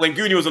remember, like, when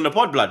Goonie was on the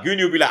pod, blood.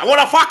 Goonie would be like, "I want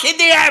a fucking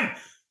DM.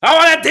 I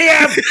want a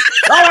DM.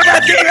 I want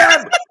a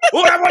DM. Who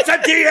wants a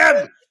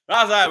DM?"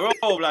 I was like,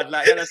 bro, blood,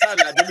 like, you understand?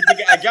 Like, do we to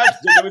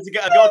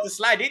get a girl to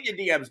slide in your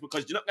DMs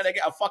because you're not gonna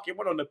get a fucking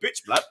one on the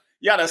pitch, blood.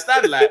 You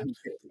understand? Like,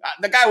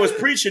 the guy was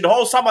preaching the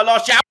whole summer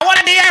last year. I want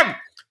a DM.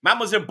 Man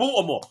was in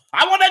Baltimore.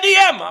 I want a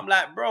DM. I'm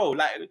like, bro,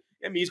 like,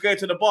 I mean, he's going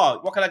to the bar.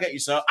 What can I get you,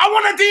 sir? I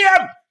want a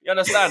DM. You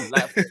understand?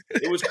 Like,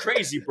 it was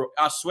crazy, bro.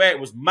 I swear it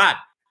was mad.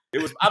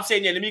 It was. I'm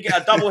saying, yeah, let me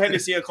get a double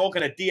Hennessy and Coke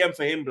and a DM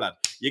for him, blood.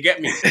 You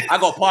get me? I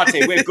got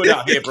Partey. We're good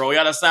out here, bro. You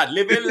understand?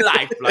 Living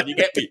life, blood. You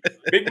get me?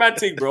 Big man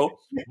thing, bro.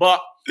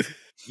 But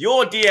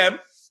your DM,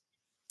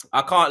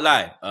 I can't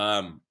lie.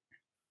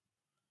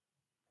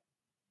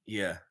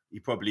 Yeah, he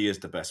probably is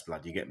the best,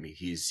 blood. You get me?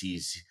 He's.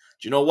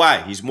 Do you know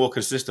why? He's more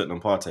consistent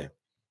than Partey.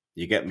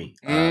 You get me?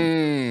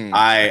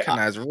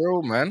 That's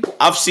real, man.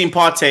 I've seen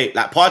Partey.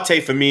 Like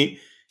Partey for me,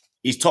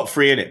 he's top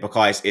 3 in it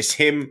because it's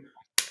him.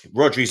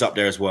 Rodri's up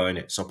there as well in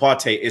it. So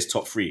Partey is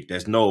top 3.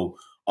 There's no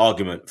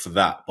argument for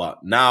that.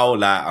 But now,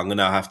 like, I'm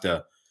gonna have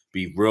to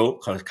be real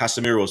because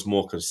Casemiro's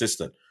more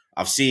consistent.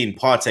 I've seen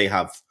Partey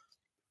have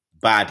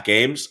bad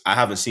games. I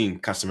haven't seen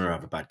Casemiro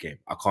have a bad game.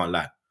 I can't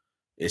lie.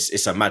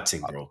 It's a mad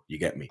thing, bro. You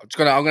get me?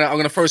 I'm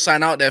gonna throw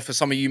something out there for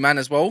some of you, man,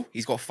 as well.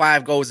 He's got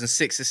 5 goals and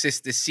 6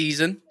 assists this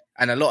season,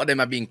 and a lot of them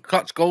have been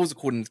clutch goals,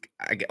 according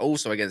to,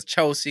 also against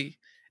Chelsea.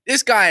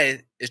 This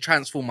guy has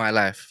transformed my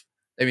life.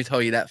 Let me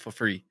tell you that for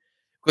free.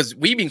 Because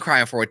we've been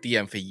crying for a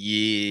DM for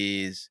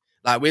years.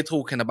 Like, we're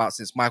talking about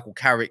since Michael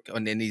Carrick,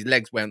 and then his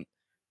legs went,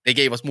 they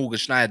gave us Morgan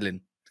Schneiderlin.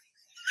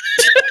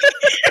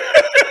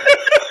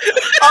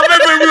 I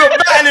remember we were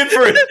battling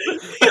for it.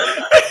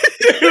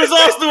 He was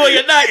Arsenal or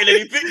United, and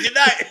he picked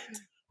United.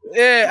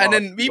 Yeah, and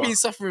then we've been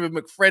suffering with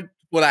McFred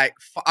for, like,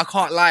 I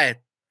can't lie,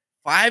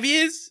 5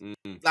 years?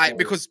 Like,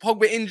 because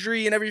Pogba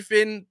injury and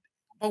everything,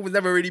 Pogba's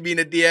never really been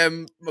a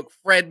DM.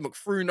 McFred,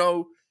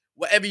 McFruno,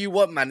 whatever you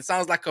want, man. It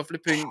sounds like a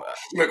flipping,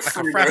 like a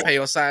frappe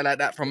or something like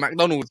that from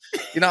McDonald's.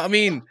 You know what I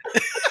mean?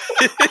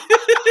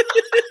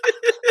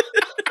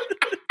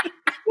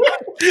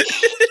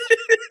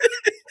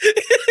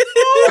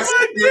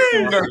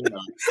 Oh my God.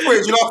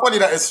 Wait, do you know how funny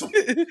that is?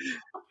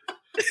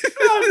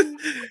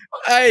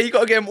 Hey, you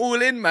gotta get them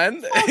all in,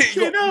 man.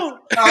 You know,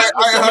 I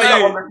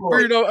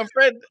Bruno and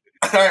Fred.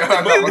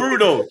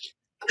 Bruno.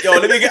 Yo,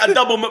 let me get a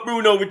double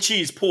McBruno with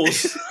cheese.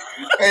 Pause.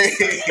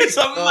 It's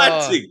a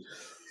mad thing.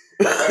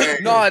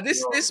 No,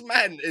 this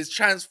man has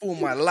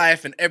transformed my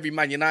life and every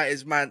Man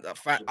United's man.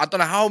 I don't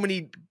know how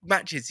many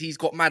matches he's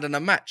got mad in a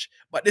match,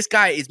 but this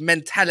guy is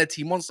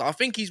mentality monster. I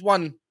think he's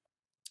won.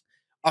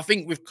 I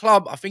think with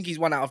club, I think he's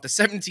won out of the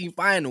 17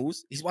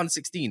 finals. He's won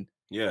 16.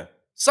 Yeah,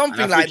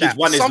 something like that. He's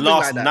won his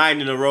last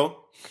 9 in a row.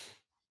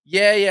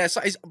 Yeah.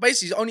 So he's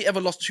only ever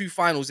lost 2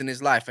 finals in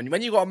his life. And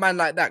when you got a man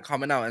like that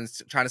coming out and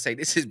trying to say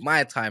this is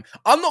my time,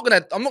 I'm not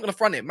gonna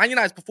front it. Man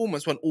United's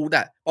performance won all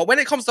that. But when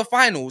it comes to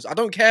finals, I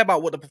don't care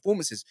about what the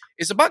performance is.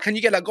 It's about, can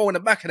you get that goal in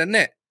the back of the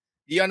net?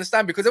 You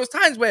understand? Because there was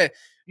times where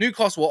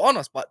Newcastle were on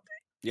us, but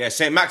yeah,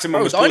 St.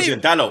 Maximin was causing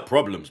Dalot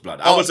problems,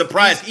 blood. I was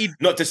surprised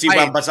not to see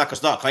Wan-Bissaka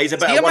start because he's a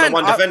better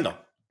one-on-one defender.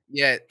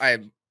 Yeah,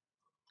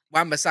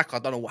 Wan-Bissaka, I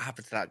don't know what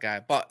happened to that guy,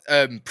 but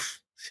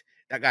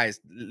that guy is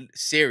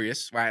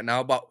serious right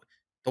now. But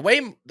the way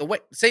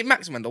St.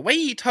 Maximin, the way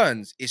he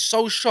turns is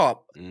so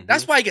sharp.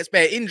 That's why he gets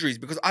better injuries,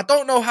 because I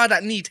don't know how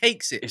that knee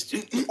takes it.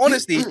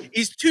 Honestly,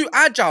 he's too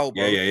agile,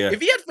 bro. Yeah.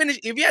 If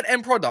he had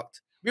end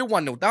product, we're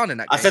 1-0 down in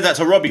that game. I said that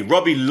to Robbie.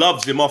 Robbie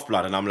loves him off,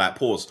 blood, and I'm like,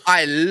 pause.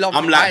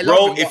 I'm like,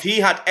 bro, if he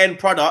had end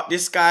product,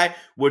 this guy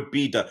would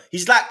be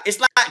it's like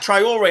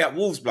Traore at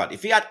Wolves, blood.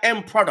 If he had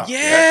end product,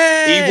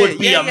 he would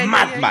be a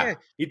madman. Yeah.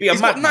 He'd be a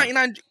madman.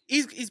 99.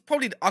 He's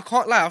probably, I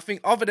can't lie, I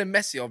think other than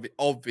Messi,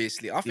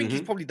 obviously, I think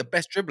he's probably the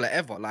best dribbler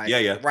ever.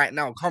 Like, right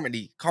now,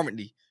 currently,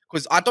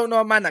 because I don't know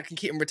a man that can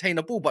keep and retain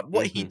the ball. But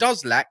what he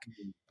does lack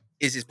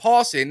is his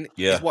passing.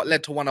 Is what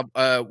led to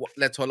what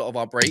led to a lot of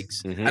our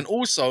breaks, and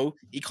also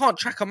he can't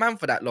track a man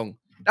for that long.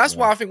 That's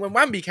why I think when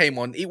Wamby came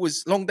on, it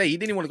was long day. He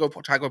didn't even want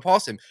to try to go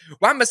past him.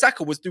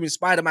 Wan-Bissaka was doing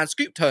Spider-Man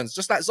scoop turns,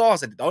 just like Zaha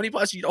said. The only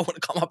person you don't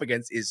want to come up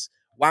against is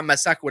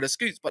Wan-Bissaka with the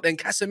scoops. But then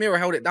Casemiro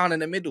held it down in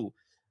the middle,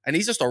 and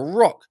he's just a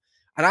rock.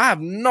 And I have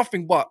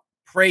nothing but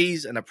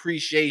praise and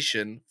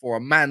appreciation for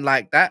a man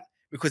like that,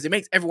 because it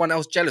makes everyone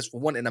else jealous for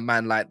wanting a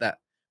man like that.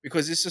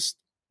 Because it's just,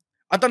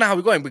 I don't know how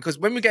we're going. Because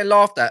when we get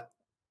laughed at,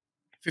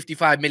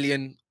 55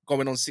 million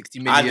going on 60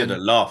 million. I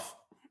didn't laugh.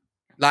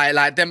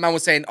 Like them man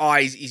was saying, oh,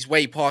 he's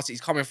way past it.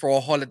 He's coming for a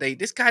holiday.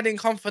 This guy didn't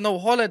come for no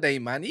holiday,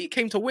 man. He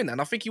came to win, and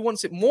I think he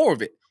wants it more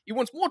of it. He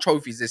wants more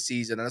trophies this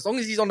season, and as long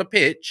as he's on the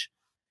pitch,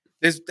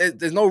 there's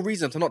no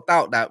reason to not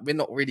doubt that we're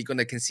not really going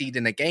to concede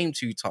in a game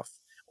too tough.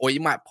 Or you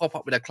might pop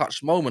up with a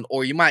clutch moment,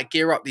 or you might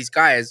gear up these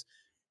guys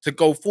to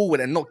go forward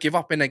and not give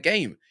up in a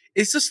game.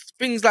 It's just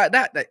things like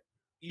that that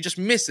you just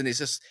miss, and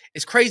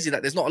it's crazy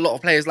that there's not a lot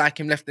of players like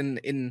him left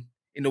in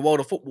the world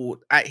of football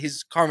at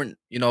his current,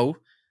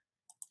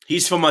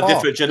 He's from a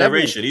different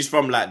generation. Level. He's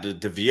from like the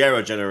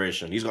Vieira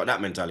generation. He's got that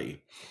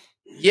mentality.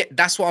 Yeah,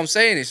 that's what I'm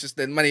saying. It's just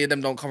that many of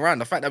them don't come around.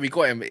 The fact that we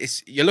got him,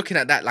 you're looking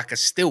at that like a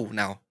steal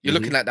now. You're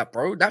looking at that,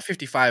 bro. That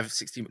 55,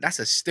 60, that's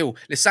a steal.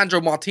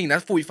 Lisandro Martin,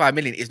 that 45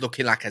 million is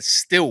looking like a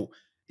steal.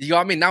 You know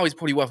what I mean? Now he's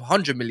probably worth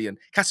 100 million.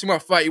 Casemiro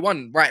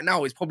 31 right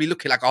now is probably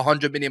looking like a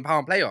 £100 million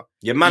player.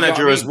 Your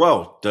manager as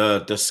well.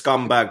 The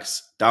scumbags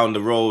down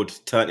the road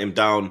turned him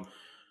down.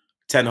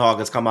 Ten Hag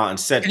has come out and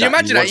said, can you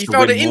imagine that? He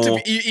failed the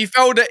interview. He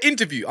failed the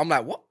interview. I'm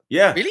like, what?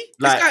 Yeah. Really?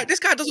 This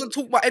guy doesn't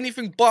talk about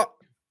anything but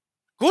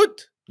good.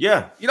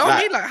 Yeah. You know what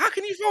I mean? Like, how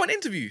can you fail an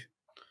interview?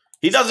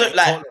 He doesn't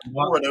like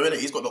Aura though, innit?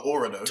 He's got the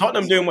aura though.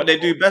 Tottenham doing what they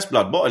do best,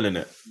 blood, bottling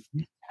it.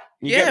 You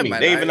Yeah, get me?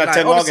 man, They even like- had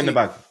 10 like, Hag in the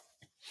bag.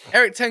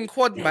 Eric Ten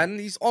Quad, man,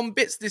 he's on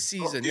bits this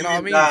season. You know what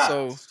I mean? That.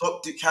 So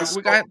Stop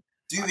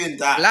doing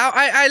that.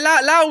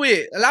 allow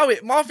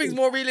it. Marvin's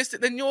more realistic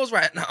than yours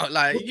right now.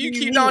 Like What do you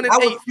keep mean? down in I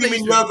was 8th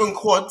screaming place. Jurgen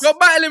quads. You're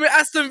battling with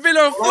Aston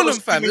Villa and I was Fulham,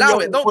 fam. screaming Allow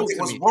Jurgen it. Don't quads. talk It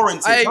to was me.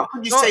 warranted. How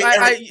can you say Eric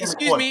Ten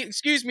Excuse Quad? me.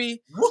 Excuse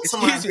me. What am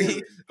I Excuse me.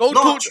 doing? Go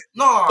No, talk.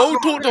 no, Go no,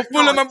 talk to no,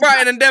 Fulham no. and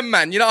Brighton and them,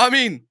 man. You know what I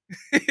mean?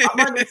 I'm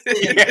not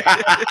saying-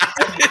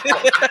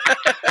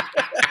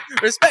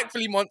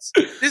 Respectfully, Monts.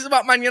 This is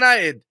about Man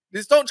United.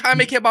 Don't try and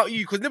make it about you,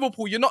 because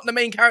Liverpool, you're not the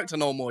main character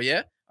no more,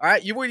 yeah? All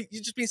right? You've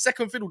just been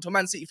second fiddle to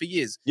Man City for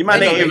years. You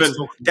man ain't even,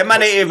 them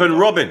man ain't even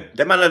Robin.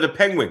 Them man are the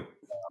Penguin.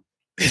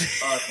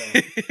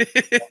 Okay.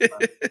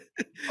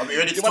 Are we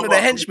ready to You're talk one of the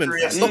about henchmen. Tommy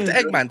Fury? Stop the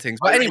Eggman things.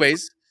 But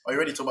anyways, Are you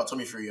ready to talk about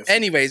Tommy Fury?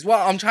 anyways,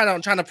 well, I'm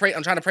trying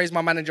to praise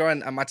my manager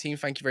and my team.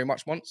 Thank you very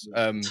much, Monts.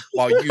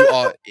 While you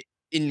are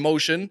in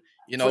motion,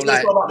 you know, So it's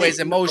like not about me. where's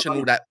emotion,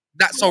 all that.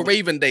 That's so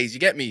Raven days. You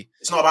get me?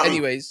 It's not about me.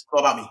 Anyways, It's not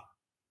about me.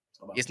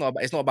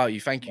 it's not about you.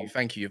 Thank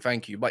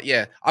you. But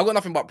yeah, I got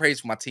nothing but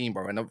praise for my team,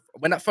 bro. And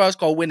when that first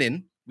goal went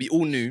in, we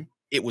all knew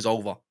it was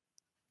over.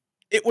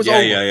 It was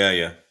over.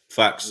 Yeah.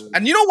 Facts.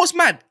 And you know what's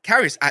mad?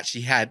 Karras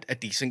actually had a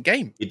decent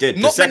game. He did.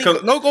 No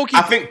goalkeeper.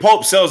 I think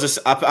Pope sells this.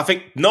 I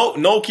think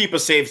no keeper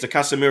saves the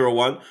Casemiro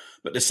one,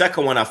 but the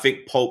second one I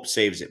think Pope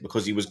saves it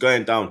because he was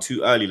going down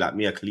too early, like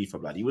Mia Khalifa,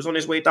 blood. He was on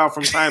his way down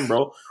from time,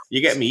 bro. You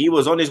get me? He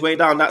was on his way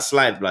down that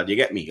slide, blood. You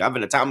get me?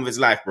 Having the time of his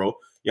life, bro.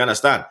 You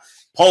understand?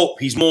 Pope,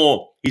 he's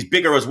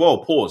bigger as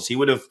well. Pause. He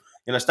would have,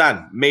 you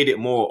understand, made it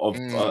more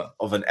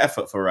of an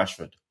effort for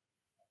Rashford.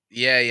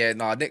 Yeah.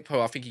 No, Nick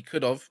Pope, I think he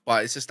could have,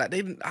 but it's just that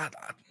they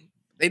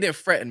didn't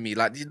threaten me.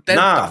 Like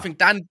Nah. I think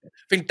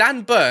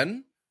Dan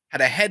Burn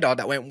had a header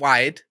that went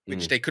wide,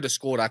 which they could have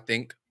scored. I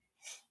think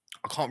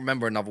I can't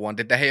remember another one.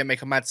 Did De Gea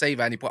make a mad save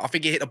at any point? I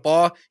think he hit the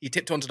bar. He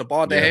tipped onto the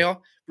bar. De Gea,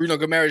 Bruno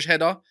Guimaraes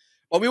header.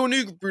 But we all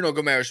knew Bruno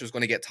Guimaraes was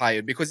going to get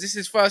tired because this is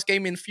his first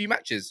game in a few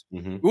matches.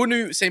 We all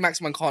knew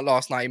Saint-Maximin can't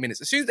last 90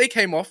 minutes. As soon as they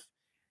came off,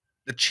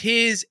 the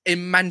cheers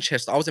in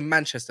Manchester. I was in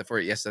Manchester for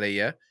it yesterday.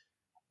 Yeah,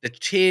 the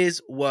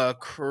cheers were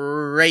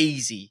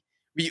crazy.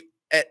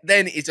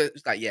 Then it's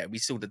like, yeah, we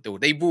sealed the deal.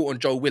 They brought on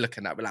Joe Willock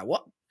and that. We're like,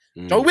 what?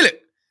 Joe Willock?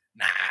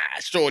 Nah,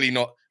 surely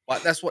not.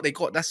 But that's what they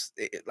got. That's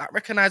like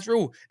recognized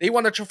rule. They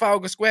won the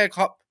Trafalgar Square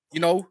Cup. You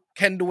know,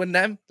 Kendall and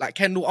them. Like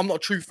Kendall, I'm not a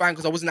true fan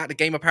because I wasn't at the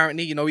game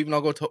apparently. You know, even though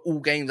I go to all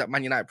games at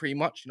Man United pretty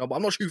much. You know, but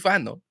I'm not a true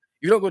fan though.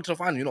 If you don't go to the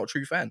final, you're not a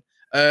true fan.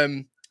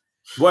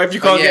 What if you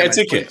can't get a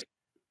ticket?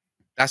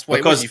 That's what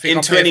because it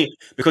was.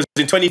 Because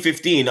in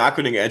 2015 I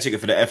couldn't get a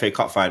ticket for the FA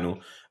Cup final.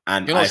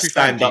 And I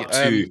signed up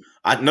to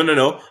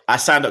I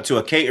signed up to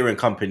a catering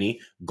company,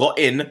 got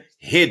in,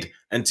 hid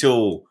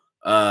until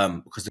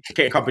because the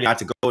catering company had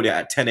to go there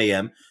at 10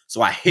 a.m.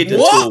 So I hid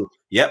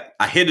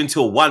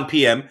until 1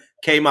 p.m.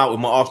 Came out with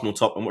my Arsenal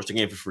top and watched the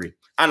game for free.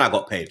 And I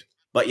got paid.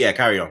 But yeah,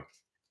 carry on.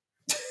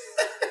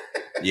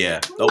 Yeah,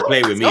 don't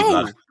play with me,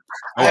 blood.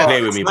 Don't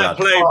play with me, blood.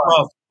 Don't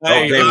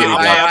play with me,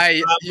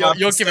 blood.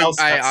 You're giving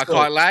I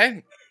can't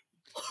lie.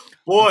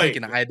 Boy, I'm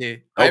taking an idea.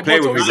 Don't play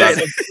with me, blood.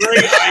 that's a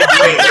great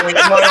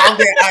idea. I'm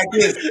getting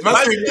ideas.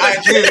 I'm getting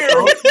ideas,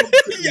 bro.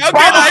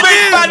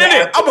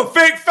 I'm a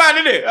fake fan,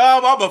 innit?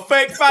 I'm a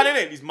fake fan,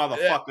 innit? These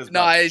motherfuckers.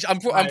 No,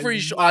 I'm pretty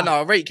sure. I know.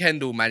 I rate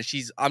Kendall, man.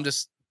 I'm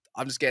just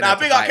getting. Nah,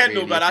 big up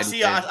Kendall, man. I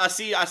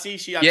see.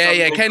 She.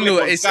 Yeah. Kendall.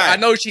 I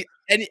know she.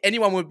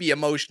 Anyone would be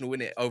emotional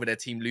in it over their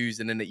team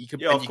losing, and you could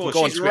go on Twitter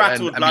and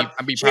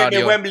be proud of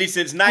her. Wembley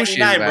since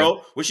 '99,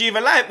 bro. Was she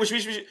even live? She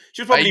was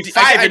probably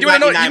 5 in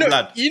 '99,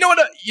 blood. You know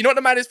what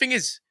the maddest thing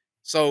is?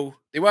 So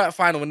they were at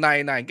final in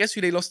 '99. Guess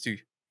who they lost to?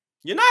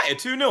 United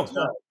 2-0.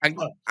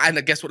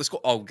 And guess what the score?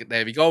 Oh,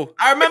 there we go.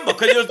 I remember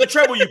because it was the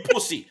treble, you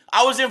pussy.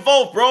 I was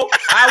involved, bro.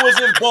 I was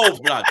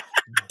involved, blood.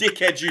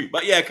 Dickhead you.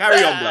 But yeah,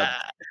 carry on, blood.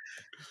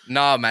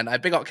 Nah, man, I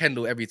big up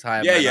Kendall every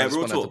time. Yeah, man. yeah,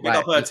 real talk. Big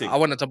up her team. I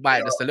wanted to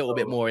bite just a little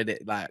bit more in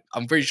it. Like,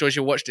 I'm pretty sure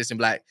she'll watch this and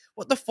be like,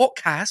 "What the fuck,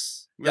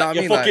 Cass?" You know what I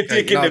mean? You're fucking like,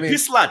 taking the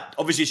piss, lad.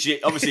 Obviously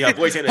her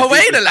voice ain't.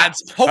 Away the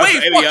lads. Away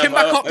fucking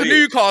back up to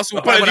Newcastle.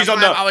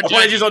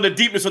 Apologies on the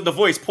deepness of the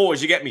voice.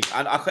 Pause. You get me?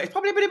 And it's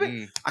probably a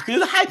bit. I can do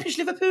the high pitch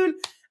Liverpool.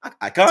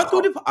 I can't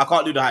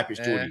do the high pitch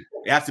Jordan.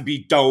 It has to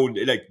be down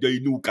like the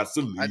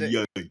Newcastle.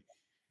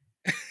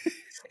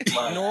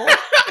 No.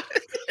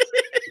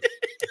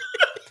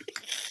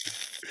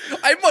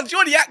 Hey, Monts,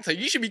 you're the actor.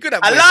 You should be good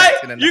at voice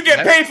acting. You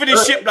get paid for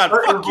this shit, blood.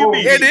 Fuck you,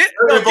 me. Get it?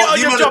 Get on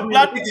your job,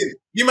 blood.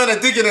 You man are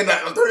digging in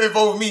that. Don't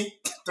involve me.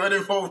 Don't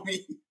involve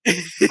me.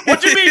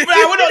 What you mean,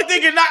 blood? We're not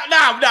digging that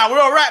now. We're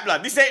all right,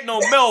 blood. This ain't no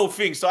Mel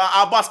thing, so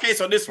I'll bust case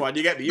on this one.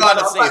 You get me? You man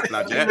are safe,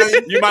 blood. Yeah?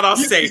 You man are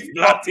safe,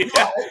 blood.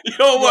 Yeah?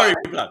 Don't worry,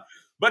 blood.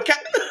 But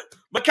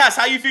Cass,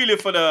 how you feeling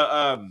for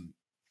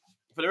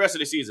the rest of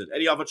the season?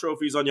 Any other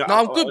trophies on your No,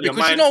 I'm good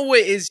because you know what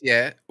it is,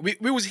 yeah? We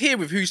was here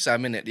with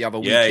Hussam in it the other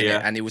week,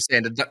 innit? And he was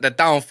saying the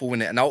downfall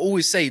in it. And I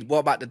always say, what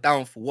about the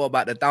downfall? What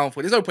about the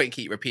downfall? There's no point in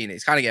keep repeating it.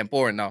 It's kind of getting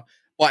boring now.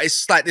 But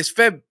it's like this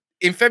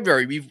in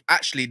February, we've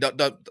actually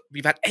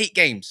we've had 8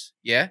 games,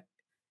 yeah?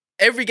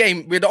 every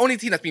game, we're the only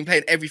team that's been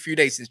playing every few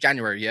days since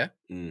January, yeah?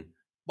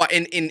 But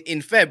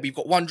in Feb, we've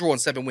got 1 draw and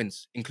 7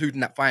 wins,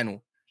 including that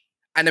final.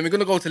 And then we're going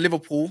to go to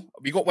Liverpool.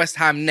 We got West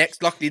Ham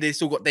next. Luckily, they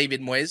still got David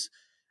Moyes.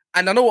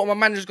 And I know what my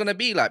manager's going to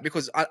be like,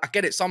 because I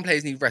get it. Some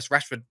players need rest.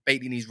 Rashford,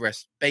 Bailey needs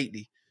rest.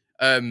 Bailey.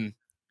 And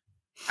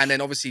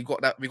then obviously we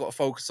got to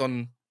focus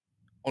on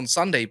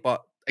Sunday.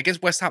 But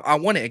against West Ham, I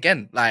want it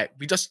again. Like,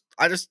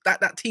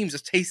 that team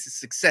just tasted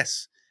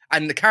success.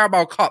 And the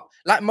Carabao Cup,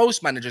 like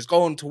most managers,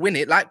 go on to win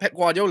it, like Pep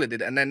Guardiola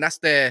did. And then that's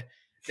their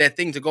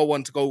thing to go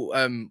on to go,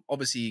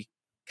 obviously,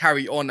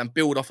 carry on and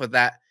build off of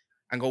that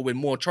and go win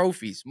more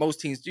trophies. Most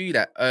teams do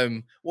that.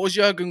 What was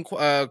Jurgen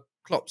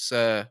Klopp's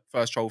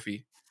first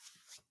trophy?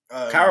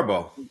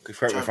 Carabao.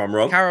 Correct me if I'm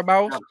wrong.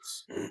 Carabao?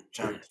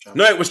 Champs.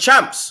 No, it was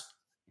champs.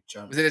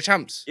 Was it the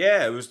champs?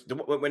 Yeah, it was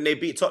when they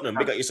beat Tottenham.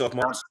 Big up yourself,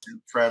 Monts.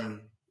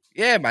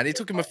 Yeah, man, it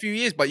took him a few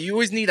years, but you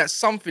always need that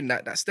something,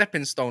 that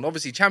stepping stone.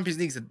 Obviously, Champions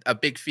League's a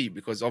big feat,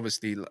 because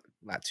obviously,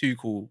 like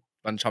Tuchel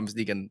won Champions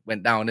League and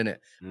went down, innit?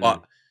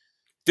 But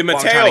Di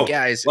Matteo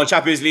won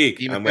Champions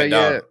League and went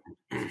down.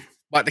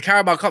 But the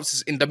Carabao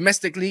Cups in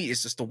domestically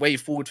is just the way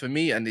forward for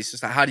me, and it's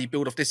just like, how do you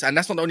build off this? And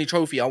that's not the only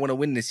trophy I want to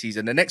win this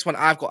season. The next one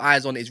I've got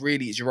eyes on is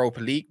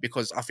Europa League,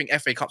 because I think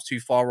FA Cup's too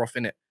far off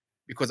in it,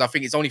 because I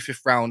think it's only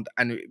 5th round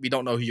and we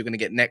don't know who you're going to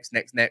get next.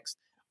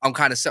 I'm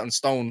kind of set on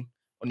stone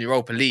on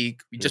Europa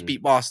League. We just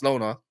beat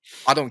Barcelona.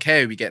 I don't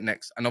care who we get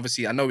next. And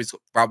obviously, I know it's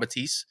got Real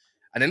Betis,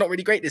 and they're not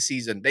really great this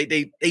season.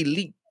 They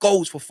leak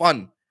goals for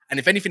fun, and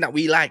if anything that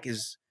we like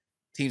is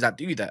teams that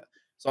do that.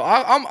 So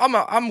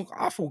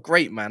I feel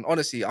great, man.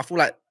 Honestly, I feel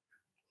like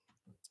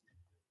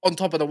on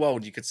top of the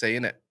world, you could say,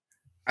 innit?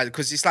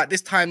 Because it's like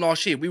this time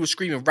last year, we were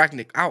screaming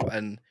Ragnick out,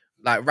 and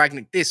like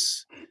Ragnick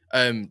this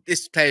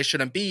player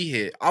shouldn't be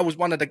here. I was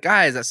one of the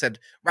guys that said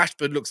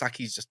Rashford looks like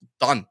he's just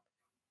done.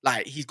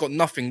 Like, he's got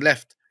nothing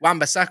left.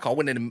 Wan-Bissaka, I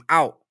wanted him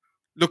out.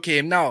 Look at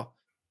him now.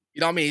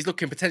 You know what I mean? He's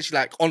looking potentially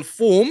like on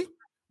form,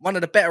 one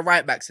of the better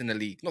right backs in the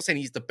league. Not saying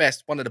he's the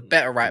best, one of the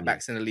better right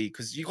backs in the league,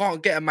 because you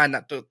can't get a man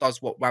that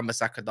does what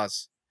Wan-Bissaka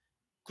does.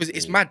 Because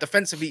it's mad.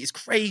 Defensively, it's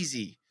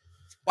crazy.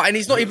 And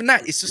he's not even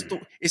that. It's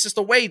just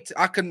a way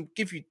I can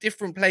give you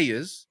different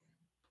players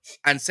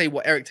and say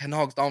what Eric Ten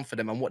Hag's done for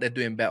them and what they're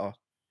doing better.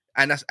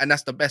 And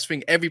that's the best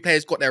thing. Every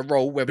player's got their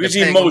role. Who's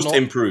he most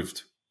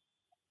improved?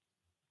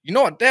 You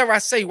know what? Dare I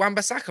say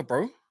Wan-Bissaka,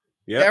 bro?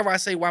 Yeah. Dare I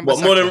say Wan-Bissaka?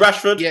 What, more than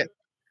Rashford? Yeah.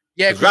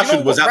 Yeah,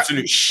 Rashford was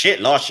absolute shit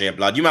last year,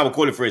 blood. You might have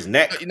calling for his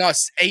neck. You know,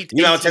 it's 8.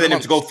 You might have telling him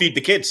to go feed the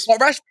kids. But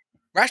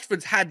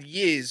Rashford's had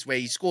years where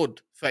he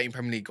scored 13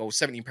 Premier League goals,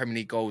 17 Premier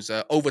League goals,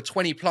 over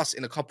 20 plus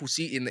in a couple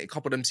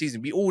of them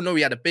seasons. We all know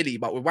he had ability,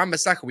 but with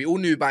Wan-Bissaka, we all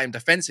knew about him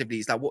defensively.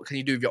 It's like, what can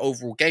you do with your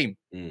overall game?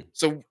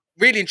 So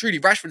really and truly,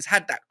 Rashford's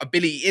had that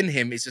ability in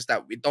him. It's just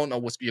that we don't know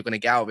what you're going to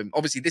get out of him.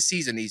 Obviously, this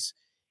season he's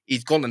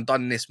gone and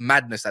done this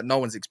madness that no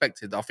one's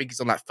expected. I think he's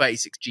on like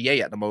 36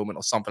 GA at the moment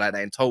or something like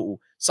that in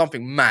total.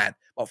 Something mad.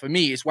 But for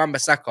me, it's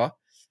Wan-Bissaka.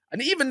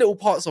 And even little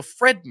parts of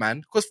Fred, man.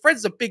 Because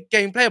Fred's a big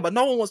game player, but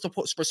no one wants to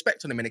put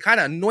respect on him. And it kind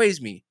of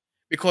annoys me.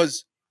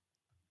 Because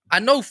I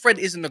know Fred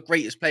isn't the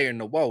greatest player in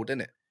the world,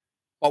 innit?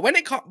 But when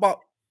it comes... But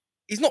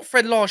he's not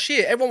Fred last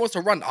year. Everyone wants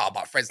to run,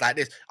 but Fred's like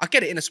this. I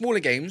get it. In the smaller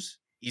games,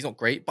 he's not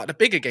great. But the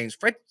bigger games,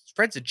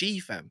 Fred's a G,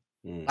 fam.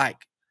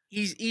 Like...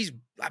 He's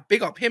like,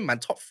 big up him, man.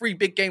 Top 3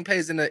 big game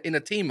players in a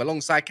team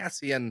alongside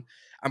Cassie and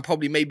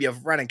probably maybe a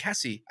Varane and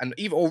Cassie and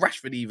or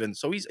Rashford even.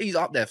 So he's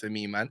up there for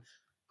me, man.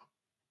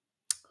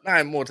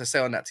 Nothing more to say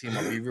on that team,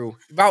 I'll be real.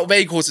 Wout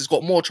Weghorst has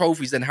got more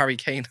trophies than Harry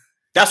Kane.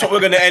 That's what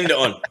we're gonna end it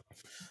on.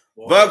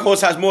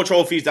 Weghorst has more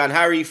trophies than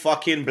Harry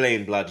fucking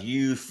Blaine, blood.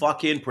 You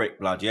fucking prick,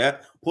 blood. Yeah,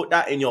 put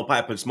that in your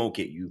pipe and smoke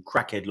it, you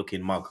crackhead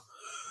looking mug.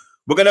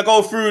 We're gonna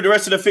go through the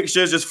rest of the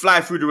fixtures. Just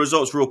fly through the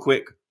results real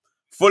quick.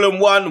 Fulham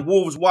 1,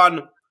 Wolves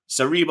 1.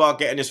 Sariba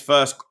getting his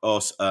first, or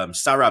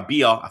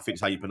Sarabia, I think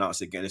is how you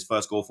pronounce it, getting his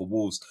first goal for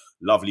Wolves.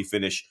 Lovely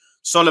finish.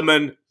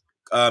 Solomon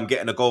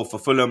getting a goal for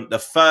Fulham. The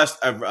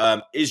first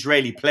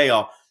Israeli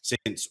player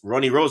since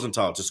Ronnie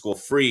Rosenthal to score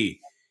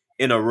 3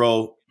 in a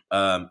row.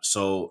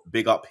 So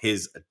big up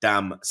his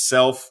damn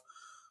self.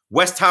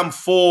 West Ham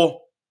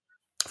 4,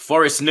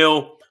 Forest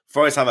 0.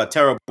 Forest have a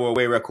terrible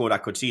away record. I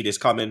could see this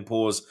coming.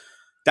 Pause.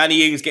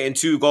 Danny Ings getting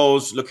 2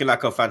 goals, looking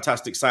like a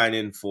fantastic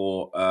signing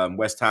for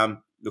West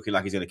Ham. Looking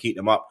like he's going to keep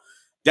them up.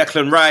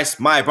 Declan Rice,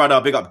 my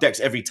brother, big up Dex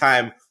every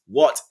time.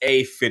 What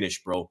a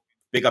finish, bro.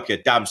 Big up your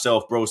damn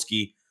self,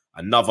 broski.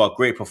 Another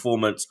great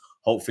performance.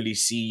 Hopefully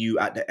see you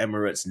at the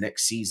Emirates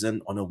next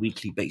season on a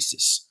weekly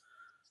basis.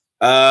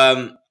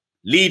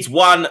 Leeds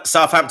 1,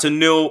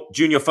 Southampton 0.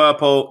 Junior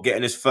Firpo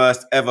getting his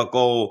first ever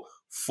goal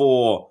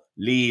for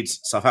Leeds.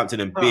 Southampton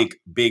in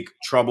big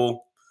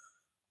trouble.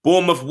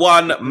 Bournemouth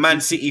 1,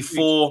 Man City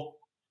 4.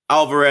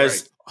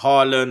 Alvarez,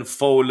 Haaland,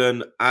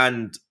 Folan,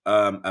 and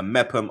a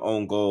Mepham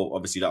own goal.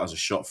 Obviously, that was a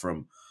shot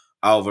from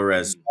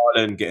Alvarez.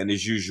 Haaland getting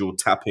his usual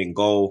tapping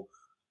goal.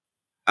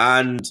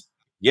 And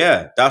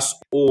yeah, that's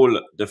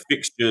all the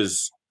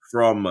fixtures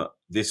from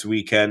this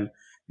weekend.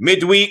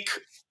 Midweek,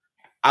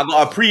 I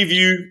got a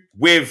preview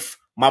with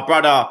my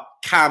brother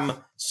cam.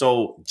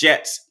 So,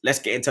 Jets, let's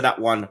get into that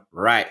one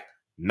right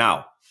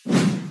now. All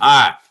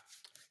right,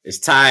 it's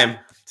time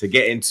to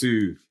get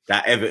into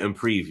that Everton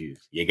preview.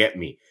 You get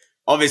me?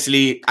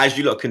 Obviously, as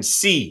you lot can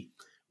see,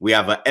 we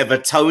have an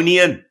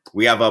Evertonian,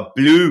 we have a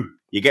blue.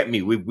 You get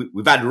me?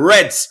 We've had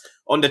reds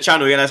on the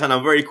channel. You understand?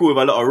 I'm very cool with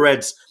a lot of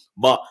reds,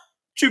 but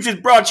Troopz is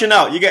branching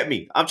out. You get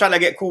me? I'm trying to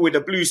get cool with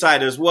the blue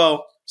side as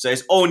well. So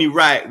it's only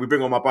right we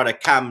bring on my brother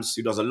Cams,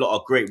 who does a lot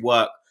of great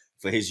work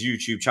for his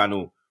YouTube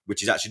channel,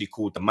 which is actually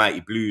called The Mighty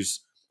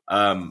Blues.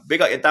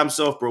 Big up your damn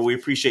self, bro. We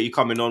appreciate you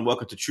coming on.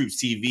 Welcome to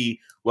TroopzTV.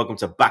 Welcome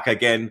to Back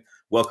Again.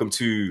 Welcome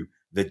to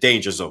the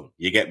Danger Zone.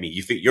 You get me?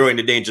 You think you're in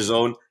the danger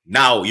zone?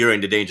 Now you're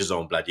in the danger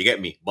zone, blood. You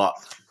get me? But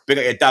big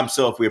up your damn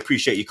self. We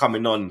appreciate you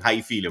coming on. How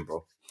you feeling,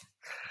 bro?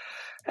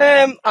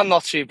 I'm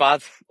not too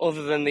bad,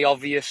 other than the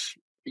obvious,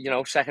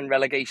 second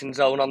relegation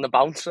zone on the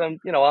bounce.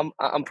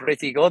 I'm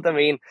pretty good. I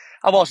mean,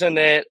 I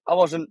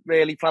wasn't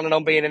really planning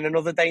on being in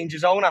another danger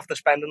zone after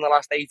spending the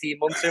last 18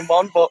 months in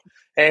one, but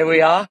here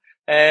we are.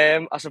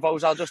 I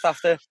suppose I'll just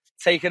have to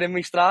take it in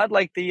my stride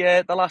like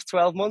the last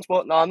 12 months.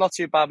 But no, I'm not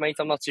too bad, mate.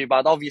 I'm not too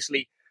bad.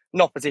 Obviously,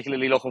 not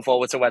particularly looking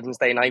forward to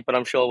Wednesday night, but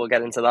I'm sure we'll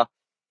get into that.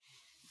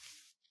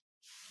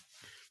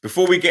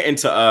 Before we get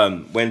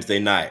into Wednesday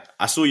night,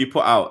 I saw you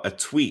put out a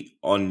tweet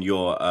on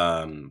your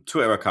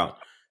Twitter account,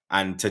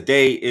 and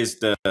today is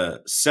the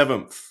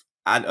seventh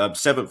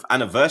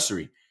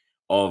anniversary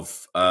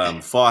of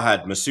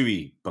Farhad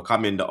Masui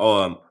becoming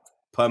the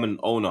permanent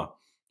owner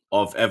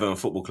of Everton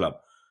Football Club,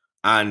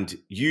 and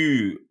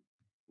you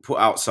put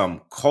out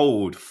some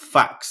cold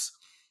facts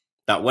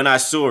that when I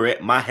saw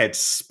it, my head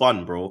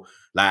spun, bro.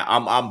 Like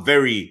I'm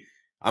very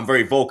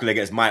vocal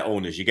against my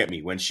owners. You get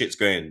me? When shit's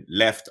going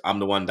left, I'm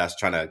the one that's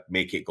trying to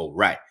make it go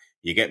right.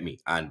 You get me?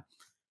 And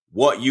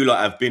what you lot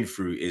have been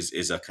through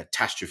is a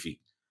catastrophe,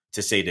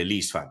 to say the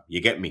least, fam.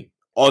 You get me?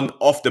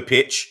 Off the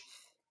pitch,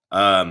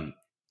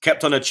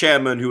 kept on a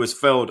chairman who has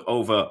failed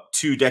over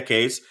 2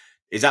 decades.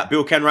 Is that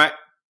Bill Kenwright?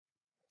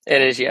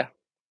 It is, yeah.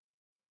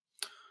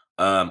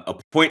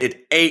 Appointed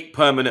 8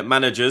 permanent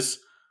managers,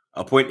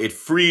 appointed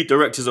 3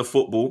 directors of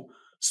football,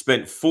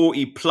 spent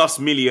 40+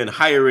 million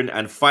hiring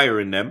and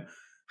firing them,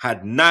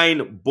 had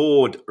 9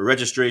 board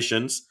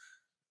registrations,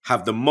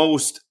 have the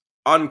most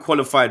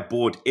unqualified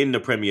board in the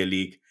Premier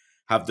League,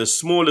 have the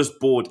smallest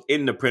board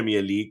in the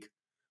Premier League,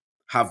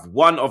 have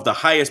one of the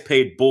highest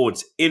paid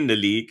boards in the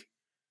league,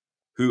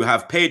 who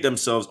have paid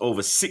themselves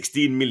over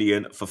 16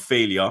 million for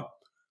failure,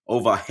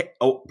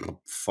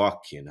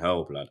 fucking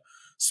hell, blood.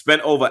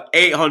 Spent over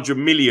 800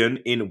 million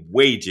in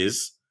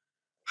wages,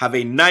 have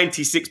a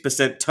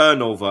 96%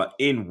 turnover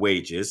in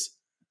wages,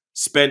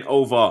 spent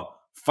over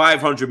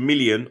 500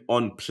 million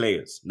on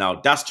players.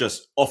 Now that's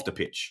just off the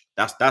pitch.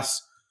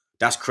 That's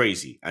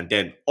crazy. And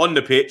then on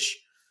the pitch,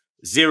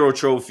 0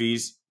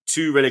 trophies,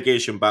 2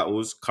 relegation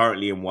battles,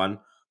 currently in 1.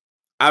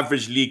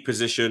 Average league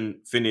position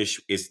finish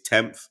is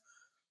 10th,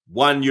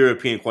 1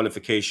 European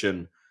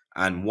qualification,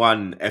 and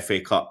 1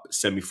 FA Cup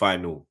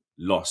semi-final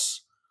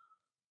loss.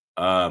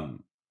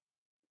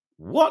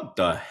 What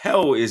the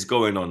hell is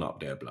going on up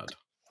there, blood?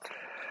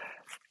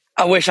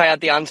 I wish I had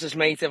the answers,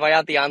 mate. If I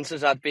had the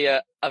answers, I'd be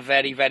a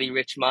very, very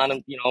rich man.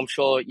 And, I'm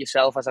sure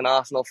yourself as an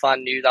Arsenal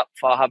fan knew that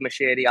Farhad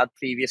Moshiri had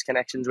previous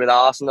connections with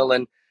Arsenal.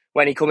 And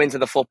when he come into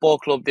the football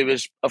club, there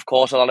was, of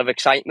course, a lot of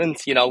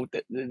excitement.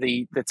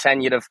 The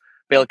tenure of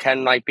Bill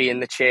Kenwright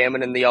being the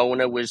chairman and the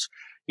owner was,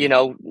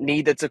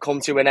 needed to come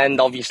to an end.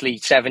 Obviously,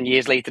 7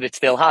 years later, it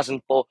still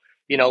hasn't. But,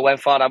 when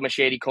Farhad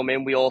Moshiri come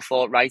in, we all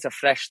thought, right, a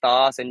fresh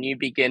start, a new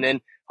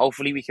beginning.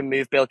 Hopefully we can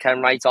move Bill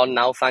Kenwright on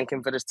now, thank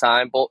him for his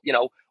time. But,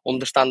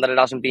 understand that it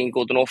hasn't been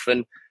good enough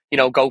and,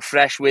 go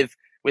fresh with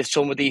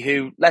somebody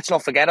who, let's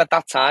not forget, at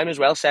that time as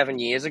well, 7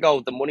 years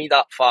ago, the money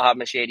that Farhad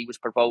Moshiri was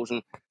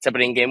proposing to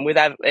bring in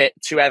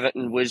to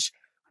Everton was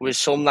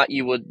some that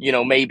you would,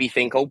 maybe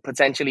think,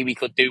 potentially we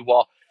could do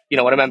what,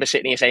 I remember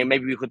sitting here saying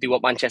maybe we could do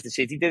what Manchester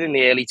City did in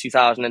the early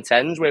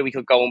 2010s, where we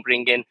could go and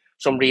bring in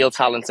some real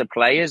talented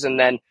players and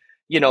then,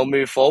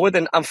 move forward.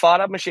 And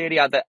Farhad Moshiri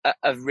had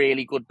a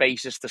really good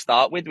basis to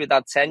start with. We'd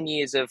had 10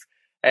 years of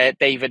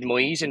David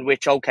Moyes, in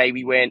which,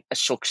 we weren't a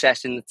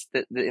success in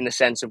the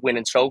sense of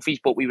winning trophies,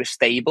 but we were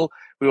stable.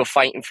 We were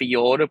fighting for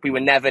Europe. We were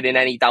never in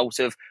any doubt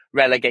of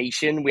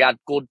relegation. We had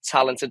good,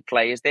 talented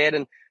players there.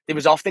 And there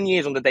was often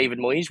years under David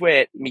Moyes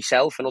where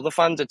myself and other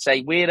fans would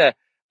say, we're a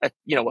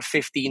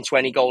 15,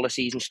 20 goal a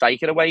season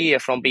striker away here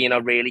from being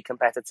a really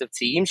competitive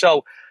team.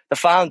 So the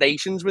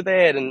foundations were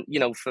there, and,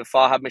 for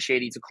Farhad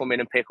Moshiri to come in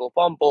and pick up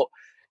on. But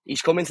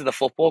he's come into the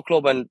football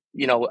club and,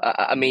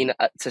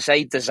 to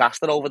say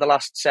disaster over the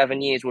last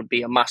 7 years would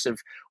be a massive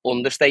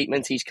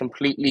understatement. He's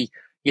completely,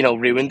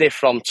 ruined it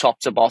from top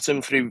to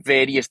bottom through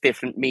various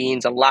different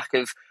means, a lack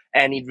of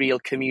any real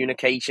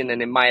communication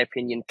and, in my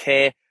opinion,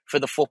 care for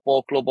the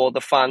football club or the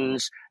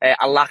fans,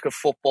 a lack of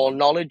football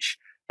knowledge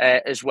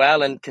as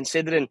well. And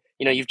considering,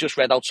 you've just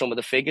read out some of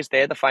the figures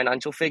there, the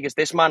financial figures,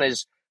 this man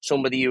is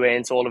somebody who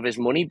earns all of his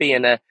money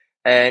being a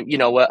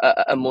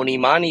money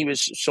man. He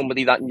was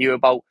somebody that knew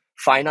about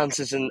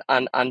finances and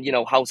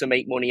how to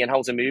make money and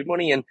how to move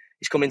money. And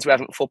he's come into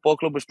Everton Football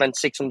Club. We've spent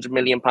 £600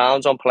 million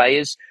on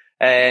players,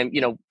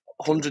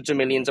 hundreds of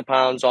millions of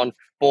pounds on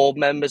board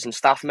members and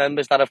staff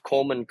members that have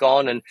come and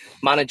gone, and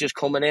managers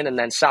coming in and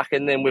then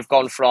sacking them. We've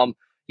gone from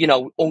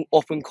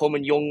up and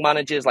coming young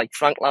managers like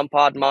Frank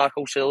Lampard,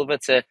 Marco Silva,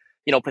 to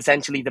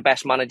potentially the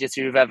best manager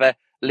to have ever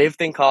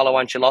lived in Carlo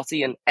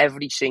Ancelotti, and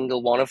every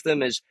single one of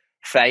them has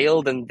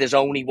failed. And there's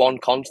only one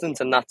constant,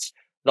 and that's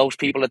those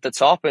people at the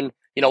top. And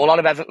a lot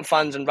of Everton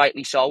fans, and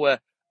rightly so, are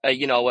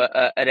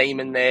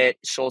aiming their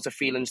sort of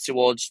feelings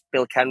towards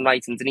Bill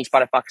Kenwright and Denise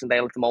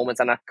Barrett-Baxendale at the moment,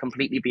 and I'm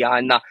completely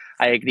behind that.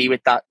 I agree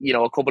with that.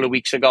 A couple of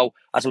weeks ago,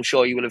 as I'm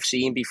sure you will have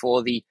seen,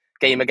 before the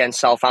game against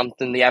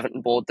Southampton, the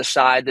Everton board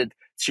decided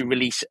to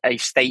release a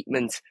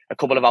statement a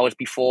couple of hours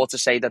before to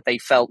say that they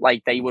felt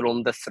like they were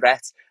under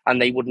threat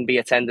and they wouldn't be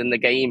attending the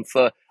game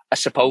for a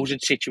supposed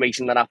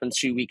situation that happened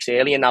 2 weeks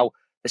earlier. Now,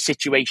 the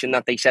situation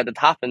that they said had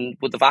happened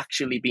would have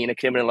actually been a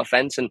criminal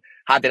offence, and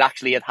had it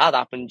actually had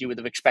happened, you would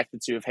have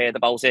expected to have heard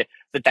about it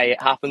the day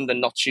it happened and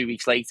not 2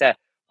 weeks later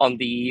on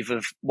the eve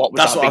of what was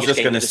That's what I was biggest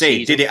just going to say.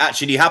 season. Did it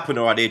actually happen,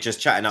 or are they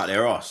just chatting out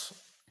their ass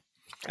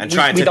and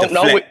trying to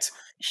deflect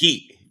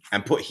heat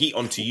and put heat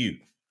onto you?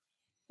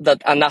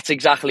 And that's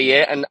exactly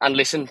it. And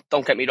listen,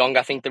 don't get me wrong,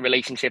 I think the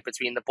relationship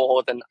between the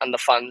board and the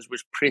fans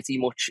was pretty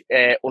much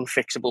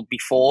unfixable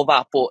before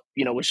that. But,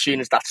 as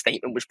soon as that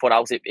statement was put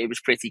out, it was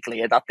pretty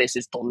clear that this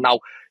is done now.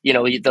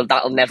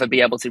 That'll never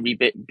be able to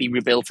be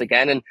rebuilt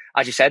again. And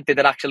as you said, did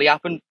it actually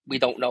happen? We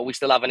don't know. We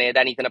still haven't heard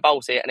anything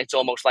about it. And it's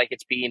almost like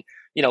it's been,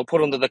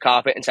 put under the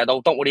carpet and said,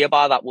 oh, don't worry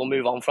about that. We'll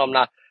move on from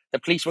that. The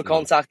police were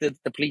contacted.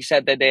 The police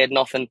said they did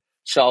nothing.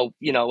 So,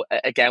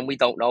 again, we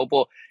don't know.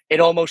 But it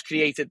almost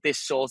created this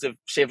sort of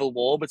civil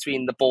war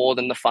between the board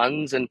and the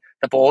fans, and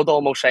the board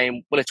almost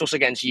saying, well, it's us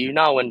against you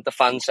now, and the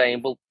fans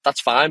saying, well,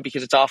 that's fine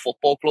because it's our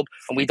football club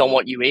and we don't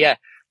want you here.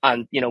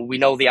 And, we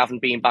know they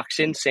haven't been back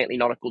since, certainly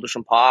not at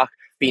Goodison Park,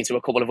 been to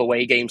a couple of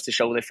away games to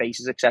show their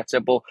faces, etc.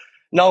 But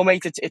no,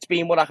 mate, it's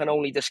been what I can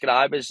only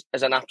describe as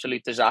an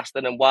absolute disaster.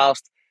 And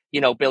whilst,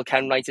 Bill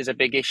Kenwright is a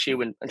big issue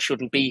and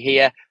shouldn't be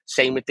here,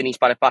 same with Denise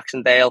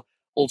Barrett-Baxendale,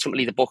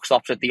 ultimately the buck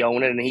stops at the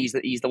owner, and he's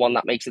the one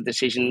that makes the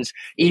decisions.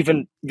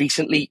 Even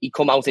recently, he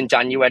come out in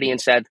January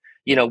and said,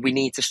 we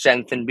need to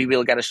strengthen, we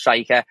will get a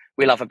striker,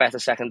 we'll have a better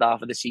second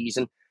half of the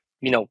season.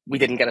 We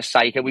didn't get a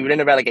striker. We were in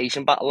a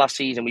relegation battle last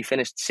season. We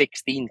finished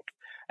 16th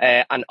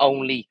and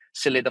only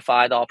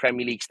solidified our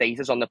Premier League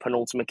status on the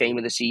penultimate game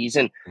of the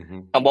season. Mm-hmm.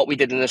 And what we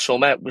did in the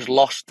summer was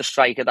lost the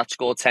striker that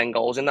scored 10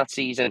 goals in that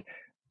season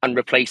and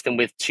replaced him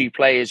with 2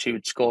 players who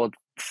had scored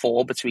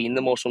 4 between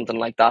them or something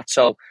like that.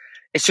 So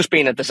it's just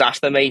been a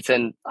disaster, mate.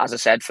 And as I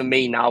said, for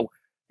me now,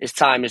 his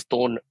time is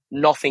done.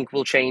 Nothing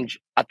will change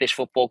at this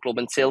football club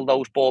until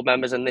those board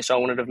members and this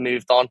owner have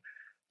moved on.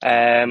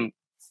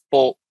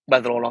 But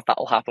whether or not that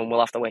will happen,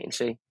 we'll have to wait and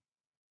see.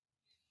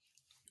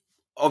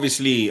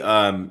 Obviously,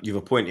 you've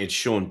appointed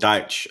Sean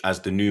Dyche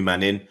as the new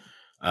man in.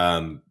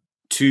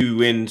 2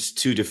 wins,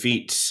 2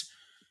 defeats.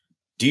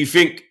 Do you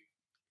think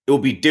it will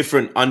be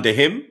different under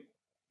him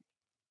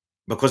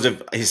because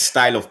of his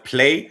style of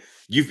play?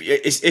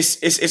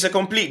 It's a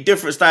complete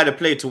different style of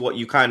play to what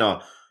you kind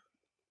of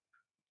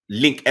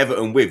link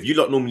Everton with. You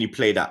lot normally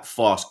play that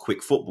fast,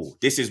 quick football.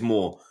 This is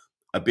more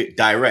a bit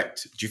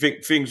direct. Do you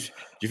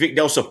think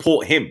they'll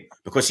support him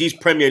because he's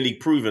Premier League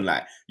proven?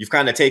 Like, you've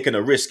kind of taken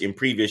a risk in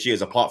previous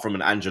years, apart from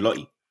an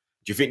Ancelotti.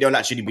 Do you think they'll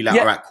actually be like,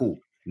 all right, cool,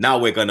 now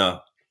we're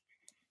gonna?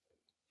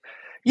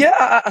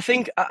 Yeah, I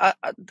think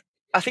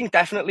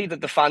definitely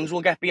that the fans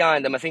will get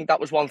behind him. I think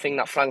that was one thing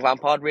that Frank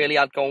Lampard really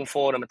had going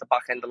for him at the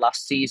back end of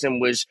last season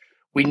was,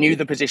 we knew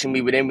the position we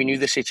were in, we knew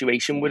the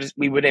situation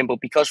we were in, but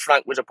because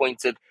Frank was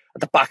appointed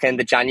at the back end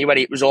of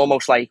January, it was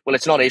almost like, well,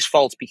 it's not his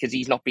fault because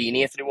he's not been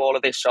here through all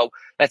of this, so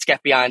let's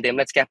get behind him,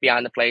 let's get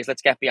behind the players,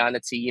 let's get behind the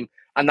team.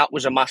 And that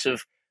was a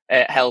massive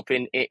help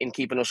in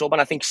keeping us up. And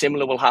I think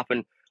similar will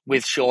happen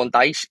with Sean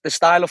Dyche. The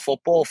style of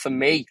football, for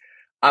me,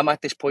 I'm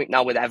at this point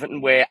now with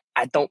Everton where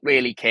I don't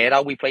really care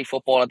how we play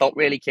football. I don't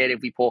really care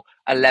if we put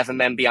 11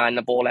 men behind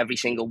the ball every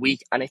single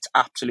week, and it's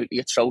absolutely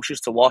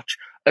atrocious to watch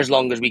as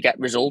long as we get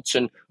results.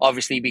 And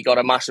obviously we got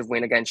a massive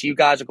win against you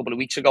guys a couple of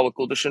weeks ago at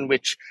Goodison,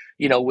 which,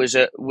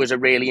 was a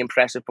really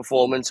impressive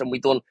performance, and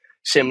we've done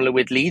similar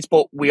with Leeds.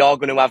 But we are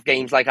going to have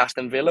games like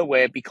Aston Villa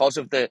where, because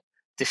of the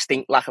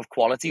distinct lack of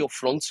quality up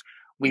front,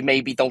 we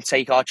maybe don't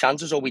take our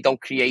chances, or we don't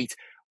create,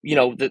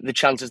 the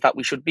chances that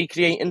we should be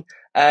creating.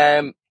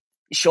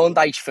 Sean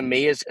Dyche, for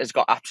me, has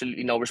got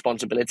absolutely no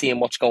responsibility in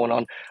what's going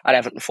on at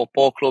Everton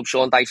Football Club.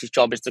 Sean Dyche's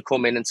job is to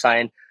come in and try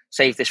and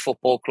save this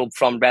football club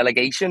from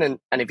relegation. And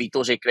if he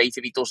does it, great.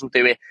 If he doesn't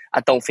do it, I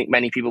don't think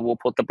many people will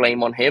put the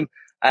blame on him.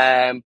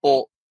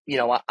 But,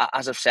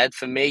 as I've said,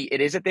 for me,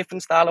 it is a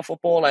different style of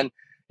football. And,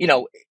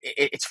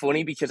 it's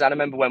funny because I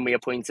remember when we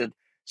appointed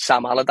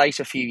Sam Allardyce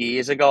a few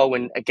years ago,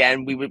 and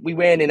again, we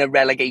weren't in a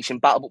relegation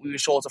battle, but we were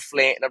sort of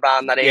flirting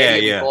around that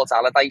area. We brought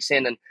Allardyce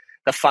in, and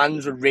the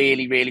fans were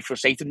really, really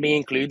frustrated, me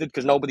included,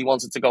 because nobody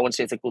wanted to go and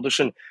sit at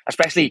Goodison,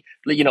 especially,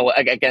 you know,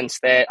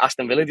 against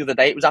Aston Villa the other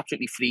day. It was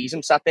absolutely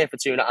freezing. Sat there for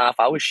 2.5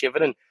 hours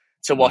shivering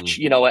to watch,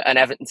 you know, an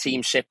Everton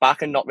team sit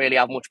back and not really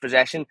have much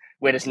possession.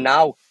 Whereas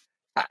now,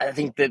 I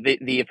think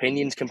the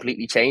opinions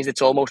completely changed.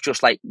 It's almost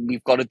just like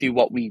we've got to do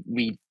what we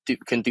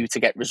can do to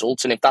get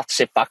results. And if that's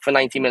sit back for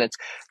 90 minutes,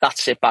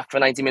 that's sit back for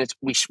 90 minutes.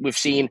 We've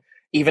seen,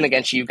 even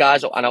against you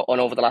guys and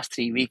over the last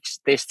 3 weeks,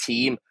 this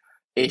team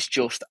is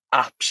just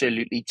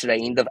absolutely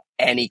drained of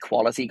any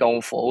quality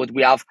going forward.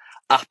 We have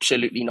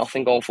absolutely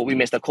nothing going forward. We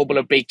missed a couple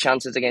of big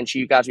chances against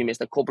you guys. We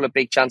missed a couple of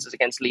big chances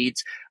against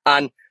Leeds.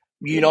 And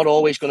you're not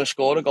always going to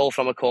score a goal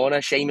from a corner.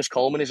 Seamus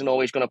Coleman isn't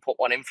always going to put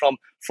one in from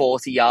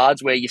 40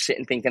 yards where you're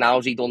sitting thinking,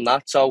 how's he done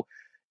that? So,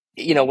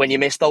 you know, when you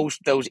miss those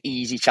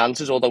easy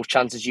chances, or those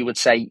chances you would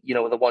say, you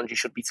know, the ones you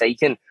should be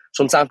taking,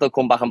 sometimes they'll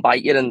come back and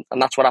bite you. And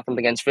that's what happened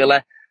against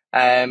Villa.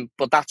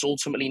 But that's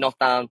ultimately not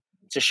down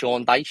to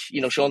Sean Dyche. You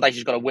know, Sean Dyche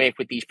has got to work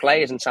with these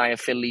players and try and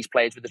fill these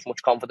players with as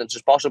much confidence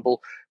as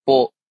possible.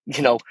 But,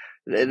 you know,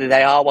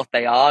 they are what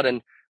they are.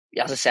 And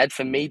as I said,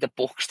 for me, the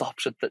buck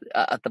stops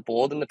at the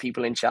board and the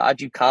people in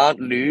charge. You can't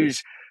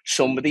lose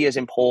somebody as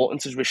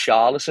important as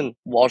Richarlison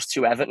was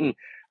to Everton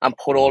and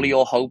put all of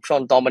your hopes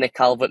on Dominic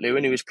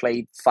Calvert-Lewin, who has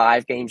played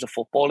 5 games of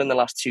football in the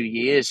last 2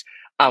 years,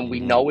 and we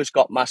know has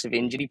got massive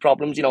injury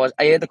problems. You know,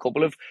 I heard a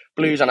couple of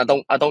Blues, and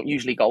I don't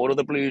usually go with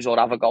other Blues or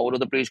have a go with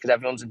other Blues because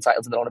everyone's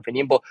entitled to their own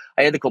opinion, but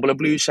I heard a couple of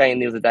Blues saying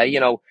the other day,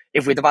 you know,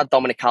 if we'd have had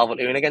Dominic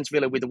Calvert-Lewin against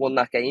Villa, we'd have won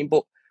that game.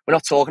 But we're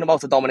not talking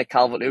about the Dominic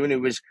Calvert-Lewin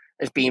who has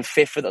been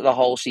fit for the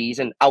whole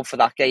season, out for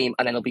that game,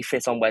 and then he'll be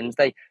fit on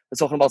Wednesday. We're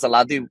talking about a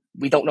lad who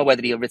we don't know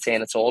whether he'll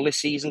return at all this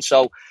season.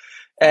 So,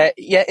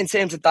 yeah, in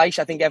terms of Dyche,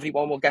 I think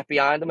everyone will get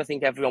behind him. I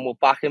think everyone will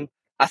back him.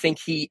 I think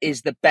he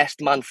is the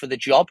best man for the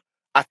job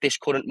at this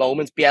current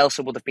moment.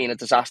 Bielsa would have been a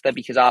disaster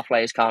because our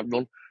players can't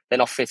run. They're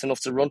not fit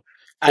enough to run.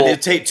 And it'll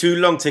take too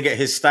long to get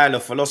his style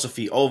of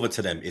philosophy over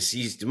to them. It's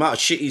the amount of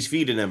shit he's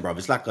feeding them, bro.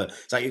 It's like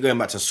you're going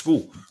back to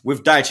school.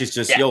 With Dyche, it's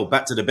just,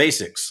 back to the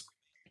basics.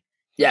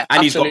 Yeah,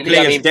 and absolutely. He's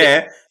got players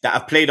there that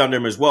have played under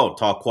him as well.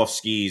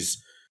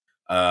 Tarkowski's,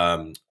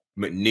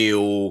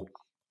 McNeil,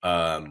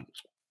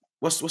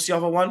 what's the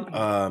other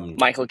one?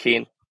 Michael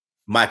Keane.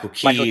 Michael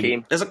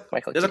Keane. There's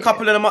a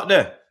couple of them up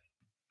there.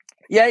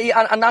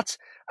 Yeah, and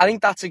I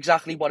think that's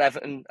exactly what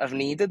Everton have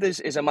needed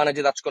is a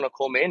manager that's going to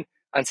come in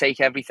and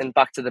take everything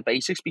back to the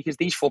basics, because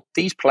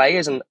these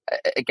players, and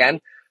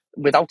again,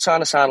 without trying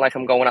to sound like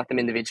I'm going at them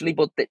individually,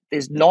 but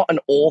there's not an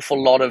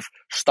awful lot of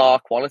star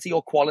quality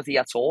or quality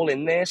at all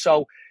in there.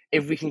 So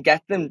if we can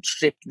get them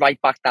stripped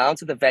right back down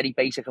to the very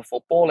basic of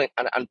football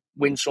and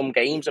win some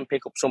games and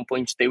pick up some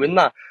points doing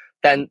that,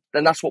 then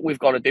that's what we've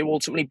got to do.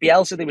 Ultimately,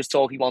 Bielsa, there was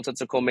talk he wanted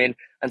to come in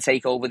and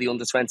take over the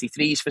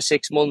under-23s for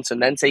 6 months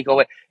and then take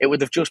over. It would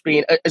have just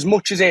been, as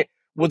much as it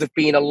would have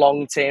been a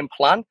long-term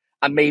plan,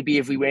 and maybe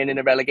if we weren't in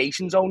a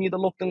relegation zone, you'd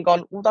have looked and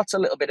gone, well, that's a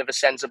little bit of a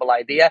sensible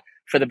idea.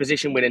 For the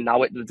position we're in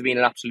now, it would have been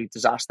an absolute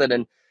disaster.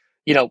 And,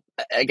 you know,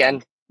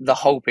 again, the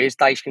hope is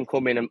Dyche can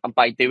come in and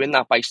by doing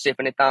that, by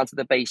stripping it down to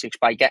the basics,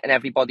 by getting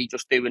everybody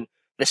just doing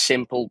the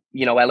simple,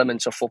 you know,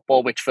 elements of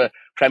football, which for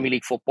Premier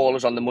League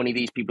footballers on the money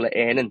these people are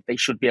earning, they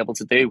should be able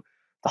to do.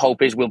 The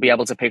hope is we'll be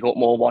able to pick up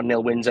more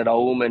 1-0 wins at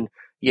home and,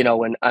 you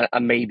know, and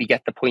maybe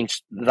get the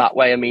points that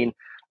way. I mean,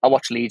 I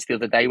watched Leeds the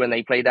other day when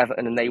they played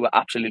Everton and they were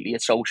absolutely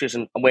atrocious,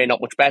 and we're not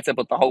much better.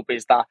 But the hope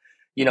is that,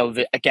 you know,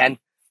 again,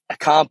 I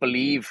can't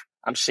believe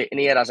I'm sitting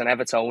here as an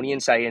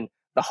Evertonian saying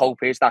the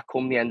hope is that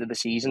come the end of the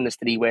season, there's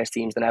 3 worse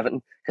teams than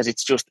Everton, because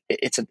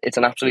it's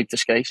an absolute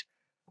disgrace.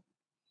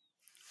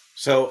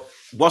 So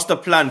what's the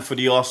plan for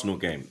the Arsenal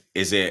game?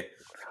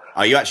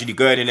 Are you actually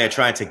going in there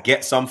trying to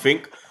get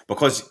something?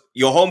 Because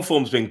your home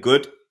form's been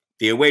good.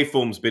 The away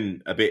form's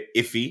been a bit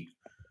iffy.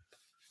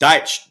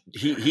 Dyche,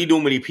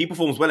 he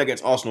performs well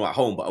against Arsenal at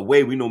home, but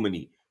away we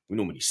normally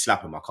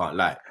slap him, I can't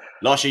lie.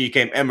 Last year you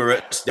came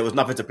Emirates, there was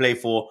nothing to play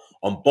for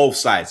on both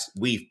sides.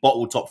 We've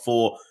bottled top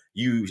 4.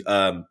 You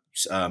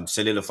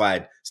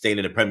solidified staying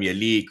in the Premier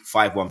League,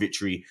 5-1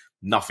 victory,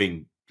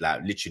 nothing,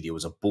 like literally it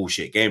was a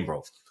bullshit game,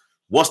 bro.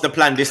 What's the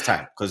plan this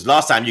time? Because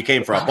last time you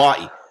came for a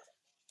party.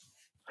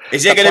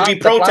 Is there going to be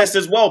protests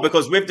as well?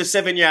 Because with the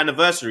 7-year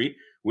anniversary,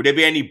 would there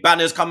be any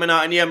banners coming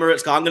out in the Emirates?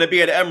 Because I'm going to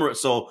be at the Emirates,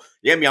 so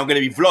I'm going to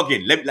be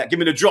vlogging. Give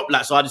me the drop,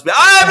 so I just be,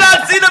 I'm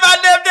not seeing the man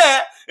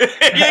there.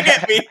 You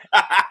get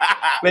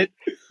me?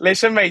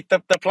 Listen, mate,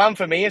 the plan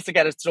for me is to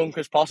get as drunk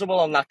as possible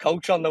on that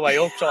coach on the way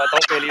up, so I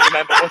don't really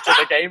remember much of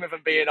the game, if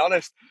I'm being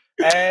honest.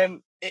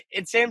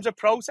 In terms of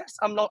protests,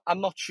 I'm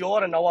not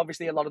sure. I know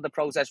obviously a lot of the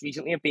protests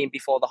recently have been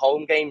before the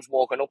home games,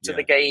 walking up to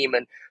the game,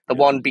 and the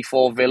one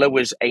before Villa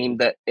was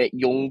aimed at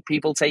young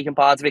people taking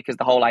part of it, because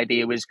the whole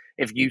idea was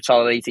if you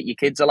tolerate it, your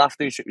kids will have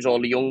to. So it was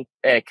all the young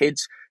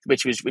kids,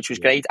 which was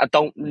great. I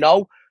don't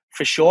know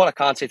for sure. I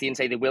can't sit here and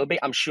say there will be.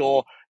 I'm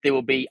sure there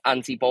will be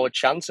anti-board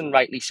chants, and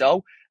rightly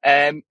so.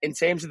 In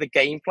terms of the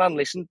game plan,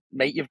 listen,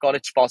 mate, you've got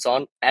it spot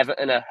on.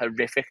 Everton are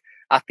horrific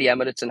at the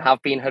Emirates and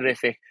have been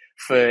horrific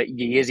for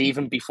years,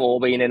 even before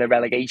being in a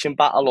relegation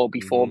battle or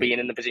before being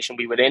in the position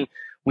we were in.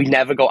 We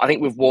never go. I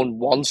think we've won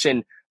once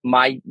in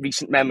my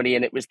recent memory,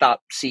 and it was that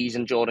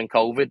season during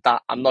COVID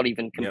that I'm not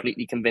even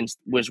completely convinced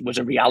was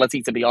a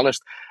reality, to be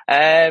honest.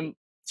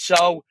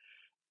 So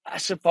I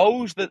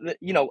suppose that,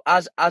 you know,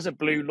 as a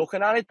Blue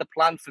looking at it, the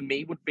plan for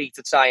me would be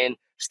to try and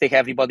stick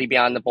everybody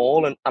behind the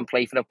ball and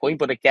play for a point.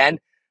 But again,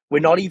 we're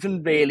not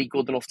even really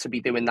good enough to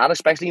be doing that,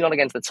 especially not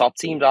against the top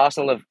teams.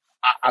 Arsenal have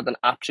had an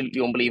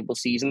absolutely unbelievable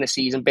season this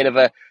season. Bit of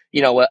a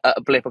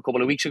blip a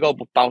couple of weeks ago,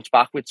 but bounced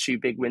back with 2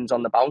 big wins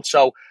on the bounce.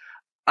 So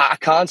I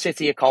can't sit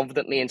here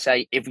confidently and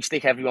say if we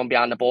stick everyone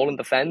behind the ball and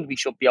defend, we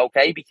should be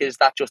okay, because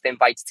that just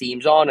invites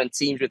teams on, and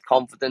teams with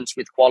confidence,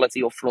 with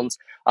quality up front,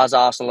 as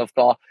Arsenal have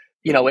got.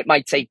 You know, it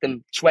might take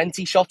them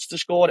 20 shots to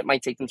score, it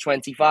might take them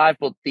 25,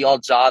 but the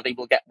odds are they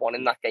will get one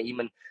in that game.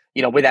 And,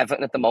 you know, with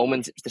Everton at the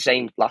moment, it's the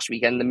same last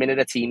weekend. The minute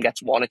a team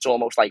gets one, it's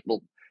almost like,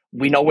 well,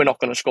 we know we're not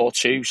going to score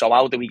 2, so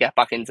how do we get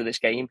back into this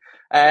game?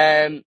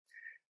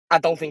 I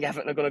don't think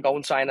Everton are going to go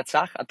and try and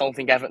attack. I don't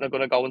think Everton are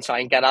going to go and try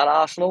and get at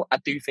Arsenal. I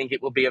do think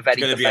it will be a very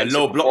defensive performance. It's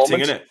going to be a low block thing,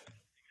 isn't it?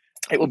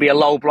 It will be a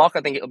low block.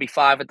 I think it will be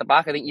 5 at the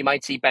back. I think you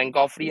might see Ben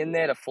Godfrey in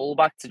there, a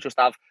fullback, to just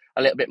have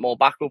a little bit more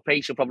backup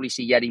pace. You'll probably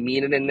see Yerry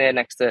Mina in there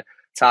next to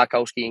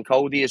Tarkowski and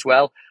Cody as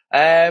well.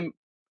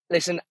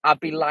 Listen, I'd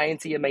be lying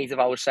to you, mate, if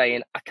I was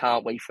saying I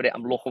can't wait for it.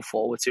 I'm looking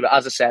forward to it.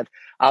 As I said,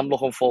 I'm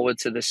looking forward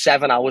to the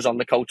 7 hours on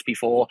the coach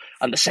before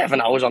and the 7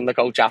 hours on the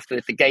coach after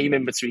it. The game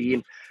in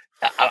between,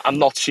 I'm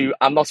not too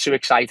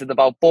excited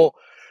about. But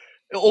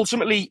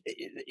ultimately,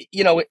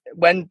 you know,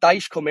 when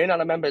Dyche come in, and I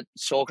remember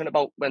talking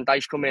about when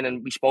Dyche come in,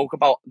 and we spoke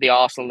about the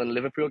Arsenal and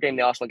Liverpool game,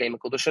 the Arsenal game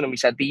at Goodison, and we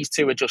said these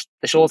two are just,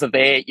 they're sort of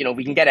there. You know,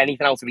 we can get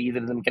anything out of either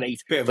of them,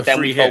 great. But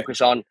then we focus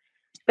on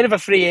bit of a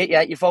free hit,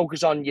 yeah. You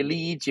focus on your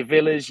Leeds, your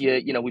Villas,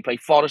 you know, we play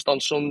Forest on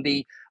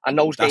Sunday, and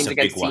those games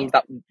against teams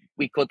that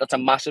we could. That's a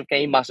massive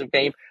game.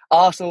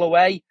 Arsenal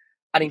away,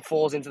 I think,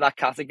 falls into that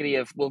category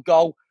of we'll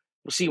go,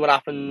 we'll see what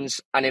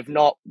happens, and if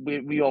not, we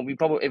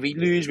probably, if we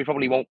lose, we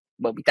probably won't.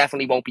 Well, we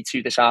definitely won't be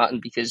too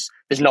disheartened because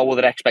there's no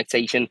other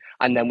expectation,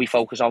 and then we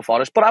focus on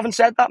Forest. But having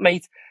said that,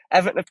 mate,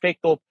 Everton have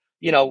picked up,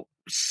 you know,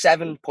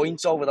 7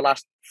 points over the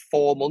last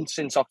 4 months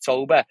since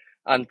October.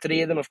 And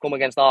 3 of them have come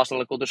against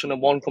Arsenal at Goodison,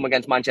 and 1 come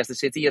against Manchester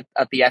City at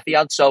the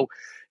Etihad. So,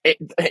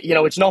 you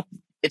know, it's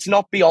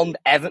not beyond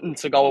Everton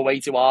to go away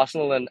to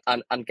Arsenal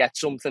and get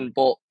something,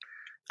 but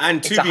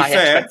and to be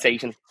fair,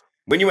 expectation.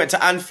 When you went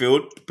to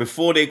Anfield,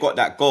 before they got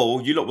that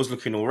goal, you lot was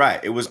looking all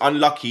right. It was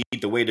unlucky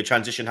the way the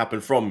transition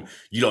happened from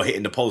you lot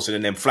hitting the post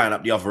and then flying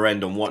up the other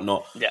end and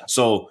whatnot. Yeah.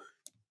 So,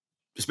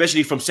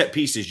 especially from set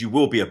pieces, you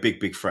will be a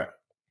big threat.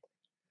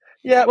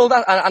 Yeah, well,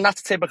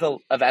 that's typical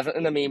of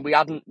Everton. I mean, we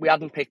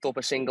hadn't picked up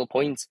a single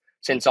point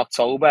since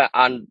October,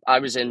 and I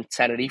was in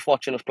Tenerife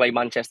watching us play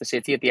Manchester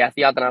City at the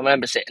Etihad, and I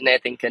remember sitting there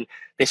thinking,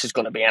 this is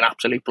going to be an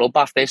absolute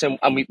bloodbath, this, and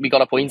we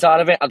got a point out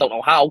of it. I don't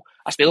know how.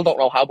 I still don't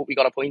know how, but we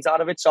got a point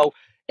out of it. So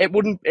it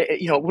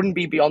wouldn't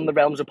be beyond the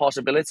realms of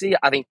possibility.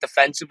 I think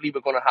defensively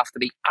we're going to have to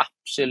be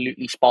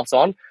absolutely spot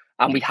on,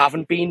 and we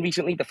haven't been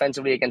recently.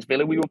 Defensively against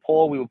Villa, we were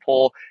poor. We were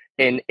poor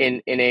in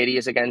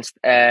areas against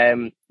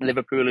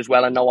Liverpool as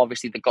well. I know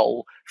obviously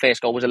the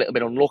first goal was a little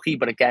bit unlucky,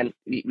 but again,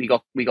 we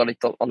got it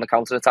on the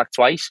counter attack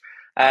twice.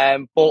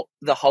 But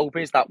the hope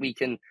is that we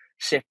can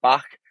sit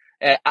back.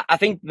 I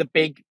think the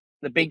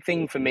big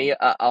thing for me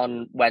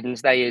on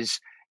Wednesday is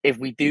if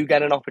we do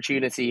get an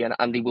opportunity,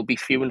 and they will be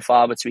few and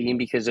far between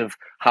because of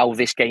how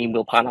this game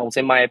will pan out,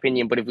 in my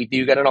opinion. But if we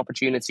do get an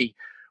opportunity,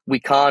 we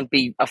can't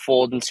be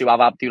affording to have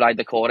Abdoulaye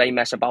Doucouré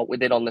mess about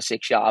with it on the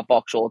 6-yard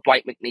box, or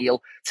Dwight McNeil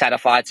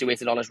terrified to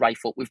hit it on his right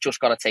foot. We've just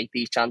got to take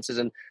these chances.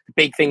 And the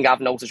big thing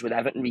I've noticed with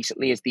Everton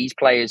recently is these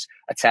players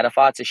are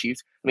terrified to shoot.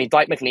 I mean,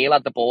 Dwight McNeil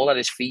had the ball at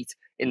his feet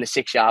in the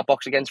 6-yard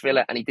box against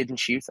Villa, and he didn't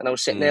shoot. And I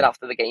was sitting there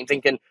after the game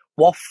thinking,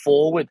 what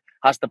forward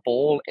has the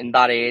ball in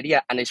that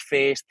area and his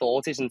first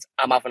thought isn't,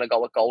 I'm having a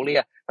go at goal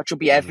here? That should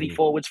be every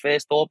forward's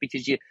first thought,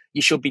 because you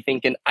should be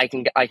thinking, I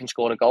can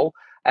score a goal.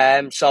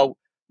 So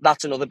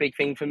that's another big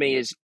thing for me,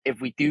 is if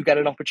we do get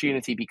an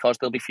opportunity, because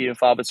they'll be few and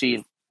far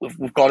between,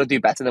 we've got to do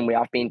better than we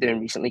have been doing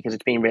recently, because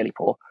it's been really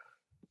poor.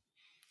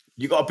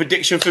 You got a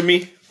prediction for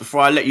me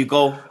before I let you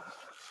go?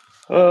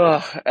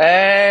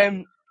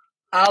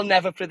 I'll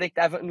never predict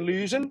Everton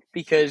losing,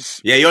 because...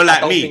 Yeah, you're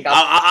like me.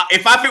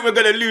 If I think we're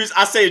going to lose,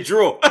 I say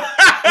draw.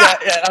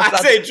 I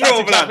say draw, that's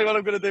exactly what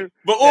I'm going to do.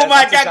 But all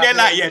my gang, they're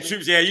like,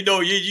 Troopz,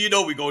 you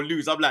know we're going to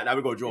lose. I'm like,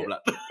 we're going to draw,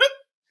 blood.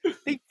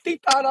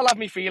 Deep down, I'll have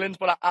my feelings,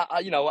 but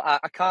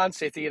I can't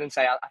sit here and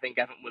say I think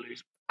Everton will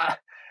lose. Do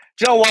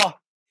you know what?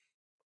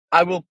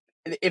 I will.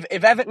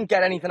 If Everton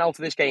get anything out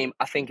of this game,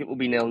 I think it will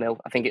be 0-0.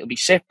 I think it will be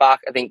sit back.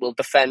 I think we'll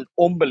defend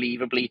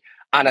unbelievably,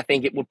 and I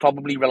think it would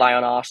probably rely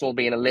on Arsenal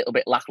being a little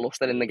bit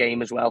lacklustre in the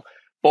game as well.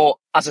 But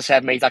as I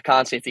said, mate, I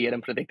can't sit here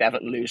and predict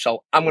Everton lose,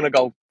 so I'm going to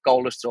go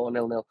goalless draw,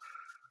 0-0.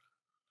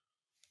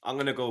 I'm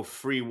going to go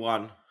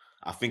 3-1.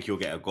 I think you'll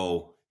get a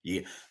goal.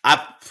 Yeah,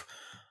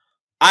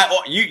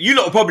 you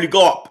lot will probably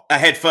go up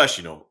ahead first,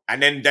 you know,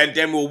 and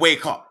then we'll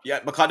wake up.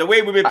 Yeah, because the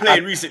way we've been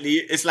playing recently,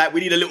 it's like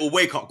we need a little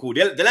wake up call.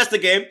 The Leicester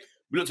game,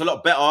 We looked a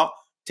lot better.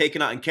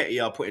 Taking out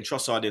Nketiah, putting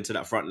Trossard into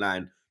that front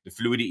line. The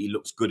fluidity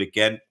looks good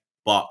again,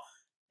 but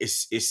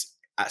it's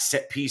at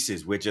set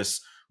pieces. We're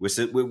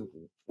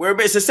a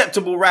bit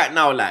susceptible right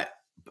now. Like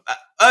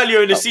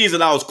earlier in the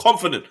season, I was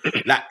confident,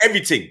 like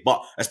everything,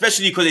 but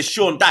especially because it's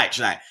Sean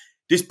Dyche. Like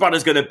this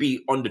brother's gonna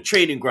be on the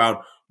training ground,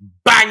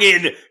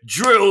 banging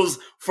drills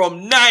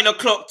from 9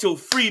 o'clock till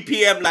 3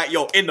 p.m. Like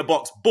yo, in the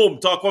box, boom,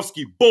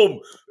 Tarkowski,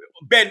 boom,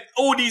 Ben,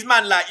 all these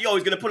man, like yo,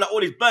 he's gonna pull out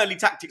all these Burnley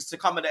tactics to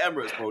come at the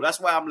Emirates, bro. That's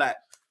why I'm like,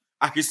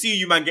 I can see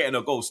you man getting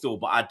a goal still,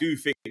 but I do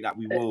think that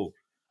we will.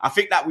 I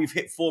think that we've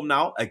hit form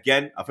now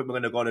again. I think we're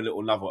gonna go on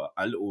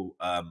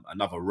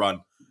another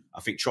run. I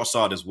think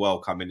Trossard as well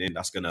coming in.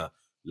 That's gonna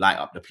light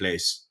up the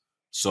place.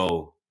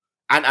 So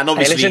and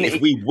obviously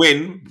if we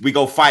win, we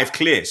go 5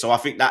 clear. So I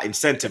think that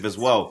incentive as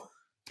well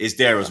is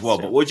there as well.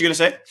 But what were you gonna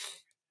say?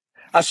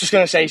 I was just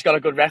gonna say he's got a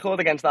good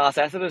record against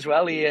Arteta as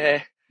well.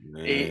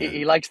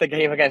 He likes the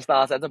game against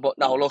Arteta, but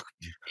no, look,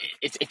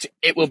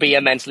 it will be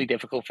immensely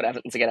difficult for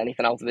Everton to get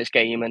anything out of this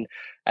game. And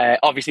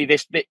obviously,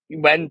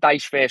 when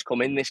Dyche first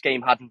come in, this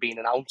game hadn't been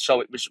announced,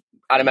 so it was.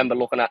 I remember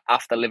looking at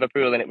after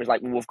Liverpool, and it was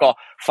like, well, we've got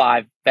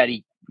 5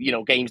 very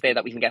games there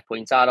that we can get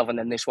points out of, and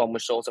then this one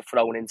was sort of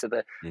thrown into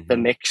the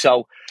mix.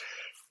 So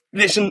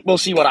listen, we'll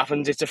see what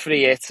happens. It's a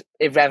free hit.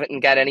 If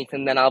Everton get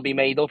anything, then I'll be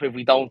made up. If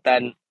we don't,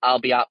 then I'll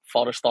be at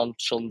Forest on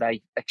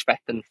Sunday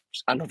expecting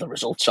another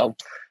result. So.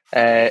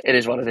 It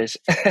is what it is.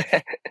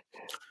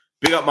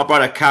 Big up my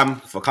brother Cam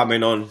for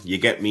coming on. You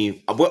get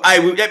me?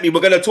 You get me? We're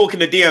gonna talk in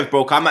the DMs,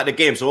 bro. I'm at the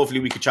game, so hopefully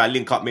we could try and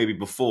link up maybe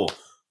before.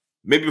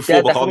 Maybe before,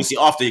 Yeah, because definitely. obviously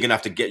after you're gonna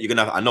have to get.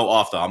 I know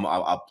after.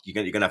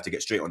 You're gonna have to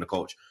get straight on the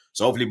coach.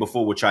 So hopefully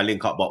before we'll try and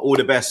link up. But all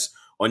the best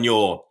on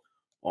your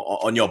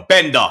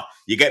bender.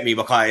 You get me?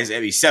 Because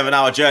it's a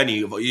 7-hour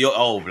journey.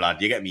 You're blood.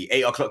 You get me?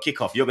 8 o'clock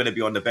kickoff. You're gonna be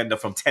on the bender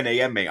from 10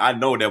 a.m. mate. I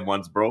know them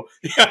ones, bro.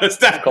 You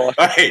understand? Of course.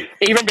 Right.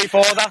 Even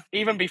before that,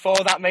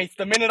 mate.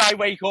 The minute I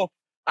wake up,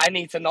 I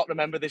need to not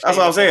remember this. That's game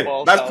what I'm of saying.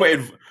 football,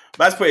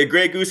 That's putting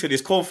Grey Goose in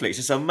his cornflakes.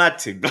 It's a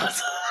mad thing.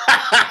 But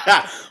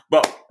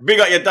big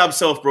up your damn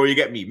self, bro. You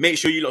get me? Make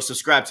sure you lot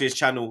subscribe to his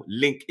channel.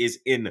 Link is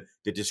in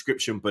the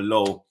description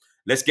below.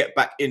 Let's get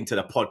back into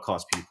the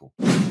podcast, people.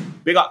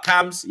 Big up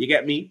Cams. You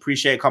get me?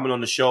 Appreciate coming on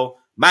the show.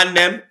 Man,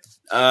 them.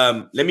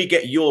 Let me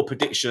get your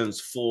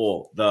predictions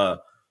for the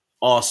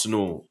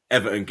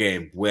Arsenal-Everton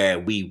game where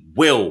we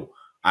will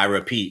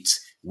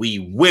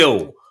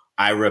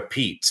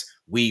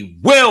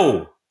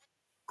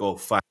go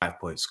 5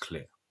 points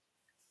clear.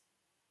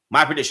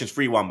 My prediction's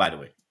 3-1, by the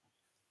way.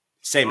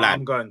 Same line.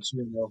 I'm going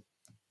 2-0.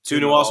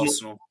 2-0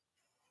 Arsenal.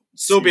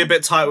 Still be a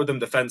bit tight with them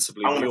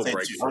defensively. I'm going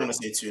to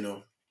say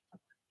 2-0.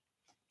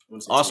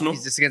 Arsenal?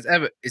 Is this against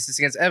Everton? Is this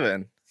against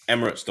Everton?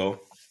 Emirates,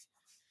 though.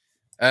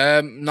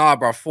 Nah,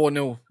 bro.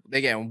 4-0. They're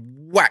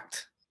getting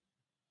whacked.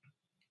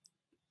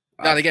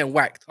 No, they're getting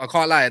whacked. I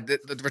can't lie.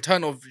 The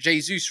return of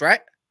Jesus, right?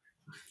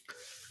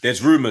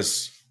 There's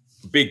rumours.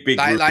 Big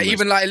rumours. Like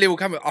even like a little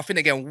camera. I think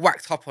they're getting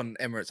whacked up on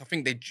Emirates. I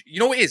think you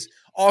know what it is?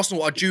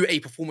 Arsenal are due a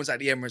performance at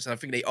the Emirates, and I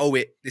think they owe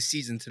it this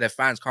season to their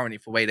fans currently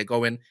for where they're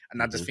going.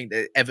 And I just think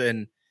that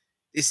Everton,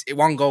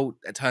 one goal,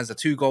 it turns to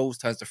 2 goals,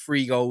 turns to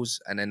 3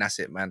 goals, and then that's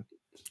it, man.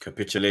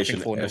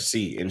 Capitulation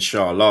FC,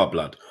 inshallah,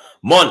 blood.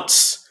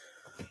 Monts,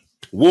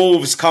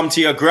 Wolves come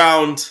to your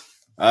ground.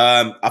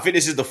 I think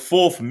this is the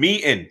 4th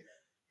meeting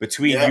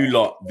between you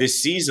lot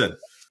this season.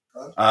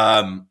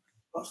 That's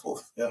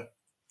 4th, yeah.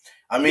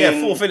 I mean,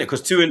 4th, innit?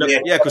 Because 2 in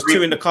the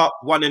 2 in the cup,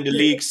 1 in the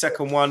league,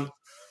 second one.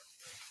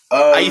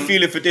 How you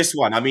feeling for this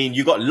one? I mean,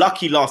 you got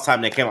lucky last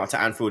time they came out to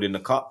Anfield in the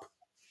cup.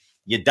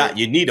 You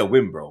need a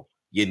win, bro.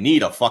 You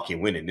need a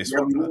fucking win in this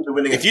one.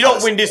 If you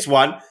don't win this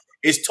one,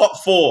 it's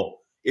top 4.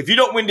 If you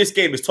don't win this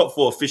game, it's top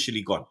 4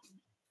 officially gone.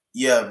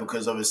 Yeah,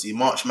 because obviously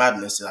March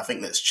Madness, I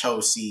think that's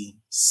Chelsea,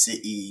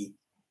 City,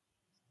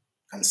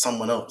 and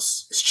someone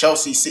else. It's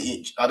Chelsea,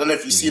 City. I don't know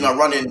if you've seen our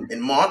run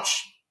in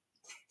March.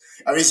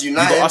 I mean, it's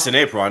United. You got us in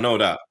April, I know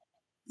that.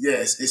 Yeah,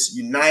 it's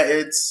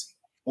United.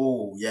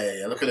 Oh,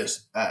 yeah. Look at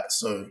this.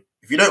 So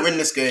if you don't win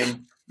this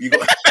game, you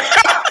got.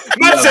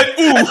 Man said,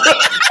 ooh.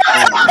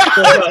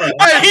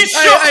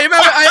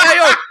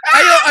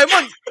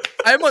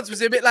 Hey, Monts,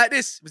 was it a bit like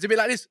this?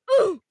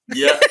 Ooh.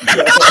 Yeah.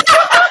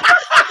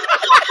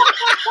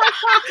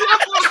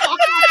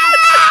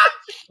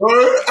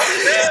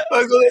 I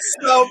got a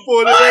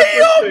soundboard and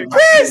everything.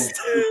 Pissed.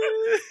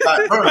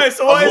 Like, bro,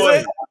 So what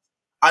is it?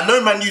 I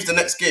know Man U's the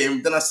next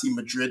game. Then I see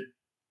Madrid,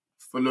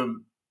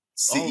 Fulham,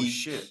 City,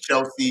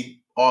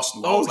 Chelsea,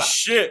 Arsenal.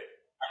 Shit.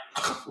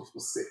 I feel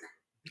sick.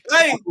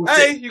 Hey,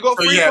 you got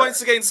 3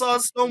 points against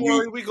us. Don't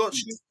worry, we got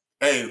you.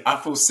 Hey, I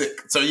feel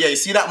sick. So yeah, you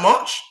see that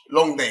March?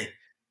 Long day.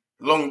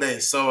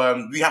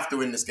 So we have to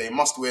win this game.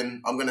 Must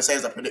win. I'm gonna say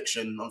as a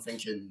prediction. I'm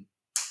thinking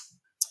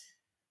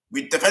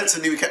we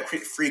defensively kept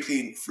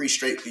 3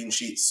 straight clean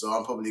sheets. So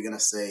I'm probably gonna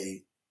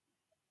say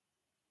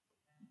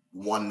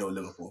 1-0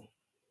 Liverpool.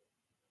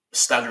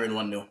 Staggering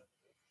 1-0.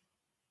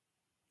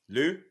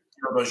 Lou?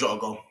 Jota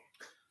goal.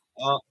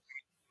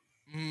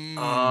 Give me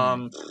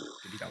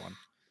that one.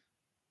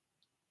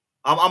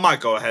 I might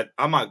go ahead.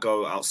 I might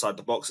go outside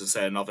the box and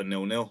say another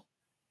 0-0.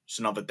 Just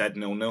another dead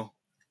 0-0.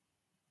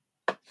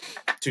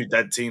 2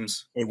 dead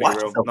teams. Hey, watch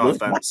real. yourself, No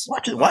offense.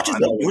 Watch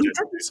yourself. You in the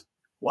trenches.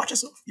 Watch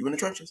yourself. You in the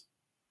trenches.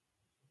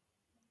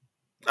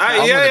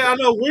 I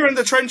know. We're in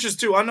the trenches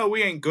too. I know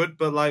we ain't good,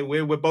 but like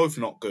we're both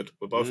not good.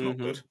 We're both not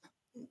good.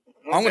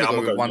 I'm gonna go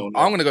with 1.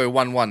 I'm gonna go with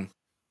 1-1.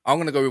 I'm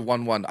gonna go with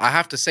 1-1. I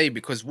have to say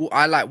because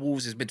I like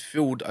Wolves'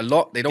 midfield a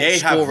lot. They have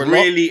score a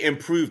lot. really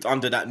improved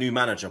under that new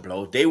manager,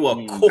 bro. They were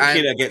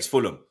cooking against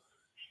Fulham.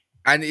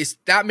 And it's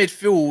that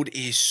midfield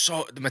is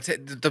so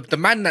the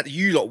man that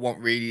you lot want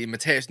really,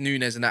 Mateus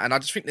Nunes and that. And I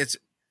just think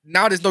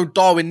there's no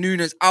Darwin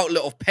Nunes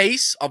outlet of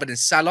pace other than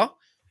Salah.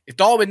 If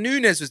Darwin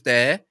Nunes was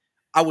there,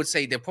 I would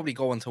say they'll probably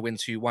go on to win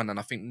 2-1, and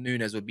I think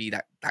Nunes would be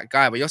that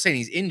guy. But you're saying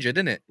he's injured,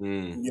 isn't it?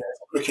 Yeah,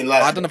 looking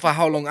like I don't know for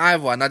how long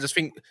either. And I just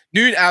think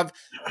Nunes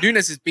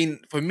has been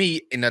for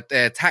me in the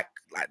attack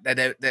like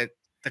the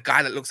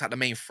guy that looks like the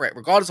main threat,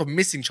 regardless of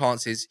missing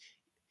chances.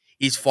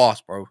 He's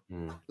fast, bro.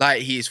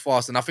 Like he is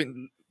fast, and I think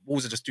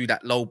Wolves will just do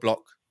that low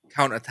block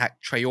counter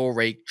attack.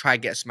 Traore try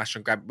to get a smash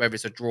and grab, whether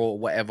it's a draw or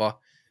whatever.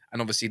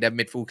 And obviously their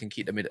midfield can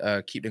keep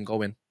them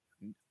going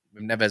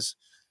with Neves.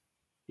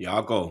 Yeah,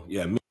 I'll go.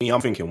 Yeah, me,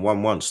 I'm thinking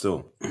 1-1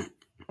 still.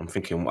 I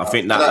think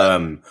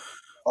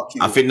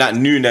that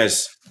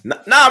Nunes.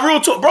 Nah,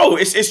 real talk, bro.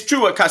 It's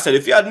true what Kat said.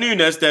 If you had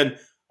Nunes, then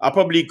I'll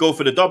probably go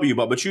for the W.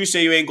 But you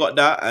say you ain't got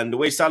that, and the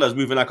way Salah's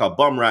moving like a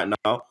bum right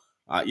now,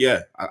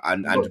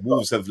 and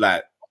Wolves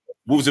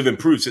have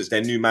improved since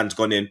their new man's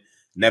gone in.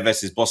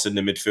 Neves is bossing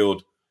the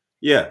midfield.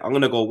 Yeah, I'm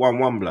gonna go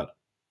 1-1, blood.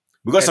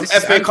 We got some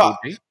FA Cup.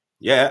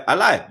 Yeah, I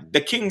lie. The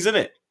Kings, in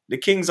it. The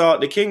Kings are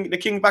the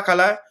King back. I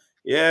lie.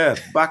 Yeah,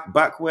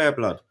 back where,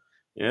 blood?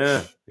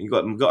 Yeah, you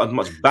got as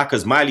much back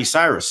as Miley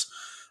Cyrus.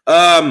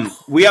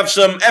 We have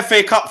some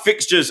FA Cup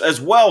fixtures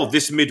as well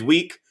this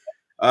midweek.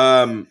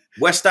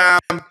 West Ham,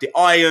 the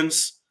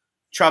Irons,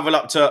 travel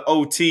up to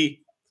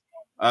OT.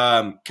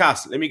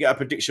 Cass, let me get a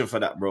prediction for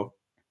that, bro.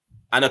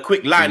 And a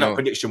quick lineup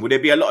prediction. Would there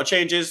be a lot of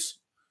changes?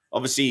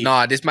 Obviously,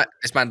 nah. This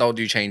man don't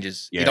do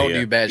changes. He don't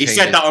do bad changes.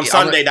 He said that on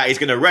Sunday that he's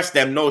gonna rest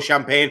them, no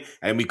champagne,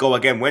 and we go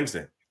again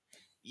Wednesday.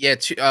 Yeah,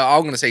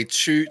 I'm gonna say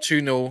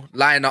 2-0.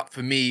 Line up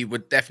for me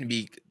would definitely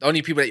be the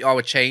only people that I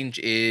would change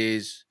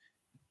is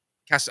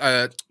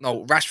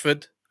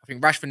Rashford. I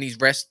think Rashford needs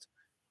rest.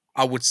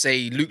 I would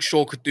say Luke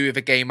Shaw could do with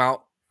a game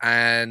out,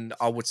 and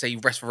I would say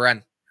rest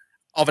Varane.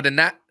 Other than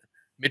that,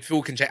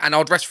 midfield can change, and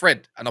I'll rest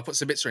Fred, and I'll put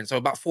Sabitzer in. So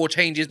about 4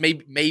 changes,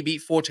 maybe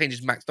 4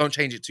 changes max. Don't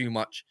change it too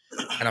much,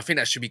 and I think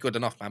that should be good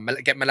enough, man.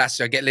 Get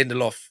Malacia, get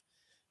Lindelof.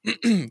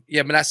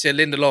 Yeah, Malacia,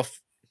 Lindelof.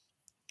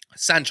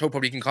 Sancho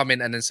probably can come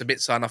in, and then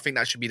Sabitzer, and I think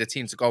that should be the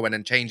team to go in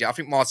and change it. I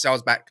think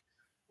Martial's back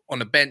on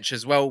the bench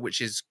as well, which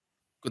is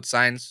good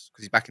signs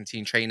because he's back in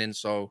team training.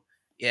 So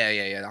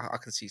yeah, I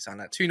can see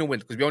something like 2-0 win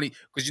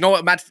because you know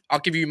what, I'll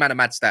give you a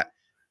mad stat.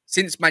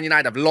 Since Man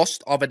United have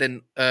lost, other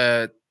than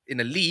in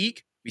the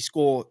league, we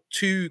score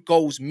 2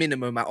 goals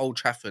minimum at Old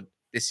Trafford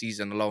this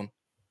season alone.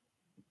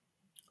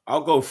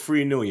 I'll go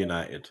 3-0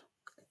 United.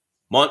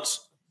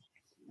 Monts?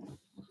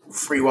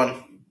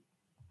 3-1.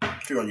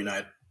 3-1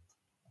 United.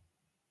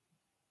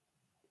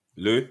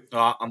 Lou?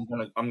 I'm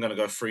gonna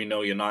go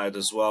 3-0 United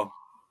as well.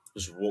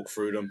 Just walk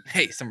through them.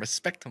 Hey, some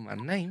respect on my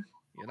name.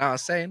 You know what I'm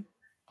saying?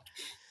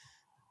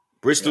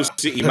 Bristol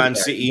City, Man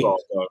City. Go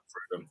through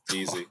them.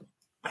 Easy.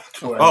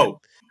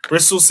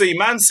 Bristol City,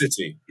 Man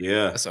City.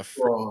 Yeah. That's a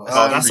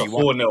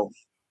 4-0.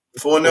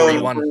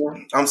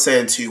 4-0. I'm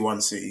saying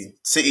 2-1 City.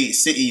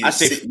 City. I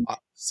say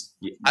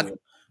City.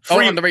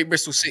 Don't underrate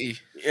Bristol City.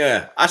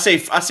 Yeah. I say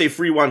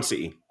 3-1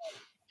 City.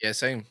 Yeah,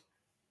 same.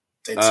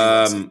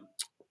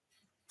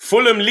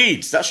 Fulham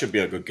Leeds. That should be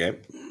a good game.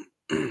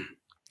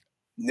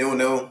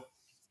 0-0.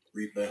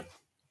 Replay.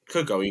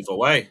 Could go either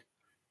way.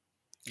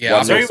 Yeah,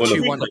 I'm saying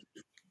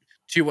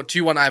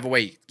 2-1 either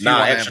way.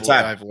 Extra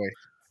time. Either way.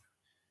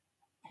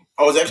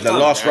 Oh, the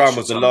last round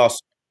was the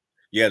last.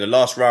 Yeah, the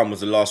last round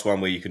was the last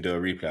one where you can do a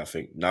replay. I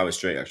think now it's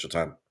straight extra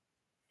time.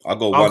 I'll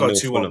go 1-0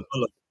 Fulham.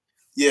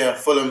 Yeah,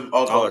 Fulham.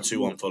 I'll go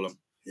 2-1 Fulham.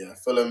 Yeah,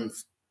 Fulham.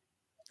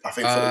 I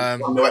think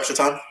Fulham. No extra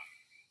time.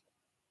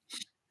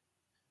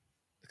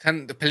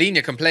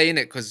 Palhinha can play in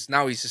it because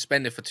now he's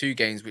suspended for 2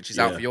 games, which is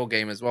out for your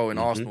game as well in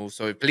Arsenal.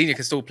 So if Palhinha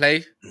can still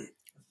play,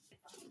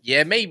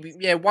 yeah, maybe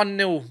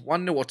 1-0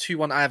 or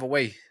 2-1 either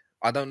way.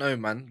 I don't know,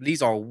 man.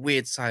 Leeds are a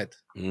weird side.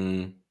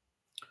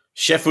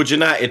 Sheffield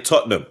United,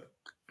 Tottenham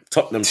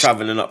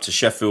travelling up to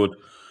Sheffield.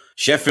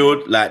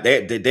 Sheffield, like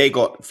they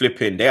got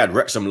flipping. They had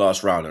Wrexham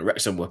last round, and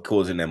Wrexham were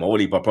causing them a whole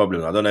heap of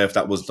problems. I don't know if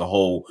that was the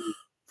whole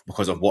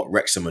because of what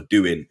Wrexham are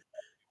doing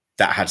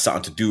that had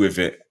something to do with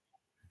it,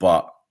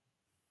 but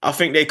I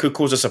think they could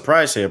cause a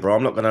surprise here, bro.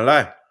 I'm not gonna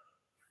lie.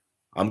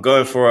 I'm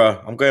going for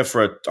a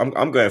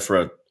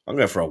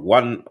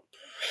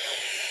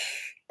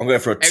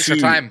extra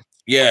time.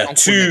 Yeah,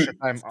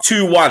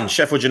 2-1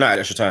 Sheffield United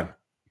extra time.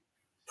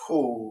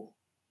 Cool.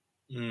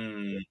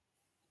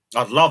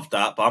 I'd love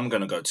that, but I'm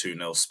going to go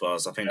 2-0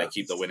 Spurs. I think they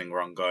keep the winning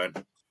run going.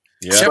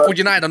 Yeah. Sheffield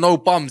United are no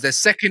bums. They're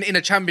second in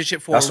the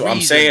championship for a reason. That's what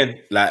I'm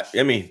saying. Like,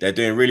 I mean, they're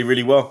doing really,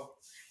 really well.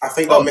 I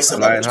think they'll miss it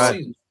by the high.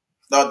 time.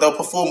 They'll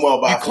perform well,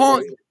 but You I think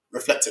can't- they'll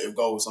reflective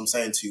goals. I'm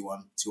saying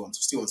 2-1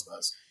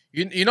 Spurs.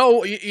 You know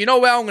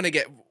where I'm gonna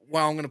get.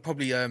 Well, I'm gonna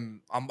probably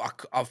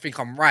I think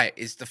I'm right.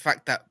 Is the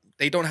fact that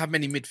they don't have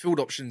many midfield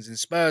options in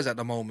Spurs at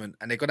the moment,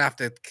 and they're gonna have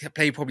to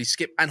play probably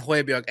Skip and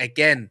Højbjerg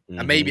again,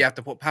 and maybe have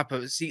to put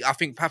Papa. See, I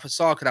think Papa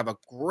Sarr could have a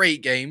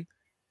great game.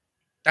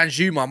 Dan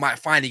Juma might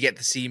finally get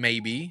to see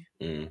maybe.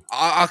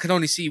 I can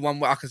only see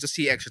one. I can just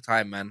see extra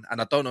time, man, and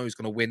I don't know who's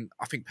gonna win.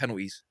 I think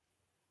penalties.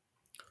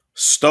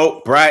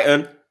 Stoke,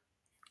 Brighton.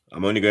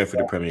 I'm only going for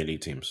the Premier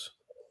League teams.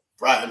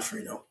 Brighton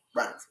 3-0.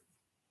 Brighton.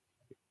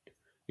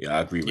 Yeah,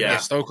 I agree with Yeah,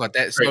 that. Stoke are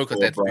dead. Stoke are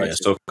dead. Yeah,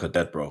 Stoke are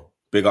dead, bro.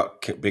 Big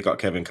up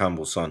Kevin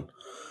Campbell's son.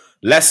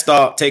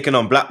 Leicester taking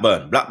on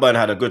Blackburn. Blackburn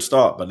had a good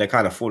start, but they're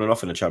kind of falling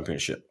off in the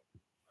Championship.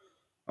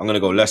 I'm going to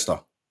go Leicester.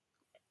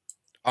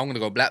 I'm going to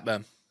go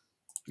Blackburn.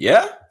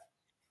 Yeah?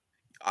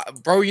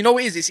 Bro, you know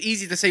what it is? It's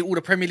easy to say all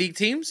the Premier League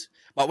teams,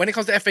 but when it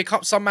comes to FA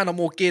Cup, some men are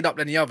more geared up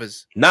than the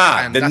others. Nah,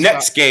 And the that's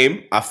next why-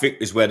 game, I think,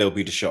 is where there'll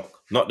be the shock.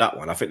 Not that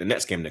one. I think the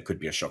next game, there could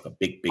be a shock. A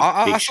big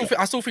I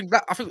shock. still think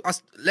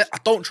I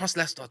don't trust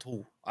Leicester at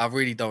all. I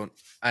really don't.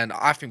 And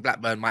I think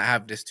Blackburn might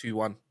have this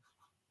 2-1.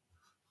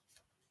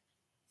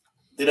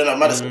 They don't have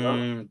Madison,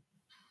 no?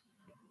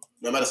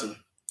 No Madison.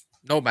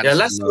 No, man. Yeah,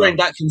 Leicester ain't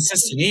that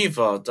consistent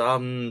either.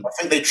 I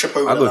think they trip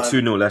over I'll the go line.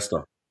 2-0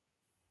 Leicester.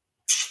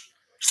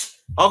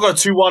 I'll go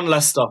 2-1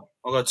 Leicester.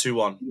 I'll go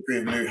 2-1.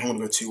 I'm going to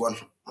go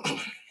 2-1.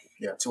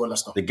 Yeah, 2-1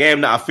 Leicester. The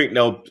game that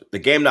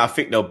I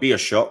think there'll be a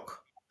shock,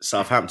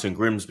 Southampton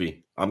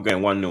Grimsby. I'm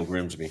going 1-0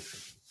 Grimsby.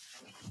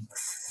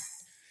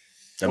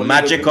 The What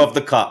magic League of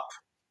the cup.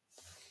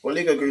 What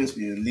League of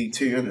Grimsby? League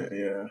 2, isn't it?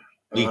 Yeah.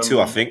 League 2,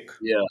 I think.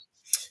 Yeah.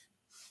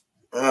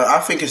 I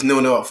think it's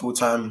 0-0 at full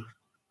time.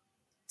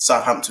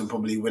 Southampton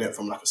probably win it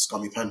from like a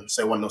scummy pen.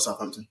 Say 1-0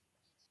 Southampton.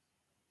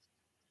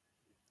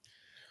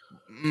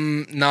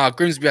 Nah,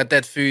 Grimsby are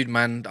dead food,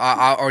 man.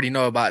 I already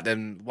know about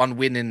them. One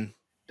win in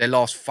their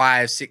last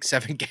 5, 6,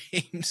 7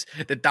 games.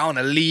 They're down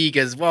a league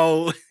as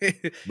well.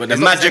 But the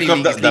magic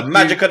of the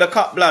magic of the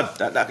cup, blood.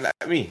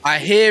 That me. I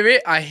hear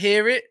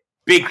it.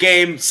 Big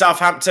game,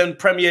 Southampton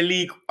Premier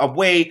League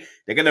away.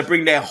 They're gonna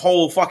bring their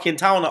whole fucking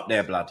town up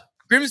there, blood.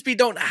 Grimsby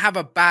don't have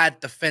a bad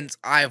defense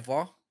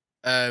either.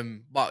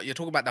 But you're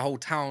talking about the whole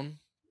town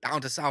down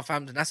to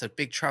Southampton. That's a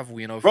big travel,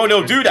 you know. Bro,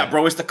 they'll do that,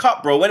 bro. It's the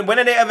cup, bro. When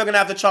are they ever gonna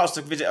have the chance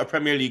to visit a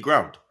Premier League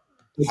ground?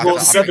 They I brought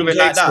think 7 like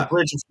gates to that. the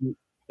bridge.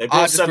 They I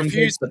brought just 7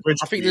 refuse. gates to the bridge.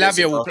 I think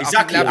Lavia will.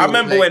 Exactly. I I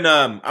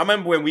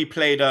remember when we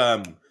played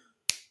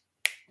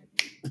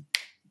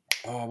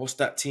what's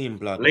that team,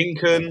 blood?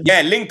 Lincoln.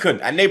 Yeah, Lincoln.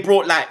 And they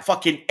brought like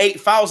fucking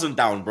 8,000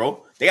 down,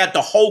 bro. They had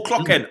the whole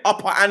clock end,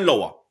 upper and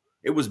lower.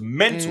 It was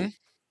mental.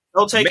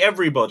 They'll take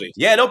everybody.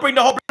 Yeah, they'll bring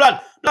the whole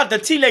blood. The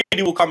tea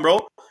lady will come,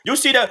 bro. You'll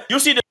see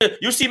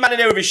man in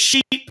there with his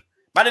sheep,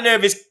 man in there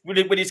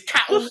with his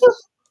cattle.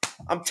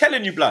 I'm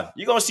telling you, blood.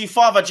 You're gonna see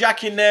Father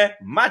Jack in there,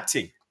 mad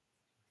thing.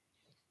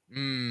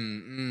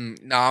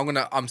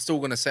 No, I'm still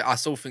gonna say I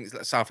still think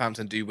that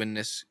Southampton do win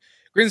this.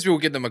 Grimsby will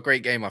give them a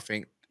great game, I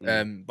think.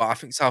 But I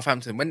think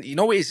Southampton, when you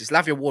know what it is, it's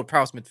Lavia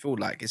Ward-Prowse midfield.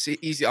 Like it's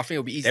easy. I think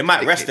it'll be easy. They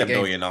might rest them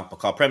though, you know,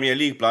 because Premier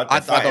League, blood.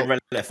 They're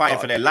fighting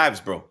for their lives,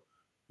 bro.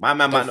 My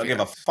man might not give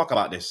a fuck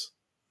about this.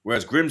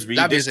 Whereas Grimsby,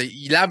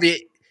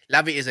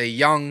 Lavia is a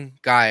young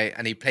guy,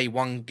 and he play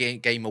one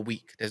game a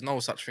week. There's no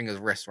such thing as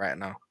rest right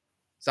now.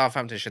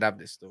 Southampton should have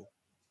this though.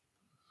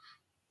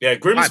 Yeah,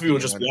 Grimsby will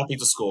just be happy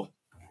to score.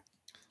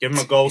 Give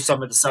them a goal,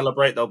 something to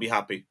celebrate. They'll be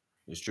happy.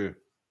 It's true.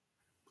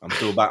 I'm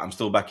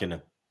still back in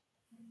them.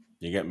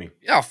 You get me?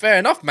 Yeah, fair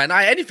enough, man.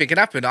 Anything can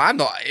happen. I'm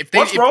not. If they,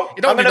 Watch, bro.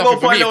 it don't I'm mean gonna go nothing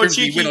put for a me, little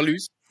Grimsby cheeky. win or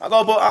lose. I'm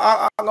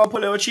gonna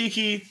put a little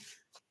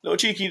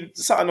cheeky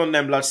something on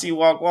them, blood. See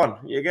what I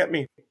want. You get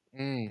me?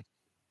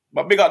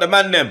 But big up the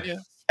man them. Yeah.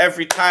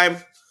 Every time.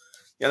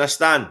 You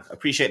understand?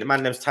 Appreciate the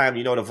man them's time.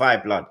 You know the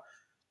vibe, blood.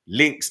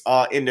 Links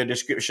are in the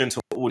description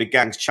to all the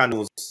gang's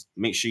channels.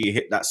 Make sure you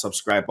hit that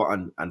subscribe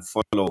button and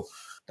follow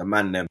the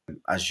man them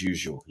as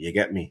usual. You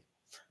get me?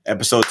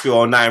 Episode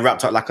 209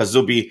 wrapped up like a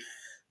zubi.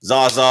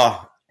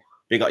 Zaza,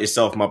 big up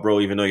yourself, my bro,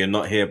 even though you're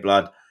not here,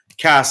 blood.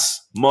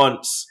 Cass,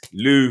 Monts,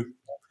 Lou,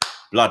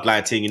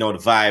 Bloodline team, you know the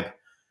vibe.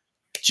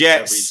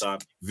 Jets,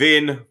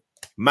 Vin,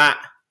 Matt,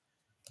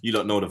 you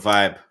don't know the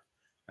vibe.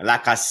 And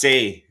like I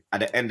say at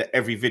the end of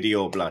every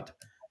video, blood,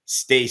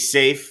 stay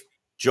safe,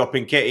 drop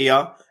in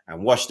Ketia,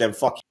 and wash them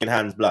fucking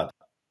hands, blood.